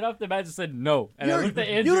just straight off the bat just said no, and I looked at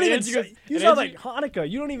Andrew. You don't even. Andrew goes, You and sound Andrew- like Hanukkah.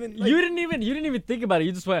 You don't even. Like, you didn't even think about it.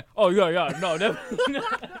 You just went, oh yeah, no, definitely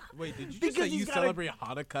not. Wait, did you just Because say he's you gotta- celebrate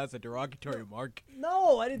Hanukkah as a derogatory mark?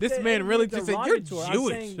 No, I didn't. This say man really anything just said, "You're derogatory. I'm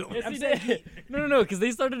Jewish." saying- Yes, I'm he saying did. No, because they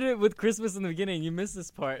started it with Christmas in the beginning. You missed this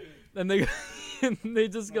part, and they and they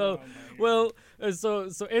just go, well, so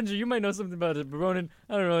Andrew, you might know something about it, but Ronan,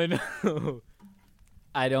 I don't really know.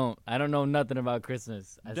 I don't know nothing about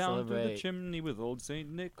Christmas. I Down through celebrate. the chimney with old Saint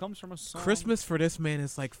Nick comes from a song. Christmas for this man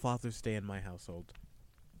is like Father's Day in my household.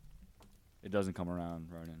 It doesn't come around,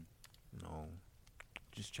 Ronan. No,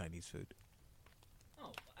 just Chinese food.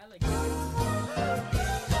 Oh, I like.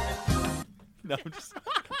 No, I'm just.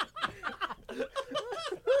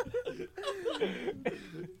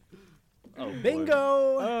 Oh, bingo.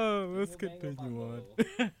 Oh, let's continue on.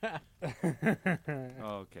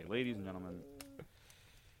 Okay, ladies and gentlemen.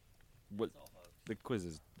 What the quiz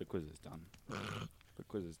is done. The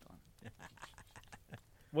quiz is done.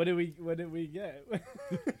 What did we get?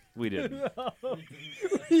 We didn't.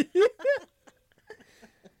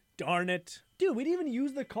 Darn it, dude! We didn't even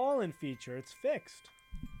use the call-in feature. It's fixed.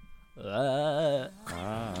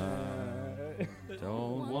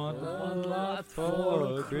 Don't want a lot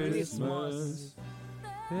for Christmas.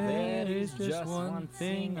 There is just one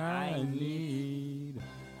thing I need.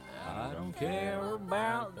 I don't care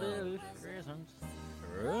about the Christmas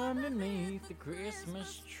underneath the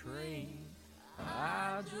Christmas tree.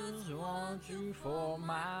 I just want you for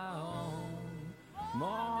my own.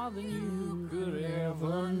 than you could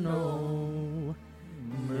ever know.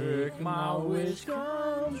 Make my wish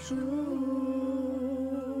come true.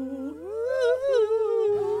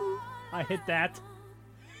 I hit that.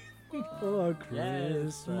 For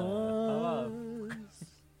Yes, Christmas.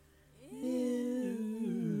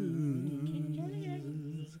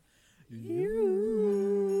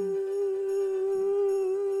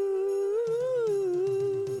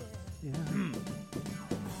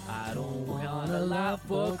 I don't want a lot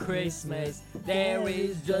for Christmas. There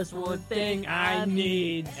is just one thing I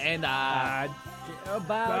need, and I care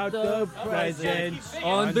about the presents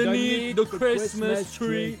underneath the Christmas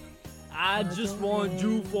tree. I just want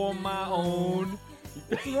you for my own.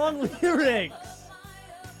 What's wrong with lyrics?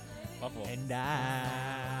 And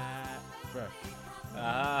I.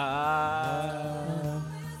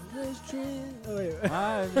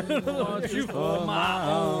 I want you for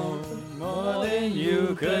my own, more than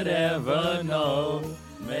you could ever know.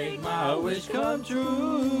 Make my wish come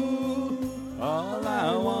true. All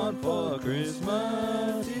I want for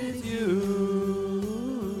Christmas is you.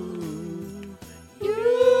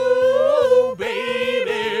 You,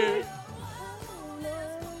 baby.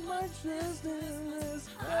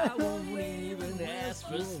 I won't even ask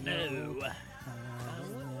for snow.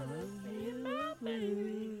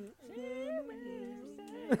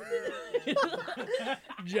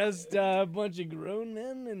 Just a bunch of grown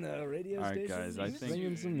men in the radio All right, station guys, I think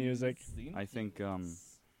singing some music. I think I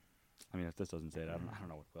mean, if this doesn't say it, I don't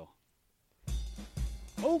know what will.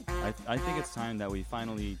 Oh, I think it's time that we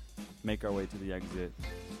finally make our way to the exit.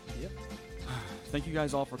 Yep. Thank you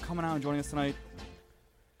guys all for coming out and joining us tonight.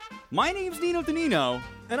 My name's Nino the Nino.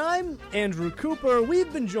 And I'm Andrew Cooper.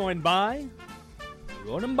 We've been joined by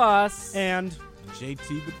Ronan Boss and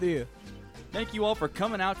JT Bethia. Thank you all for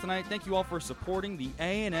coming out tonight. Thank you all for supporting the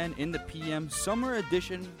A&N in the PM Summer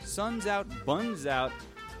Edition, Suns Out, Buns Out,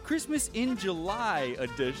 Christmas in July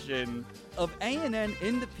edition of A&N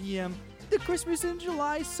in the PM, the Christmas in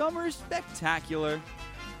July Summer Spectacular.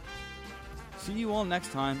 See you all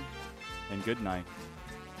next time, and good night.